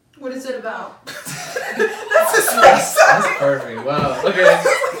 What is it about? That's perfect. Wow. Okay.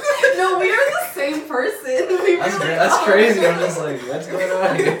 No, we are the same person. We That's crazy. I'm just like, what's going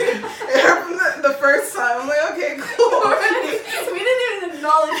on here? It happened the first time. I'm like, okay, cool. We didn't even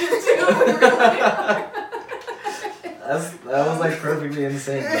acknowledge it too. We really are. That was like perfectly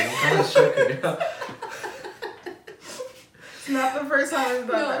insane. Like, I'm kind of shook right now. It's not the first time we've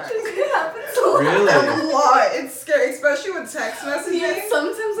done that. It happens a lot. Really? A lot. It's scary, especially with text messaging. Yeah,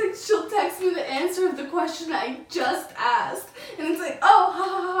 sometimes like she'll text me the answer of the question I just asked, and it's like, oh, ha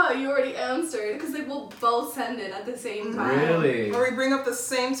ha ha, you already answered, because like we'll both send it at the same time. Really? Or we bring up the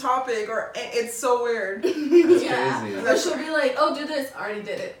same topic, or it's so weird. That's crazy. Or she'll be like, oh, do this, already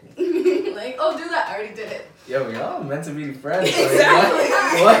did it. Like, oh, do that, already did it. Yo, we all meant to be friends. Like,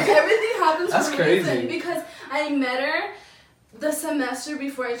 Exactly. what? Everything happens That's for a crazy. reason, because I met her the semester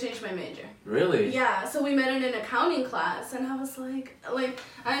before I changed my major. Really? Yeah, so we met in an accounting class, and I was like,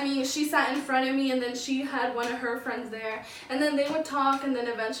 I mean, she sat in front of me, and then she had one of her friends there, and then they would talk, and then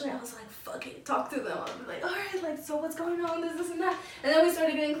eventually I was like, fuck it, talk to them. I was like, alright, like, so what's going on, this, and that, and then we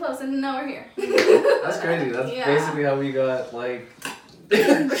started getting close, and now we're here. That's crazy. That's Yeah. basically how we got, like... How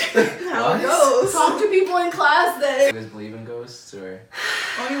it What? goes. Talk to people in class then. You guys believe in ghosts, or...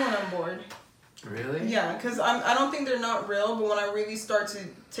 Only when I'm bored. Really? Yeah, because I don't think they're not real, but when I really start to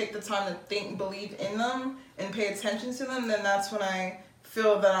take the time to believe in them, and pay attention to them, then that's when I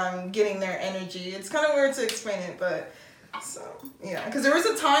feel that I'm getting their energy. It's kind of weird to explain it, but so yeah. Because there was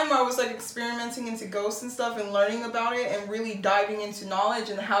a time where I was like experimenting into ghosts and stuff and learning about it and really diving into knowledge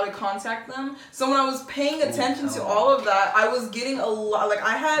and how to contact them. So when I was paying attention to all of that, I was getting a lot. Like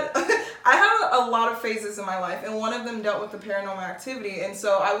I had a lot of phases in my life, and one of them dealt with the paranormal activity, and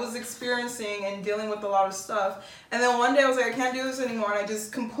so I was experiencing and dealing with a lot of stuff. And then one day I was like, I can't do this anymore, and I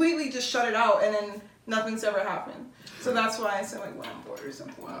just completely just shut it out, and then nothing's ever happened. So that's why I said like when I'm bored or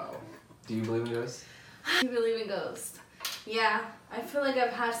something. Wow. Do you believe in ghosts? You believe in ghosts? Yeah, I feel like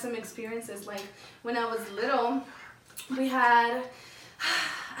I've had some experiences. Like when I was little, we had,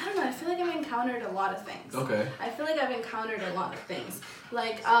 I don't know, I feel like I've encountered a lot of things. Okay. I feel like I've encountered a lot of things.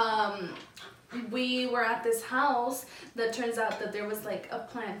 Like, we were at this house that turns out that there was like a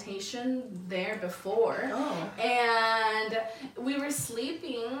plantation there before. Oh. And we were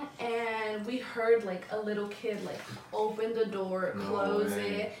sleeping and we heard like a little kid like open the door, No close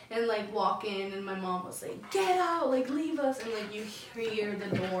way. it, and like walk in, and my mom was like, get out, like leave us, and like you hear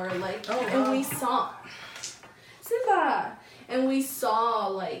the door like, Oh, and wow. we saw Simba, and we saw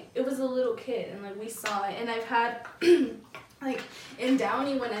like it was a little kid, and like we saw it, and I've had like in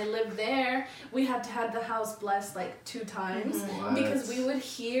Downey when I lived there, we had to have the house blessed like 2 times What? because we would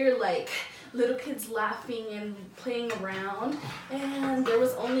hear like little kids laughing and playing around, and there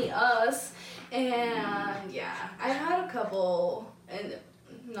was only us, and yeah, I had a couple, and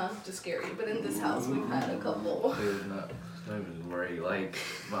not to scare you, but in this house we've had a couple. Dude, not even worry. Like,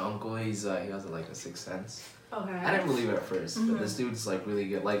 my uncle, he has like a sixth sense. Okay. I didn't believe it at first, but this dude's like really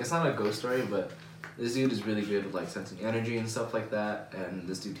good. Like, it's not a ghost story, but this dude is really good with like sensing energy and stuff like that. And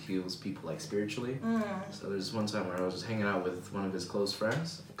this dude heals people like spiritually. So there's one time where I was just hanging out with one of his close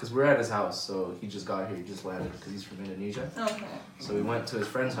friends, because we're at his house. So he just got here, he just landed because he's from Indonesia. Okay. So we went to his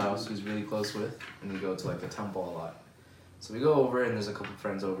friend's house, who's really close with, and we go to like the temple a lot. So we go over, and there's a couple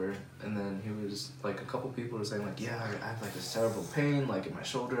friends over, and then he was like, a couple people were saying like, yeah, I have like this terrible pain like in my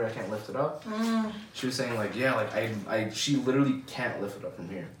shoulder, I can't lift it up. She was saying like, yeah, like she literally can't lift it up from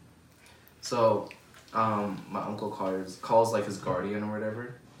here. So my uncle calls like his guardian or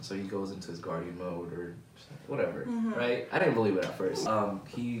whatever. So he goes into his guardian mode or whatever, right? I didn't believe it at first.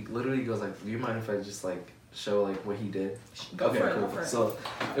 He literally goes like, do you mind if I just like show like what he did? Go for it. So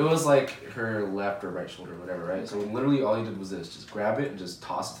it was like her left or right shoulder, whatever, right? So literally all he did was this, just grab it and just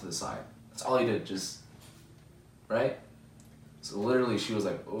toss it to the side. That's all he did, just, right? So literally she was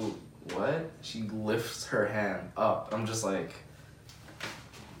like, oh, what? She lifts her hand up. I'm just like,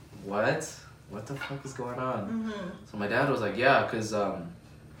 what? What the fuck is going on? So my dad was like, yeah, because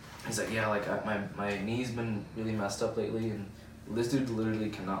he's like, yeah, like my knee's been really messed up lately, and this dude literally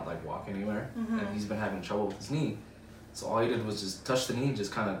cannot like walk anywhere, and he's been having trouble with his knee. So all he did was just touch the knee and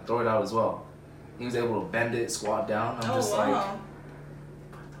just kind of throw it out as well. He was able to bend it, squat down. I'm just like,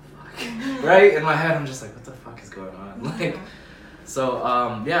 what the fuck? Right? In my head, I'm just like, what the fuck is going on? Like, so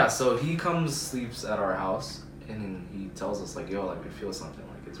yeah, so he comes, sleeps at our house, and then he tells us like, yo, like I feel something,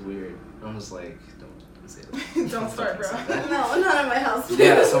 like it's weird. And I'm just like, don't say that. Don't start, bro. No, not at my house.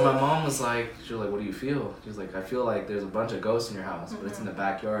 Yeah, so my mom was like, she was like, what do you feel? She was like, I feel like there's a bunch of ghosts in your house, but it's in the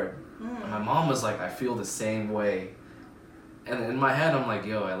backyard. And my mom was like, I feel the same way. And in my head, I'm like,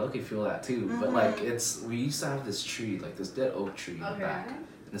 yo, I low-key feel that too. But like, we used to have this tree, like this dead oak tree in the back.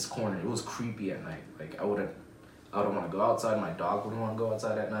 this corner. It was creepy at night. Like I don't want to go outside. My dog wouldn't want to go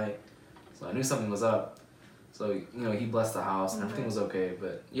outside at night. So I knew something was up. So, you know, he blessed the house and everything was okay.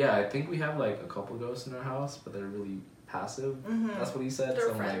 But yeah, I think we have like a couple ghosts in our house, but they're really passive. That's what he said. They're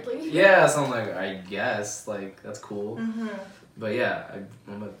so friendly. Like, yeah, so I'm like, I guess, like, that's cool. But yeah,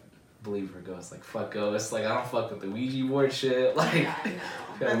 I'm a believer in ghosts. Like, fuck ghosts. Like, I don't fuck with the Ouija board shit. Like, Yeah, I know.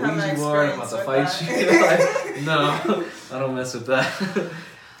 got a I have Ouija an board, I'm about to fight experience you. Like, no, I don't mess with that.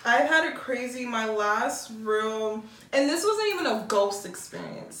 I've had a crazy, my last real, and this wasn't even a ghost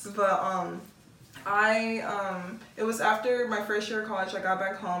experience, but it was after my first year of college. I got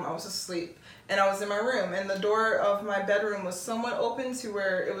back home, I was asleep, and I was in my room, and the door of my bedroom was somewhat open to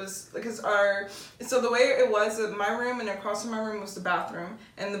where it was, because so the way it was, my room and across from my room was the bathroom,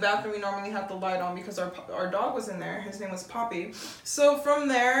 and the bathroom we normally have the light on because our dog was in there. His name was Poppy. So from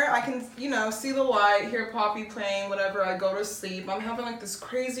there, I can, you know, see the light, hear Poppy playing, whatever. I go to sleep. I'm having like this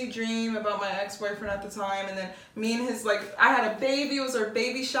crazy dream about my ex-boyfriend at the time, and then me and his, like, I had a baby. It was our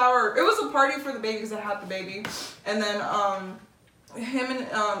baby shower. It was a party for the baby because I had the baby, and then him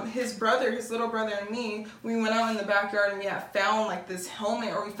and his little brother and me, we went out in the backyard and we had found like this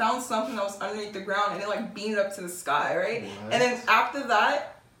helmet, or we found something that was underneath the ground, and it like beamed up to the sky, right? What? And then after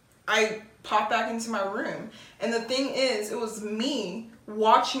that, I popped back into my room, and the thing is, it was me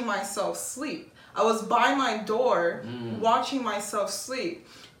watching myself sleep. I was by my door watching myself sleep,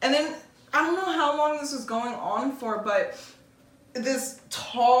 and then I don't know how long this was going on for, but this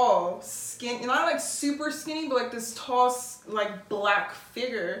tall, skin, not like super skinny, but like this tall, like black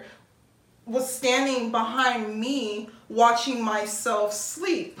figure was standing behind me watching myself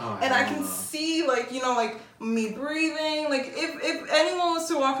sleep. And I can see, like, you know, like me breathing. Like if anyone was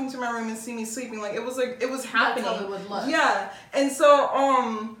to walk into my room and see me sleeping, like it was happening. That's how it would look. Yeah. And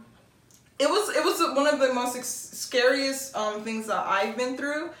so it was one of the most scariest things that I've been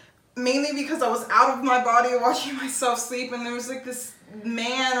through. Mainly because I was out of my body watching myself sleep, and there was like this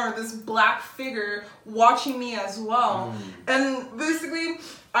man or this black figure watching me as well. And basically,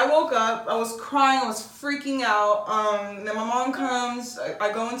 I woke up, I was crying, I was freaking out. Then my mom comes,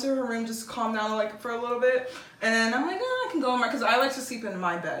 I go into her room just to calm down like for a little bit, and then I'm like, oh, I can go in my, because I like to sleep in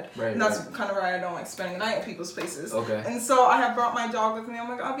my bed. Right, and that's kind of why I don't like spending the night at people's places. Okay. And so I have brought my dog with me. I'm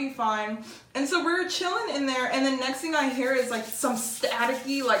like, I'll be fine. And so we're chilling in there, and the next thing I hear is like some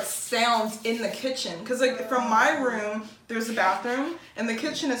staticky like sounds in the kitchen, because like from my room there's a bathroom, and the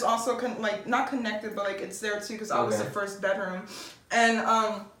kitchen is also like not connected, but like it's there too, because I was the first bedroom. And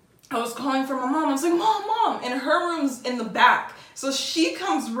I was calling for my mom. I was like, Mom, and her room's in the back. So she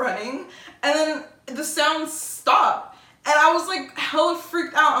comes running, and then the sounds stop. And I was like hella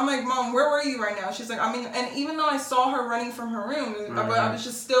freaked out. I'm like, Mom, where were you right now? She's like, and even though I saw her running from her room, but I was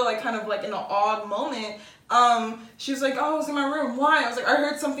just still like kind of like in an odd moment. She was like, oh, I was in my room. Why? I was like, I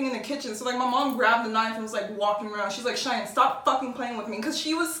heard something in the kitchen. So like my mom grabbed the knife and was like walking around. She's like, Cheyenne, stop fucking playing with me, because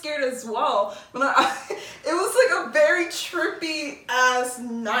she was scared as well. But it was like a very trippy ass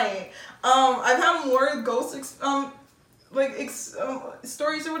night. I've had more ghost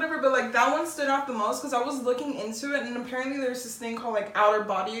stories or whatever, but like that one stood out the most because I was looking into it, and apparently there's this thing called like outer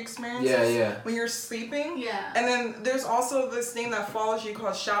body experiences when you're sleeping. Yeah. And then there's also this thing that follows you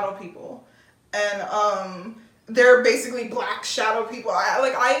called shadow people. And they're basically black shadow people.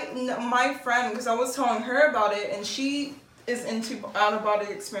 My friend, because I was telling her about it, and she is into out of body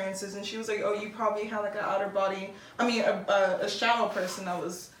experiences, and she was like, oh, you probably had like an outer body, a shadow person that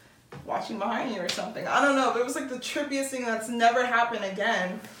was watching behind you or something. I don't know, but it was like the trippiest thing that's never happened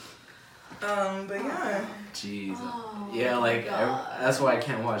again. But yeah. Jeez. Oh, yeah, like that's why I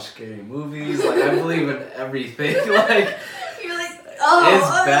can't watch scary movies. Like I believe in everything. Like you're like, it's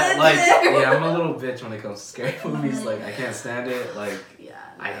bad. Like yeah, I'm a little bitch when it comes to scary movies. Like I can't stand it. Like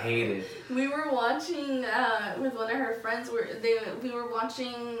I hate it. We were watching with one of her friends. We were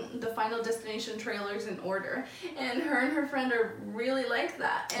watching the Final Destination trailers in order, and her friend are really like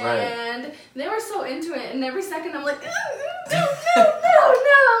that, and they were so into it. And every second I'm like, no,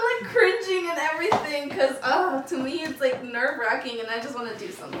 I'm like cringing and everything, because to me it's like nerve-wracking, and I just want to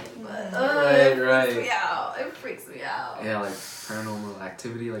do something, but it freaks me out. It freaks me out. Yeah, like Paranormal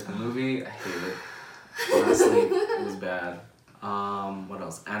Activity, like the movie. I hate it. Honestly, it was bad. What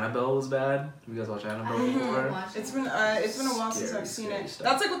else? Annabelle was bad. You guys watch Annabelle before? It's been a while since I've seen it. Stuff.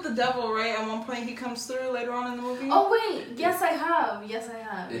 That's like with the devil, right? At one point he comes through later on in the movie. Oh wait, yes I have.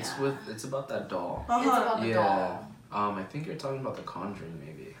 It's about that doll. It's about the doll. I think you're talking about The Conjuring,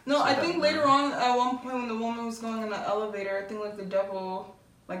 maybe. No, I think later on at one point when the woman was going in the elevator, I think like the devil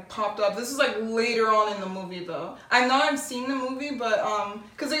like popped up. This is like later on in the movie though. I know I've seen the movie, but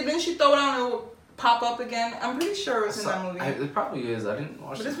cause like, didn't she throw it on and pop up again. I'm pretty sure it was in that movie. It probably is. I didn't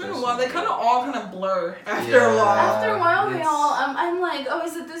watch it. But it's been a while. They kind of all blur after a while. After a while, they all. I'm like, oh,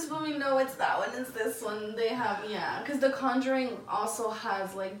 is it this movie? No, it's that one. It's this one. They have because The Conjuring also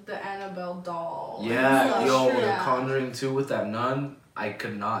has like the Annabelle doll. Yeah, yo, The Conjuring 2 with that nun. I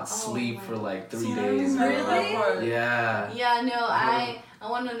could not sleep for like 3 days. Really? Yeah. Yeah, no, I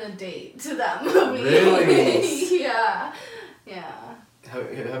went on a date to that movie. Really? Yeah.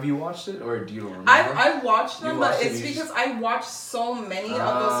 Have you watched it or do you remember? I watched them, but watched it's because I watched so many of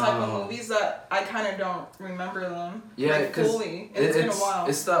those type of movies that I kind of don't remember them. Yeah, like, fully. And it's been a while.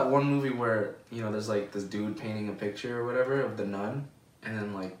 It's that one movie where there's like this dude painting a picture or whatever of the nun, and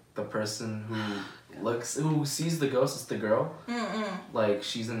then like the person who sees the ghost is the girl. Like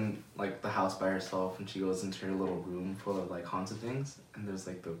she's in like the house by herself, and she goes into her little room full of like haunted things, and there's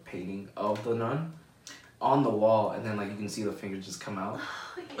like the painting of the nun on the wall, and then like you can see the fingers just come out.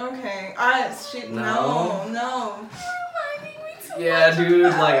 Okay, no. Yeah, dude,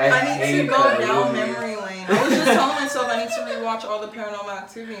 like I need to go down memory lane. I was just telling myself I need to rewatch all the Paranormal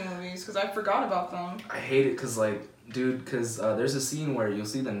Activity movies because I forgot about them. I hate it because like, dude, because there's a scene where you'll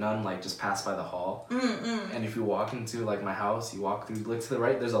see the nun like just pass by the hall, and if you walk into like my house, you walk through, look to the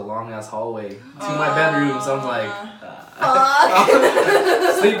right, there's a long ass hallway to my bedroom. So I'm like,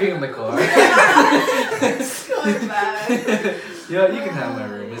 sleeping in the car. Going back. Yeah, you can have my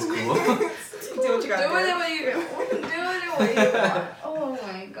room. It's cool. Do what you gotta do. Do it the way you want. Oh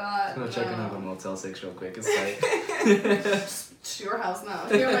my god. I'm gonna check into the Motel 6 real quick. It's like it's your house now.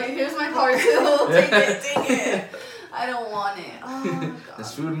 Here's my car too. Take it. I don't want it. Oh my god.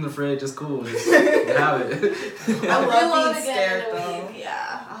 There's food in the fridge. It's cool. Just have it. I love being scared though.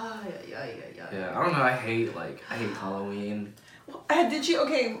 Yeah. Yeah. I don't know. I hate Halloween. Have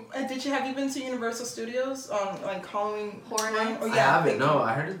you been to Universal Studios on like Halloween Horror Nights? Oh, I haven't. No,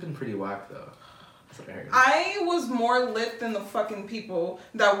 I heard it's been pretty whack though. That's what I heard. I was more lit than the fucking people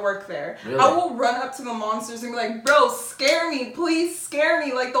that work there. Really? I will run up to the monsters and be like, bro, scare me, please scare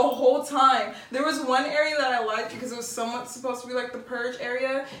me, like the whole time. There was one area that I liked because it was somewhat supposed to be like the Purge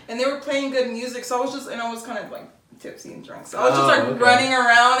area, and they were playing good music, so I was kind of like tipsy and drunk. So I was just running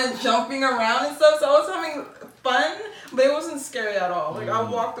around and jumping around and stuff, so I was having fun, but it wasn't scary at all. Like I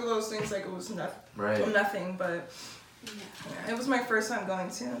walked through those things like it was nothing, but it was my first time going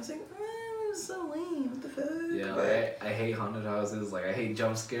to, and I was like, it was so lame, what the fuck? Yeah, like, I hate haunted houses, like I hate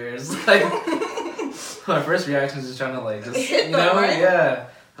jump scares. Like my first reaction is just trying to like just hit them, right? Yeah.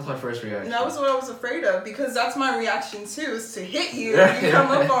 That's my first reaction. And that was what I was afraid of, because that's my reaction too, is to hit you and you come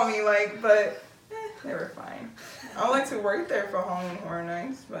up on me, like, but they were fine. I would like to work there for Halloween Horror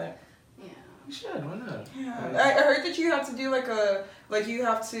Nights, but you should, why not? Yeah. I heard that you have to do you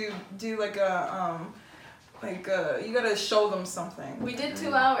gotta show them something. We did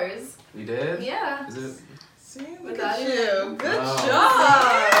 2 hours. We did? Yeah. Is it? See, look at you. Good job.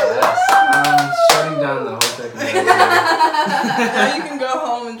 Yes. I'm shutting down the whole technology. Now you can go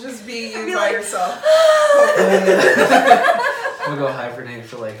home and just be you by yourself. I'm gonna go hibernate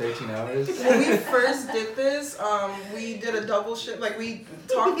for like 13 hours. When we first did this, we did a double shift. Like, we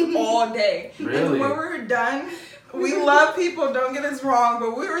talked all day. Really? And when we were done, we love people, don't get us wrong,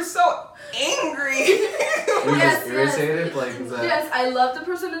 but we were so angry. Were you just irritated? Like, is that... Yes, I love the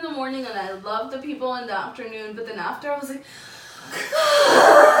person in the morning and I love the people in the afternoon, but then after I was like...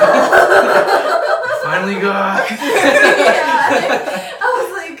 Finally got. Yeah, I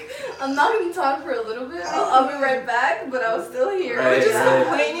was like, I'm not going to talk for a little bit. I'll be right back, but I was still here. We were just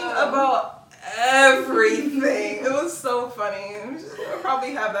complaining about everything. It was so funny. We'll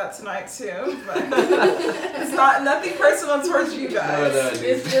probably have that tonight too, but it's nothing personal towards you guys. No,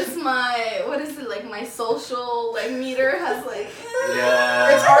 it's just my social meter has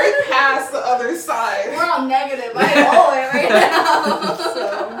it's already past the other side. We're on negative. I know it right now.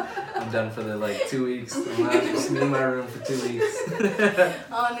 So I'm done for the 2 weeks. I'm gonna have to just in my room for 2 weeks.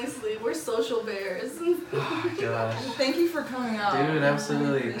 Honestly, we're social bears. Oh gosh. Thank you for coming out. Dude,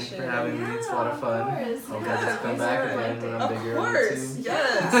 absolutely. Thanks for having me. It's a lot of fun. Hope I get to come back again when I'm bigger. Of course.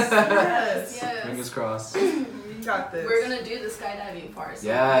 Yes. Fingers crossed. You got this. We're gonna do the skydiving part. So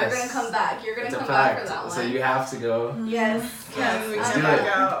yes. You're gonna come back. You're gonna it's come back for that one. So you have to go. Yes. Let's do it.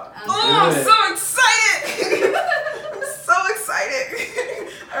 Out. I'm so excited. I'm so excited.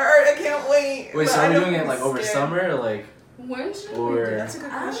 Alright, I can't wait. Wait, so are we doing it over summer or When should or... we do? That's a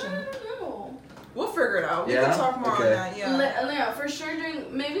good question. I don't know. We'll figure it out. We can talk more on that. Yeah, for sure.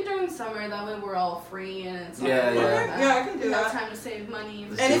 During summer, that way we're all free and it's I can do that. Time to save money.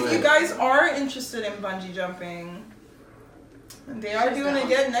 And if you guys are interested in bungee jumping, they are doing it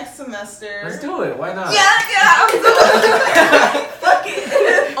again next semester. Let's do it. Why not? Yeah, I'm doing it. Fuck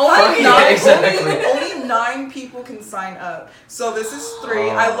it. Only Exactly. Only 9 people can sign up. So this is 3.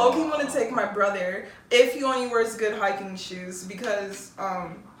 I low-key want to take my brother if he only wears good hiking shoes because,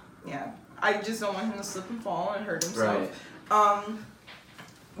 yeah, I just don't want him to slip and fall and hurt himself. Right.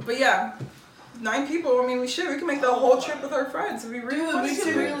 But yeah, 9 people. I mean, we can make the whole trip with our friends. If we really Dude, want we to.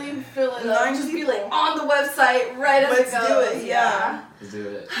 should really fill it up. 9 Just be people. like on the website right as Let's it do goes. it, yeah. Let's do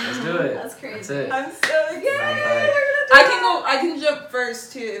it. Let's do it. That's crazy. That's it. I'm so excited. Bye. I can jump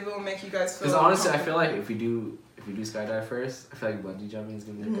first too if it will make you guys feel. Because honestly, I feel like if we do skydive first, I feel like bungee jumping is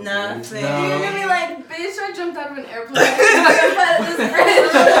gonna be like Nothing. No. You're gonna be like, bitch, I jumped out of an airplane. I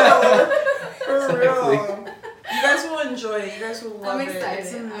For real. You guys will enjoy it. You guys will love I'm excited. it.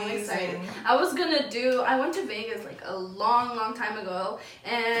 It's amazing. I'm excited. I went to Vegas like a long time ago,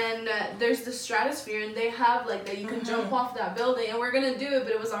 and there's the Stratosphere, and they have like that you can jump off that building, and we're gonna do it,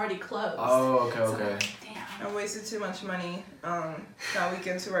 but it was already closed. Oh, So I'm okay. like, damn. I wasted too much money that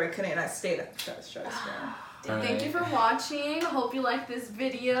weekend to where I couldn't, and I stayed at the Stratosphere. Thank you for watching. Hope you liked this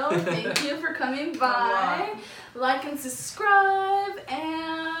video. Thank you for coming by. Like and subscribe,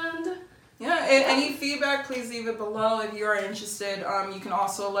 and Yeah, and any feedback, please leave it below if you are interested. You can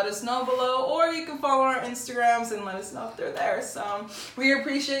also let us know below, or you can follow our Instagrams and let us know if they're there. So we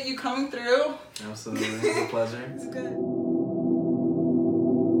appreciate you coming through. Absolutely. It's a pleasure. It's good.